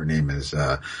Burn, her name is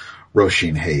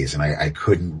Roisin Hayes, and I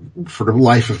couldn't, for the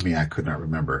life of me, I could not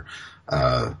remember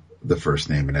the first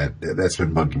name, and that's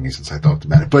been bugging me since I thought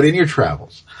about it. But in your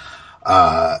travels,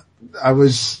 I'm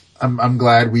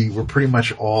glad we were pretty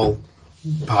much all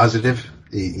positive,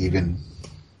 even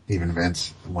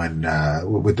Vince, when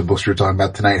with the books we were talking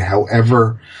about tonight.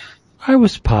 However, I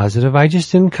was positive. I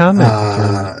just didn't comment.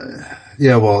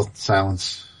 Yeah, well,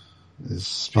 silence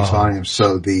speaks volumes.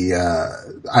 So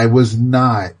I was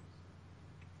not,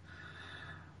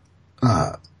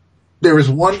 there was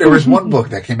one book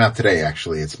that came out today,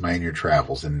 actually. It's My In Your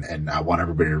Travels, and I want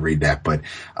everybody to read that, but,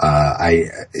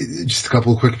 just a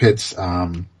couple of quick hits.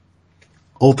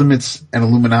 Ultimates and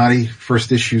Illuminati,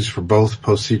 first issues for both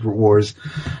post-Secret Wars.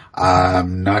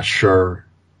 I'm not sure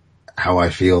how I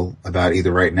feel about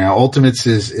either right now. Ultimates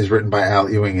is written by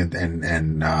Al Ewing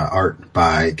and art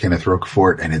by Kenneth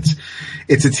Roquefort, and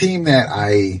it's a team that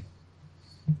I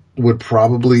would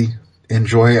probably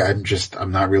enjoy.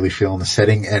 I'm not really feeling the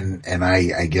setting, and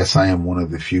I guess I am one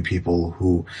of the few people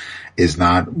who is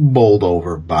not bowled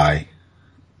over by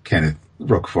Kenneth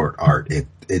Roquefort art.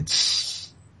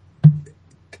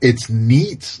 It's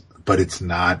neat, but that's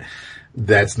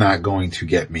not going to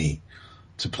get me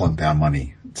to plunk down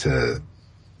money to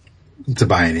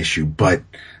buy an issue. But,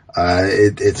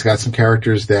 it's got some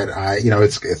characters that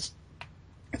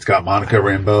it's got Monica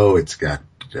Rambeau. It's got,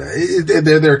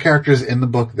 there are characters in the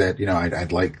book that,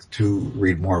 I'd like to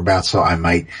read more about, so I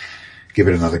might give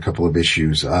it another couple of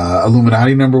issues.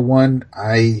 Illuminati #1,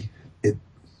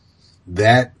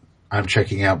 I'm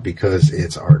checking out because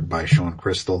it's art by Sean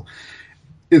Crystal.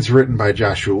 It's written by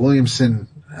Joshua Williamson,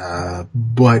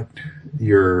 but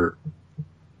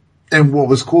and what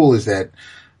was cool is that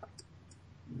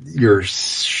you're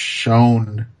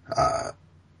shown,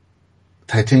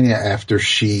 Titania after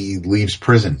she leaves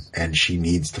prison and she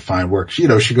needs to find work. She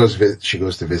goes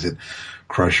to visit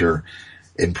Crusher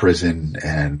in prison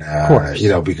and,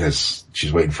 because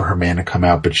she's waiting for her man to come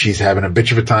out, but she's having a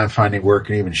bitch of a time finding work,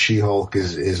 and even She-Hulk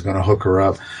is gonna hook her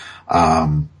up.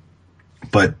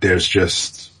 But there's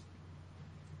just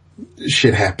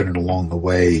shit happening along the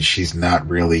way. She's not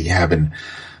really having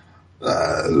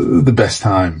the best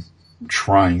time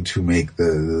trying to make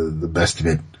the best of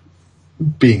it,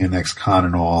 being an ex-con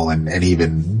and all, and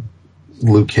even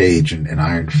Luke Cage and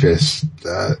Iron Fist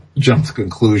jump to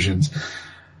conclusions.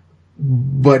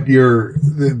 But you're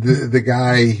the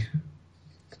guy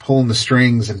pulling the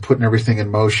strings and putting everything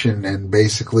in motion, and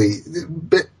basically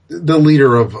the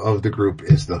leader of the group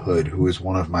is the Hood, who is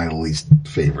one of my least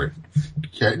favorite.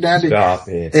 Stop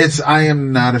it. I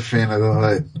am not a fan of the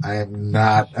Hood. I am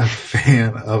not a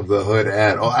fan of the Hood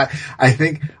at all. I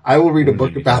think I will read a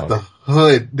book about the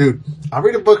Hood, dude. I'll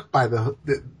read a book by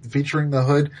featuring the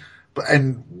Hood,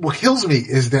 and what kills me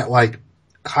is that, like,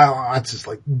 Kyle Otz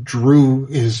drew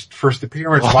his first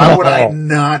appearance. Why would I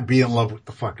not be in love with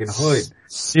the fucking Hood?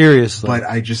 Seriously. But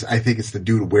I think it's the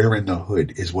dude wearing the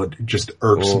hood is what just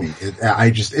irks me.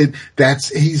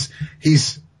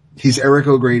 He's Eric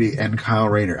O'Grady and Kyle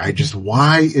Rayner.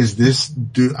 why is this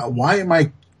dude, why am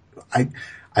I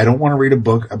don't want to read a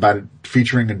book about it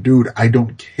featuring a dude I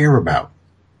don't care about.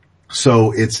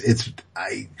 So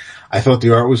I thought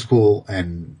the art was cool,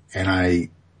 and I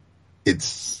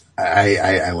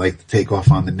like to take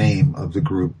off on the name of the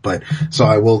group, but so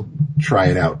I will try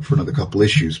it out for another couple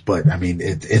issues. But I mean,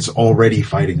 it's already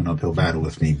fighting an uphill battle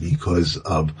with me because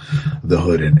of the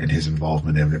Hood and his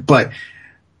involvement in it. But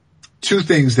two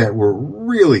things that were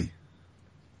really,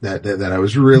 that I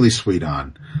was really sweet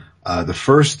on. The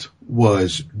first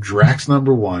was Drax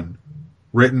 #1,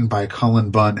 written by Cullen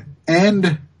Bunn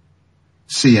and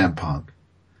CM Punk,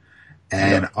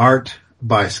 and art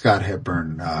by Scott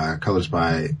Hepburn, colors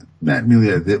by Matt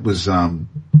Melia. There was some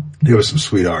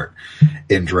sweet art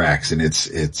in Drax, and it's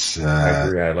I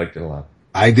agree. I liked it a lot.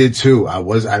 I did too. I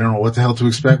don't know what the hell to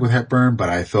expect with Hepburn, but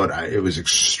I thought it was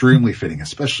extremely fitting,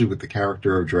 especially with the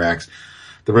character of Drax.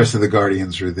 The rest of the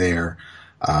Guardians are there.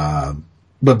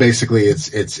 But basically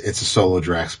it's a solo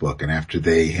Drax book, and after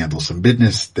they handle some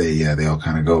business, they all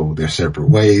kind of go their separate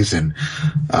ways, and,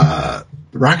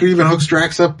 Rocket even hooks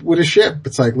Drax up with a ship.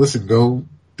 It's like, listen, go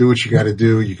do what you gotta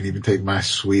do. You can even take my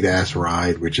sweet ass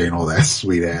ride, which ain't all that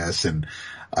sweet ass. And,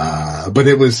 but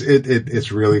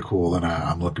it's really cool, and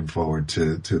I'm looking forward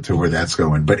to where that's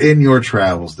going. But In Your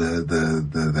Travels,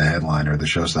 the headliner, the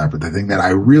showstopper, the thing that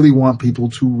I really want people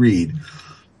to read.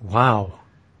 Wow.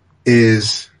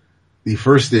 Is the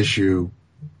first issue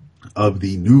of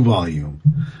the new volume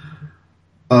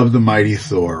of The Mighty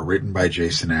Thor, written by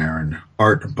Jason Aaron,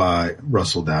 art by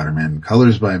Russell Dowderman,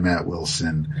 colors by Matt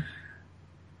Wilson.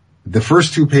 The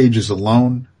first 2 pages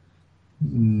alone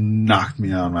knocked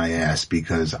me on my ass,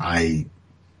 because I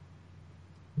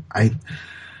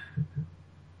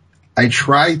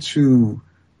try to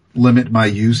limit my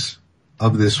use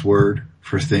of this word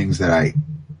for things that I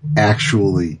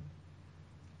actually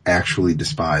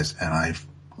despise, and I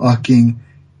fucking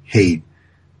hate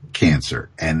cancer.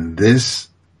 And this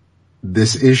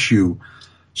issue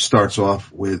starts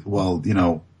off with, well,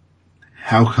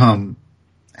 how come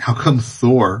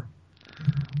Thor,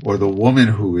 or the woman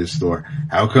who is Thor,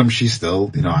 how come she's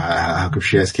still, how come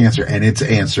she has cancer? And it's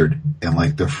answered in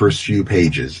like the first few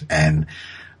pages.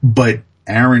 But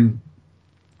Aaron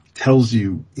tells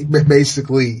you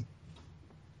basically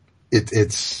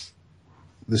it's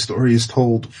the story is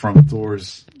told from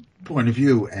Thor's point of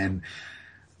view, and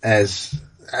as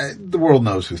the world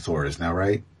knows who Thor is now,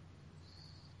 right?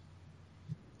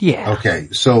 Yeah. Okay,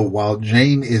 so while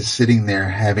Jane is sitting there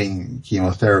having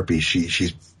chemotherapy,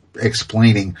 she's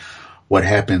explaining what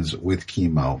happens with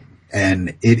chemo, and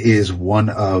it is one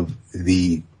of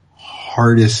the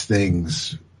hardest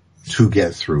things to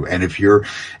get through. And if you're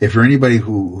anybody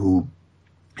who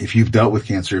if you've dealt with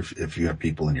cancer, if you have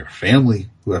people in your family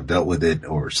who have dealt with it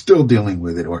or still dealing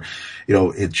with it, or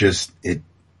it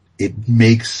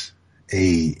makes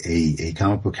a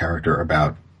comic book character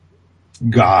about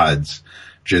gods,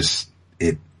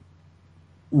 it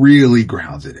really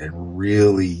grounds it and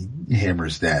really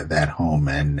hammers that home,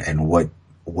 and what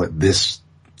this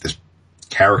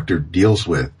character deals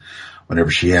with whenever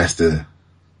she has to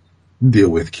deal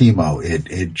with chemo.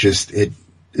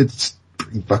 It's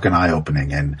pretty fucking eye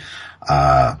opening, and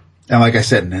like I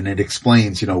said, and then it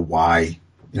explains, why,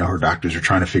 her doctors are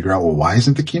trying to figure out, well, why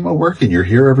isn't the chemo working? You're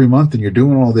here every month and you're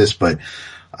doing all this, but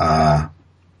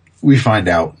we find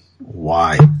out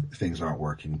why things aren't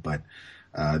working. But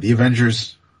the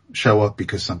Avengers show up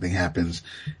because something happens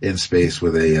in space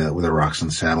with a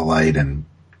Roxxon satellite, and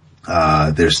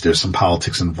there's some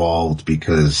politics involved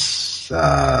because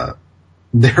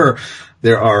there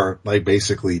are like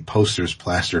basically posters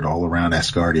plastered all around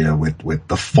Asgardia with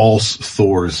the false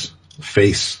Thor's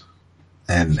face,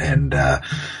 and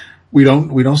we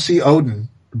don't see Odin,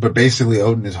 but basically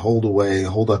Odin is holed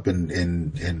up in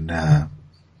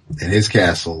his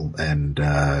castle, and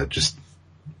just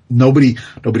nobody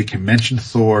can mention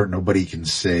Thor. Nobody can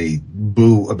say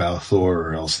boo about Thor,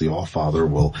 or else the Allfather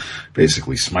will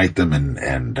basically smite them.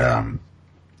 And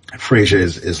Frasier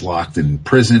is locked in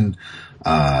prison.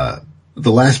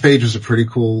 The last page was a pretty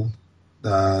cool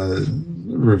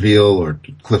reveal or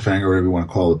cliffhanger, whatever you want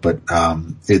to call it. But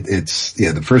it's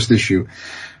the first issue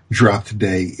dropped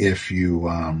today. If you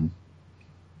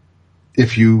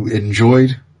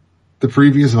enjoyed the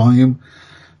previous volume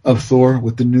of Thor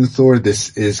with the new Thor,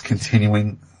 this is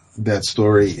continuing that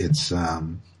story. It's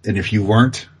and if you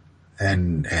weren't,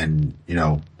 and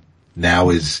now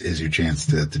is your chance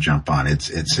to jump on.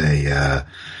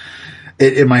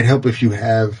 It might help if you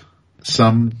have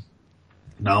some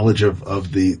knowledge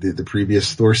of the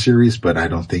previous Thor series, but I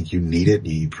don't think you need it.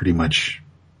 You pretty much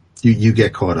you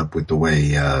get caught up with the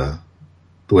way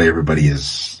everybody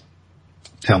is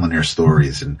telling their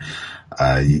stories, and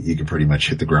you can pretty much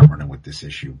hit the ground running with this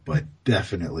issue. But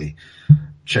definitely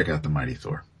check out the Mighty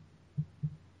Thor.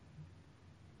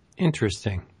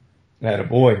 Interesting.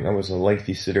 Attaboy. That was a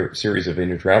lengthy series of In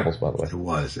Your Travels, by the way.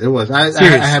 It was.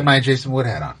 I had my Jason Wood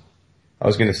hat on. I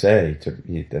was going to say.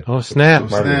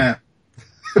 Snap.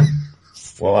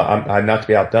 Well, I'm not to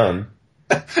be outdone.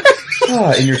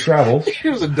 In Your Travels.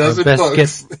 Here's a dozen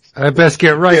books. I best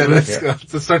get right. Yeah,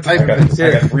 let's start typing. I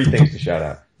got 3 things to shout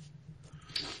out.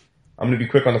 I'm going to be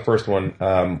quick on the first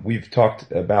one. We've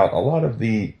talked about a lot of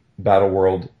the Battle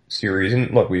World series,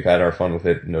 and look, we've had our fun with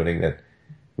it, noting that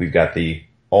we've got the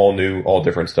all new, all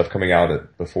different stuff coming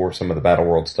out before some of the Battle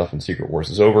World stuff in Secret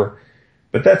Wars is over.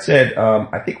 But that said,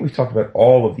 I think we've talked about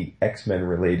all of the X-Men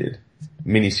related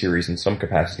miniseries in some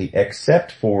capacity,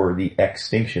 except for the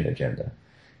X-Tinction agenda.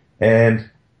 And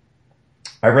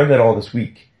I read that all this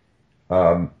week.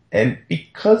 And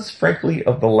because, frankly,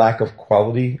 of the lack of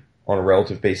quality on a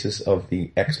relative basis of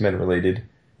the X-Men related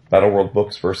Battle World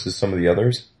books versus some of the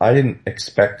others, I didn't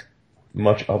expect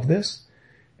much of this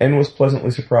and was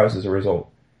pleasantly surprised as a result.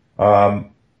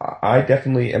 I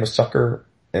definitely am a sucker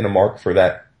and a mark for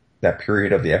that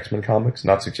period of the X-Men comics,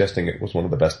 not suggesting it was one of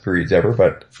the best periods ever,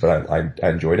 but I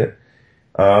enjoyed it.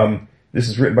 This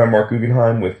is written by Marc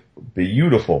Guggenheim with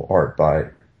beautiful art by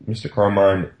Mr.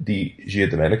 Carmine Di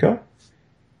Giandomenico.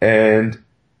 And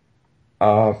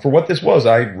for what this was,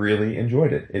 I really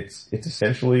enjoyed it. It's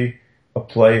essentially a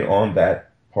play on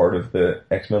that part of the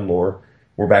X-Men lore.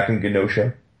 We're back in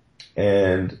Genosha,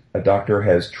 and a doctor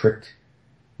has tricked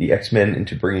the X-Men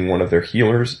into bringing one of their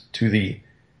healers to the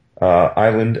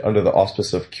island under the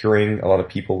auspice of curing a lot of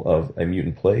people of a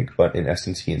mutant plague, but in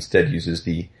essence he instead uses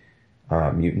the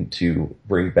mutant to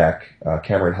bring back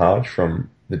Cameron Hodge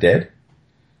from the dead.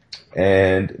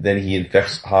 And then he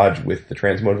infects Hodge with the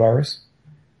transmode virus,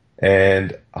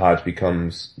 and Hodge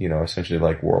becomes, essentially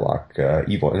like Warlock,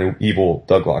 an evil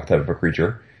Douglock type of a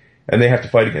creature. and they have to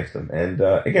fight against them. And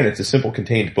again, it's a simple,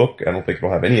 contained book. I don't think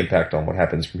it'll have any impact on what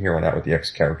happens from here on out with the X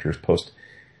characters post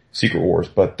Secret Wars.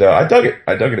 But I dug it.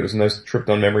 It was a nice trip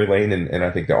down memory lane, and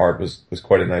I think the art was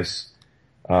quite a nice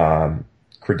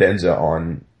credenza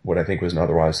on what I think was an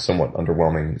otherwise somewhat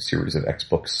underwhelming series of X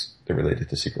books that related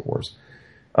to Secret Wars.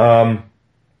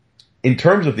 In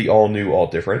terms of the all new, all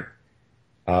different,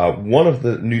 one of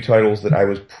the new titles that I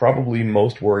was probably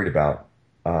most worried about,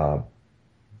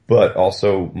 but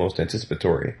also most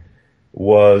anticipatory,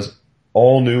 was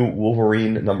all new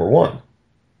Wolverine #1.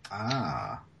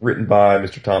 Written by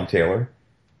Mr. Tom Taylor,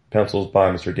 pencils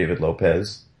by Mr. David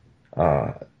Lopez,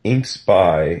 inks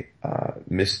by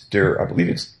Mr. I believe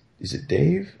is it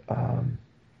Dave? I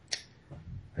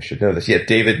should know this. Yeah,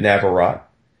 David Navarrete.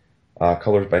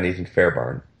 Colors by Nathan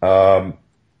Fairbairn.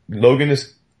 Logan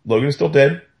is still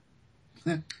dead.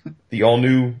 The all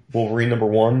new Wolverine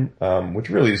 #1, which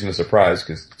really isn't a surprise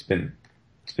because it's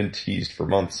been teased for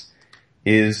months,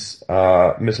 is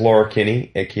Miss Laura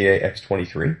Kinney, aka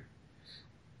X-23.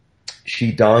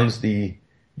 She dons the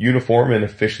uniform and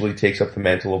officially takes up the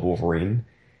mantle of Wolverine,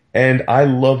 and I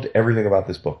loved everything about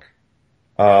this book.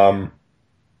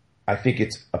 I think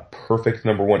it's a perfect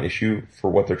 #1 issue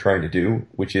for what they're trying to do,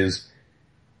 which is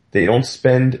they don't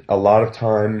spend a lot of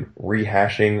time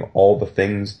rehashing all the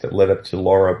things that led up to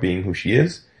Laura being who she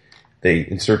is. They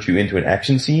insert you into an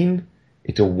action scene.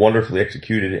 It's a wonderfully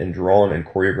executed and drawn and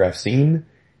choreographed scene.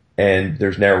 And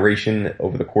there's narration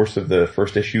over the course of the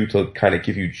first issue to kind of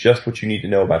give you just what you need to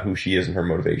know about who she is and her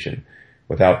motivation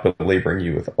without belaboring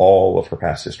you with all of her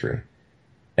past history.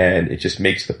 And it just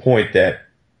makes the point that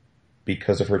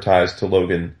because of her ties to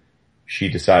Logan, she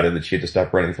decided that she had to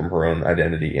stop running from her own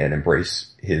identity and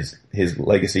embrace his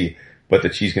legacy, but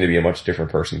that she's going to be a much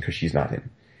different person because she's not him.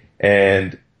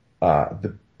 And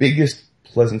the biggest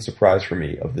pleasant surprise for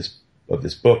me of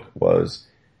this book was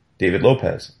David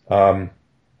Lopez.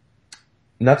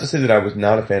 Not to say that I was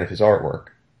not a fan of his artwork,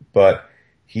 but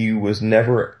he was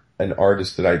never an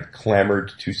artist that I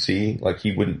clamored to see. Like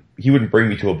he wouldn't bring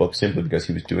me to a book simply because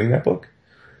he was doing that book.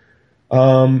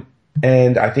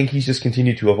 And I think he's just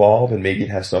continued to evolve, and maybe it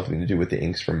has something to do with the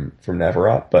inks from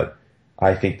Navarrete, but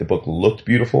I think the book looked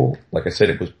beautiful. Like I said,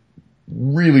 it was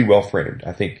really well framed.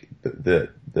 I think the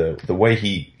way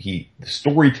the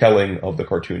storytelling of the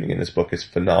cartooning in this book is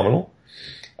phenomenal.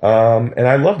 And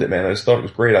I loved it, man. I just thought it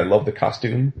was great. I love the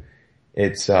costume.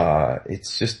 I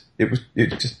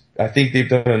think they've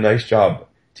done a nice job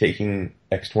taking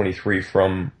X-23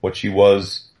 from what she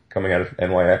was coming out of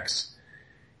NYX.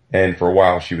 And for a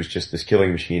while, she was just this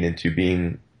killing machine into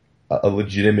being a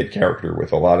legitimate character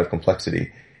with a lot of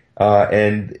complexity.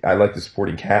 And I like the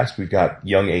supporting cast. We've got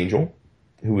young Angel,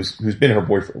 who's been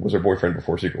was her boyfriend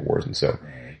before Secret Wars, and so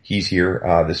he's here.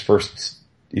 This first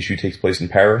issue takes place in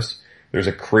Paris. There's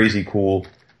a crazy cool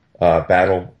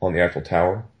battle on the Eiffel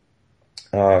Tower.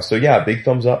 So yeah, big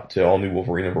thumbs up to all new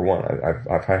Wolverine #1.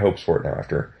 I've high hopes for it now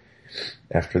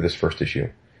after this first issue.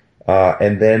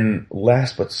 And then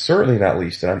last but certainly not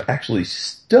least, and I'm actually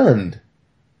stunned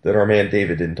that our man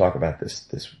David didn't talk about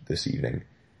this evening.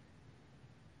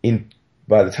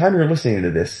 By the time you're listening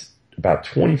to this, about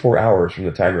 24 hours from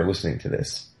the time you're listening to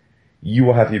this, you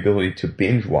will have the ability to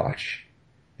binge watch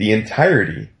the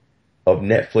entirety of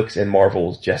Netflix and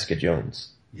Marvel's Jessica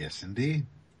Jones. Yes, indeed.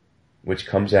 Which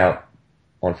comes out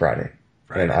on Friday.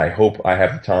 And I hope I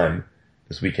have the time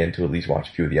this weekend to at least watch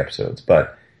a few of the episodes.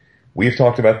 But we've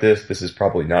talked about this. This is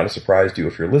probably not a surprise to you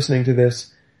if you're listening to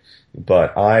this.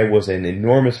 But I was an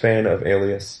enormous fan of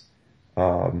Alias.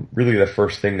 Really the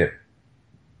first thing that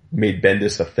made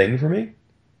Bendis a thing for me.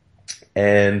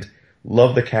 And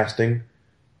love the casting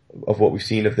of what we've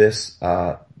seen of this.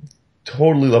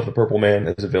 Totally love the Purple Man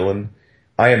as a villain.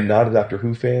 I am not a Doctor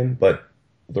Who fan, but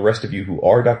the rest of you who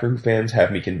are Doctor Who fans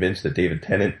have me convinced that David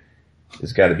Tennant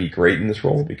has got to be great in this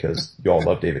role because you all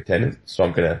love David Tennant. So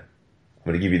I'm gonna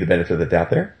give you the benefit of the doubt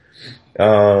there.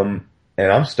 And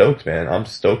I'm stoked, man. I'm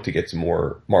stoked to get some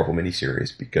more Marvel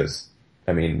miniseries because,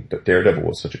 I mean, Daredevil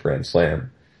was such a grand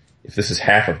slam. If this is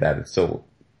half of that, it's still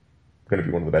going to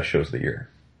be one of the best shows of the year.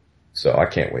 So I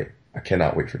can't wait. I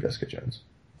cannot wait for Jessica Jones.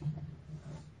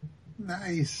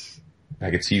 Nice. I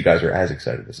can see you guys are as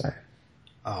excited as I am.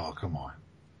 Oh, come on.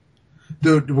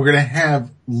 Dude, we're going to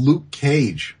have Luke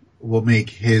Cage will make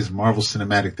his Marvel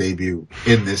Cinematic debut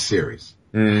in this series.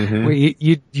 Mm-hmm. Wait,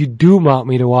 you do want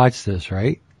me to watch this,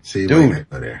 right? See, dude. why you gotta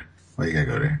go there? Why you gotta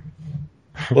go there?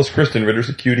 Plus, Kristen Ritter's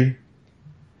a cutie.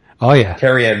 Oh yeah.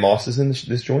 Carrie Ann Moss is in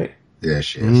this joint. Yeah,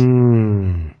 she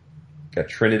is. Got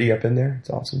Trinity up in there.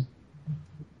 It's awesome.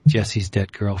 Jesse's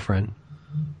dead girlfriend.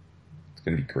 It's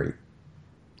gonna be great.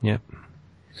 Yep.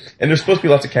 And there's supposed to be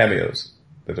lots of cameos.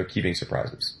 they're keeping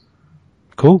surprises.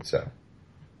 Cool. So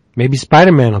maybe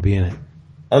Spider-Man will be in it.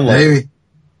 Maybe.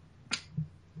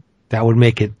 That would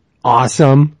make it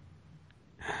awesome.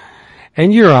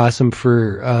 And you're awesome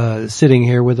for sitting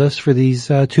here with us for these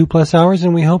 2+ hours,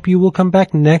 and we hope you will come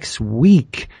back next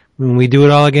week when we do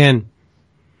it all again.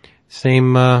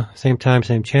 Same time,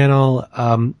 same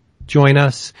channel. Join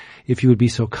us if you would be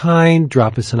so kind.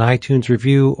 Drop us an iTunes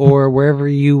review or wherever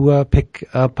you pick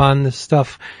up on this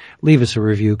stuff. Leave us a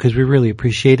review because we really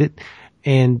appreciate it.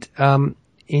 And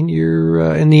in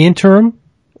the interim,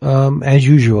 as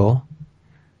usual,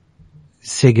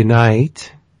 say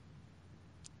goodnight.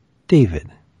 David.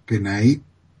 Good night.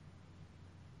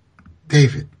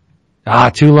 David.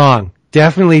 Too long.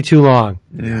 Definitely too long.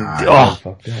 Yeah.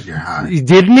 You're high.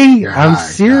 Didn't he? You're I'm high.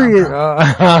 serious. No. No.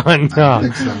 I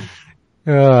think so.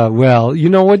 Well, you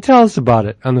know what? Tell us about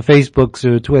it on the Facebooks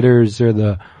or Twitters or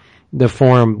the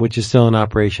forum, which is still in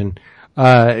operation.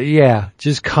 Yeah,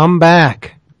 just come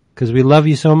back because we love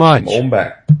you so much. Come on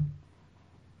back.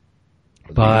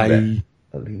 Bye.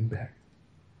 I'll lean back.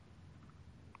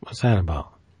 What's that about?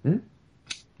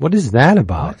 What is that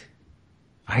about? What?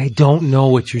 I don't know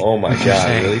what you're Oh my god,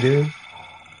 saying. really, dude?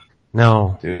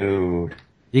 No. Dude.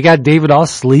 You got David all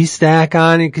slee stack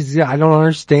on it because I don't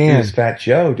understand. It's Fat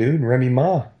Joe, dude, and Remy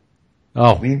Ma.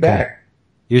 Oh. Lean back.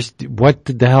 What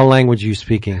the hell language are you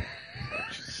speaking?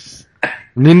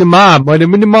 La.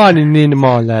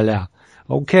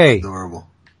 Okay. Adorable.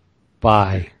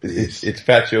 Bye. It's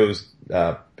Fat Joe's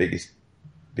biggest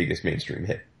mainstream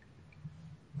hit.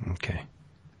 Okay.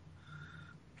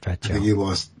 Fat I Joe. think you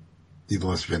lost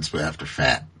Vince after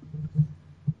Fat.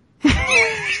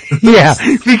 Yeah,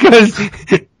 because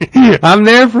I'm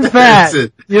there for Fat. That's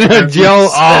it. You know, Joe.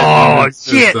 Oh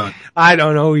shit! Done. I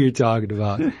don't know who you're talking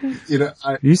about. You know,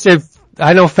 You said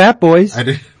I know Fat Boys. I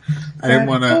didn't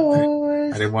want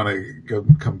to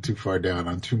come too far down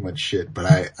on too much shit, but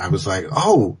I was like,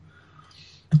 oh,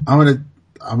 I'm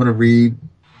gonna read.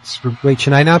 Wait,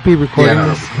 should I not be recording Yeah, no,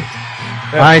 this?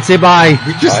 All right, say bye.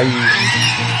 we just.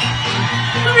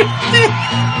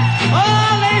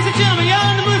 Oh, ladies and gentlemen,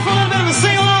 y'all in the mood for a little bit of a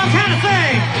sing-along kind of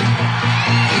thing?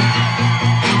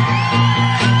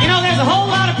 You know, there's a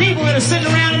whole lot of people that are sitting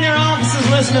around in their offices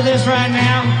listening to this right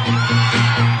now.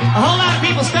 A whole lot of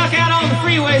people stuck out on the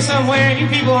freeway somewhere, and you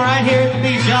people are right here at the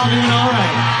beach. Y'all doing all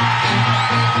right.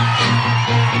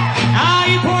 Ah,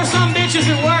 you poor some bitches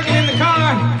that working in the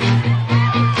car.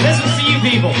 This is to you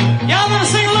people. Y'all gonna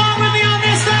sing along with me on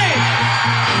this thing?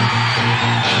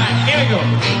 All right, here we go.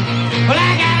 Well,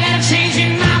 I got a little change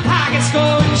in my pockets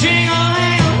going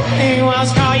jingle-lang-a-lang. Well,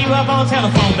 I'll call you up on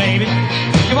telephone, baby.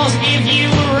 It wants to give you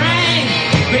a ring.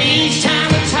 But each time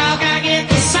we talk, I get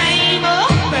the same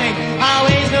old thing.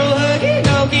 Always no hooky,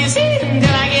 no kissing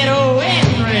until I get a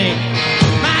wedding ring.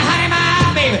 My honey,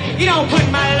 my baby, you don't put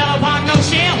my love upon no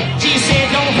shelf. She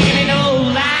said, don't give me no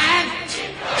lie.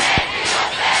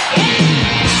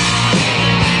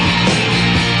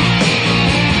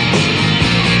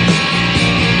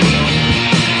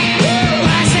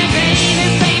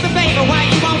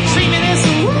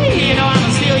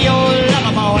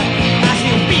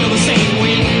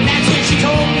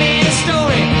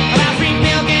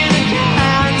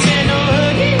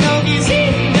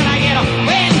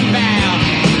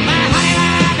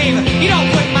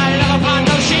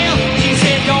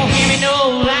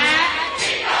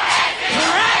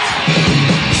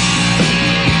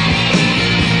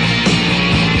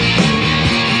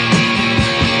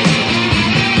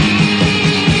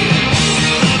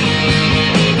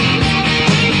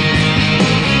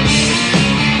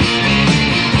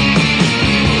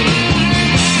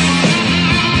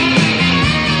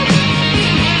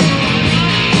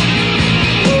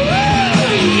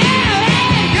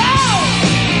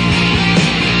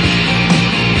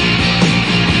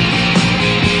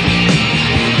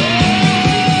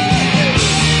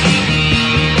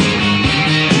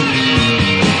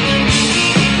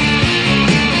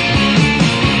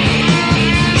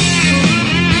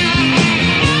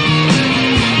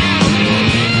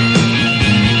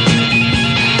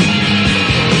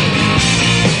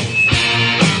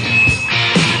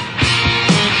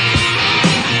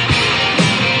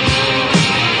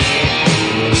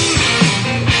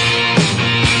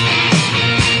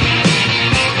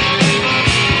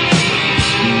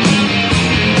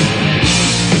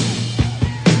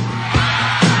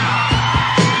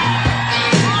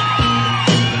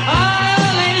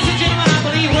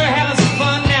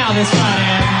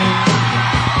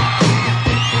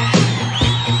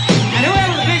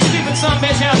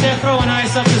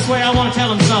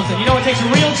 You know, it takes a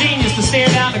real genius to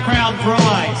stand out in the crowd and throw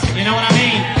ice. You know what I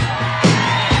mean?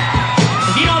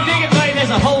 If you don't dig it, buddy, there's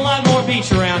a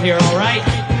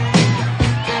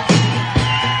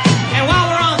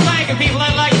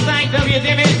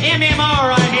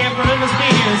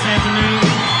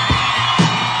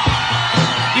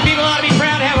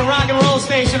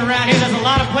station around here. There's a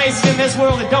lot of places in this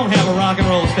world that don't have a rock and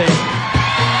roll station.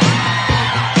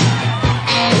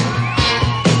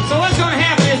 So what's going to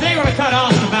happen is they're going to cut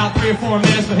off in about 3 or 4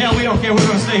 minutes, but hell, we don't care. We're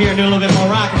going to stay here and do a little bit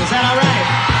more rocking. Is that all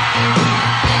right?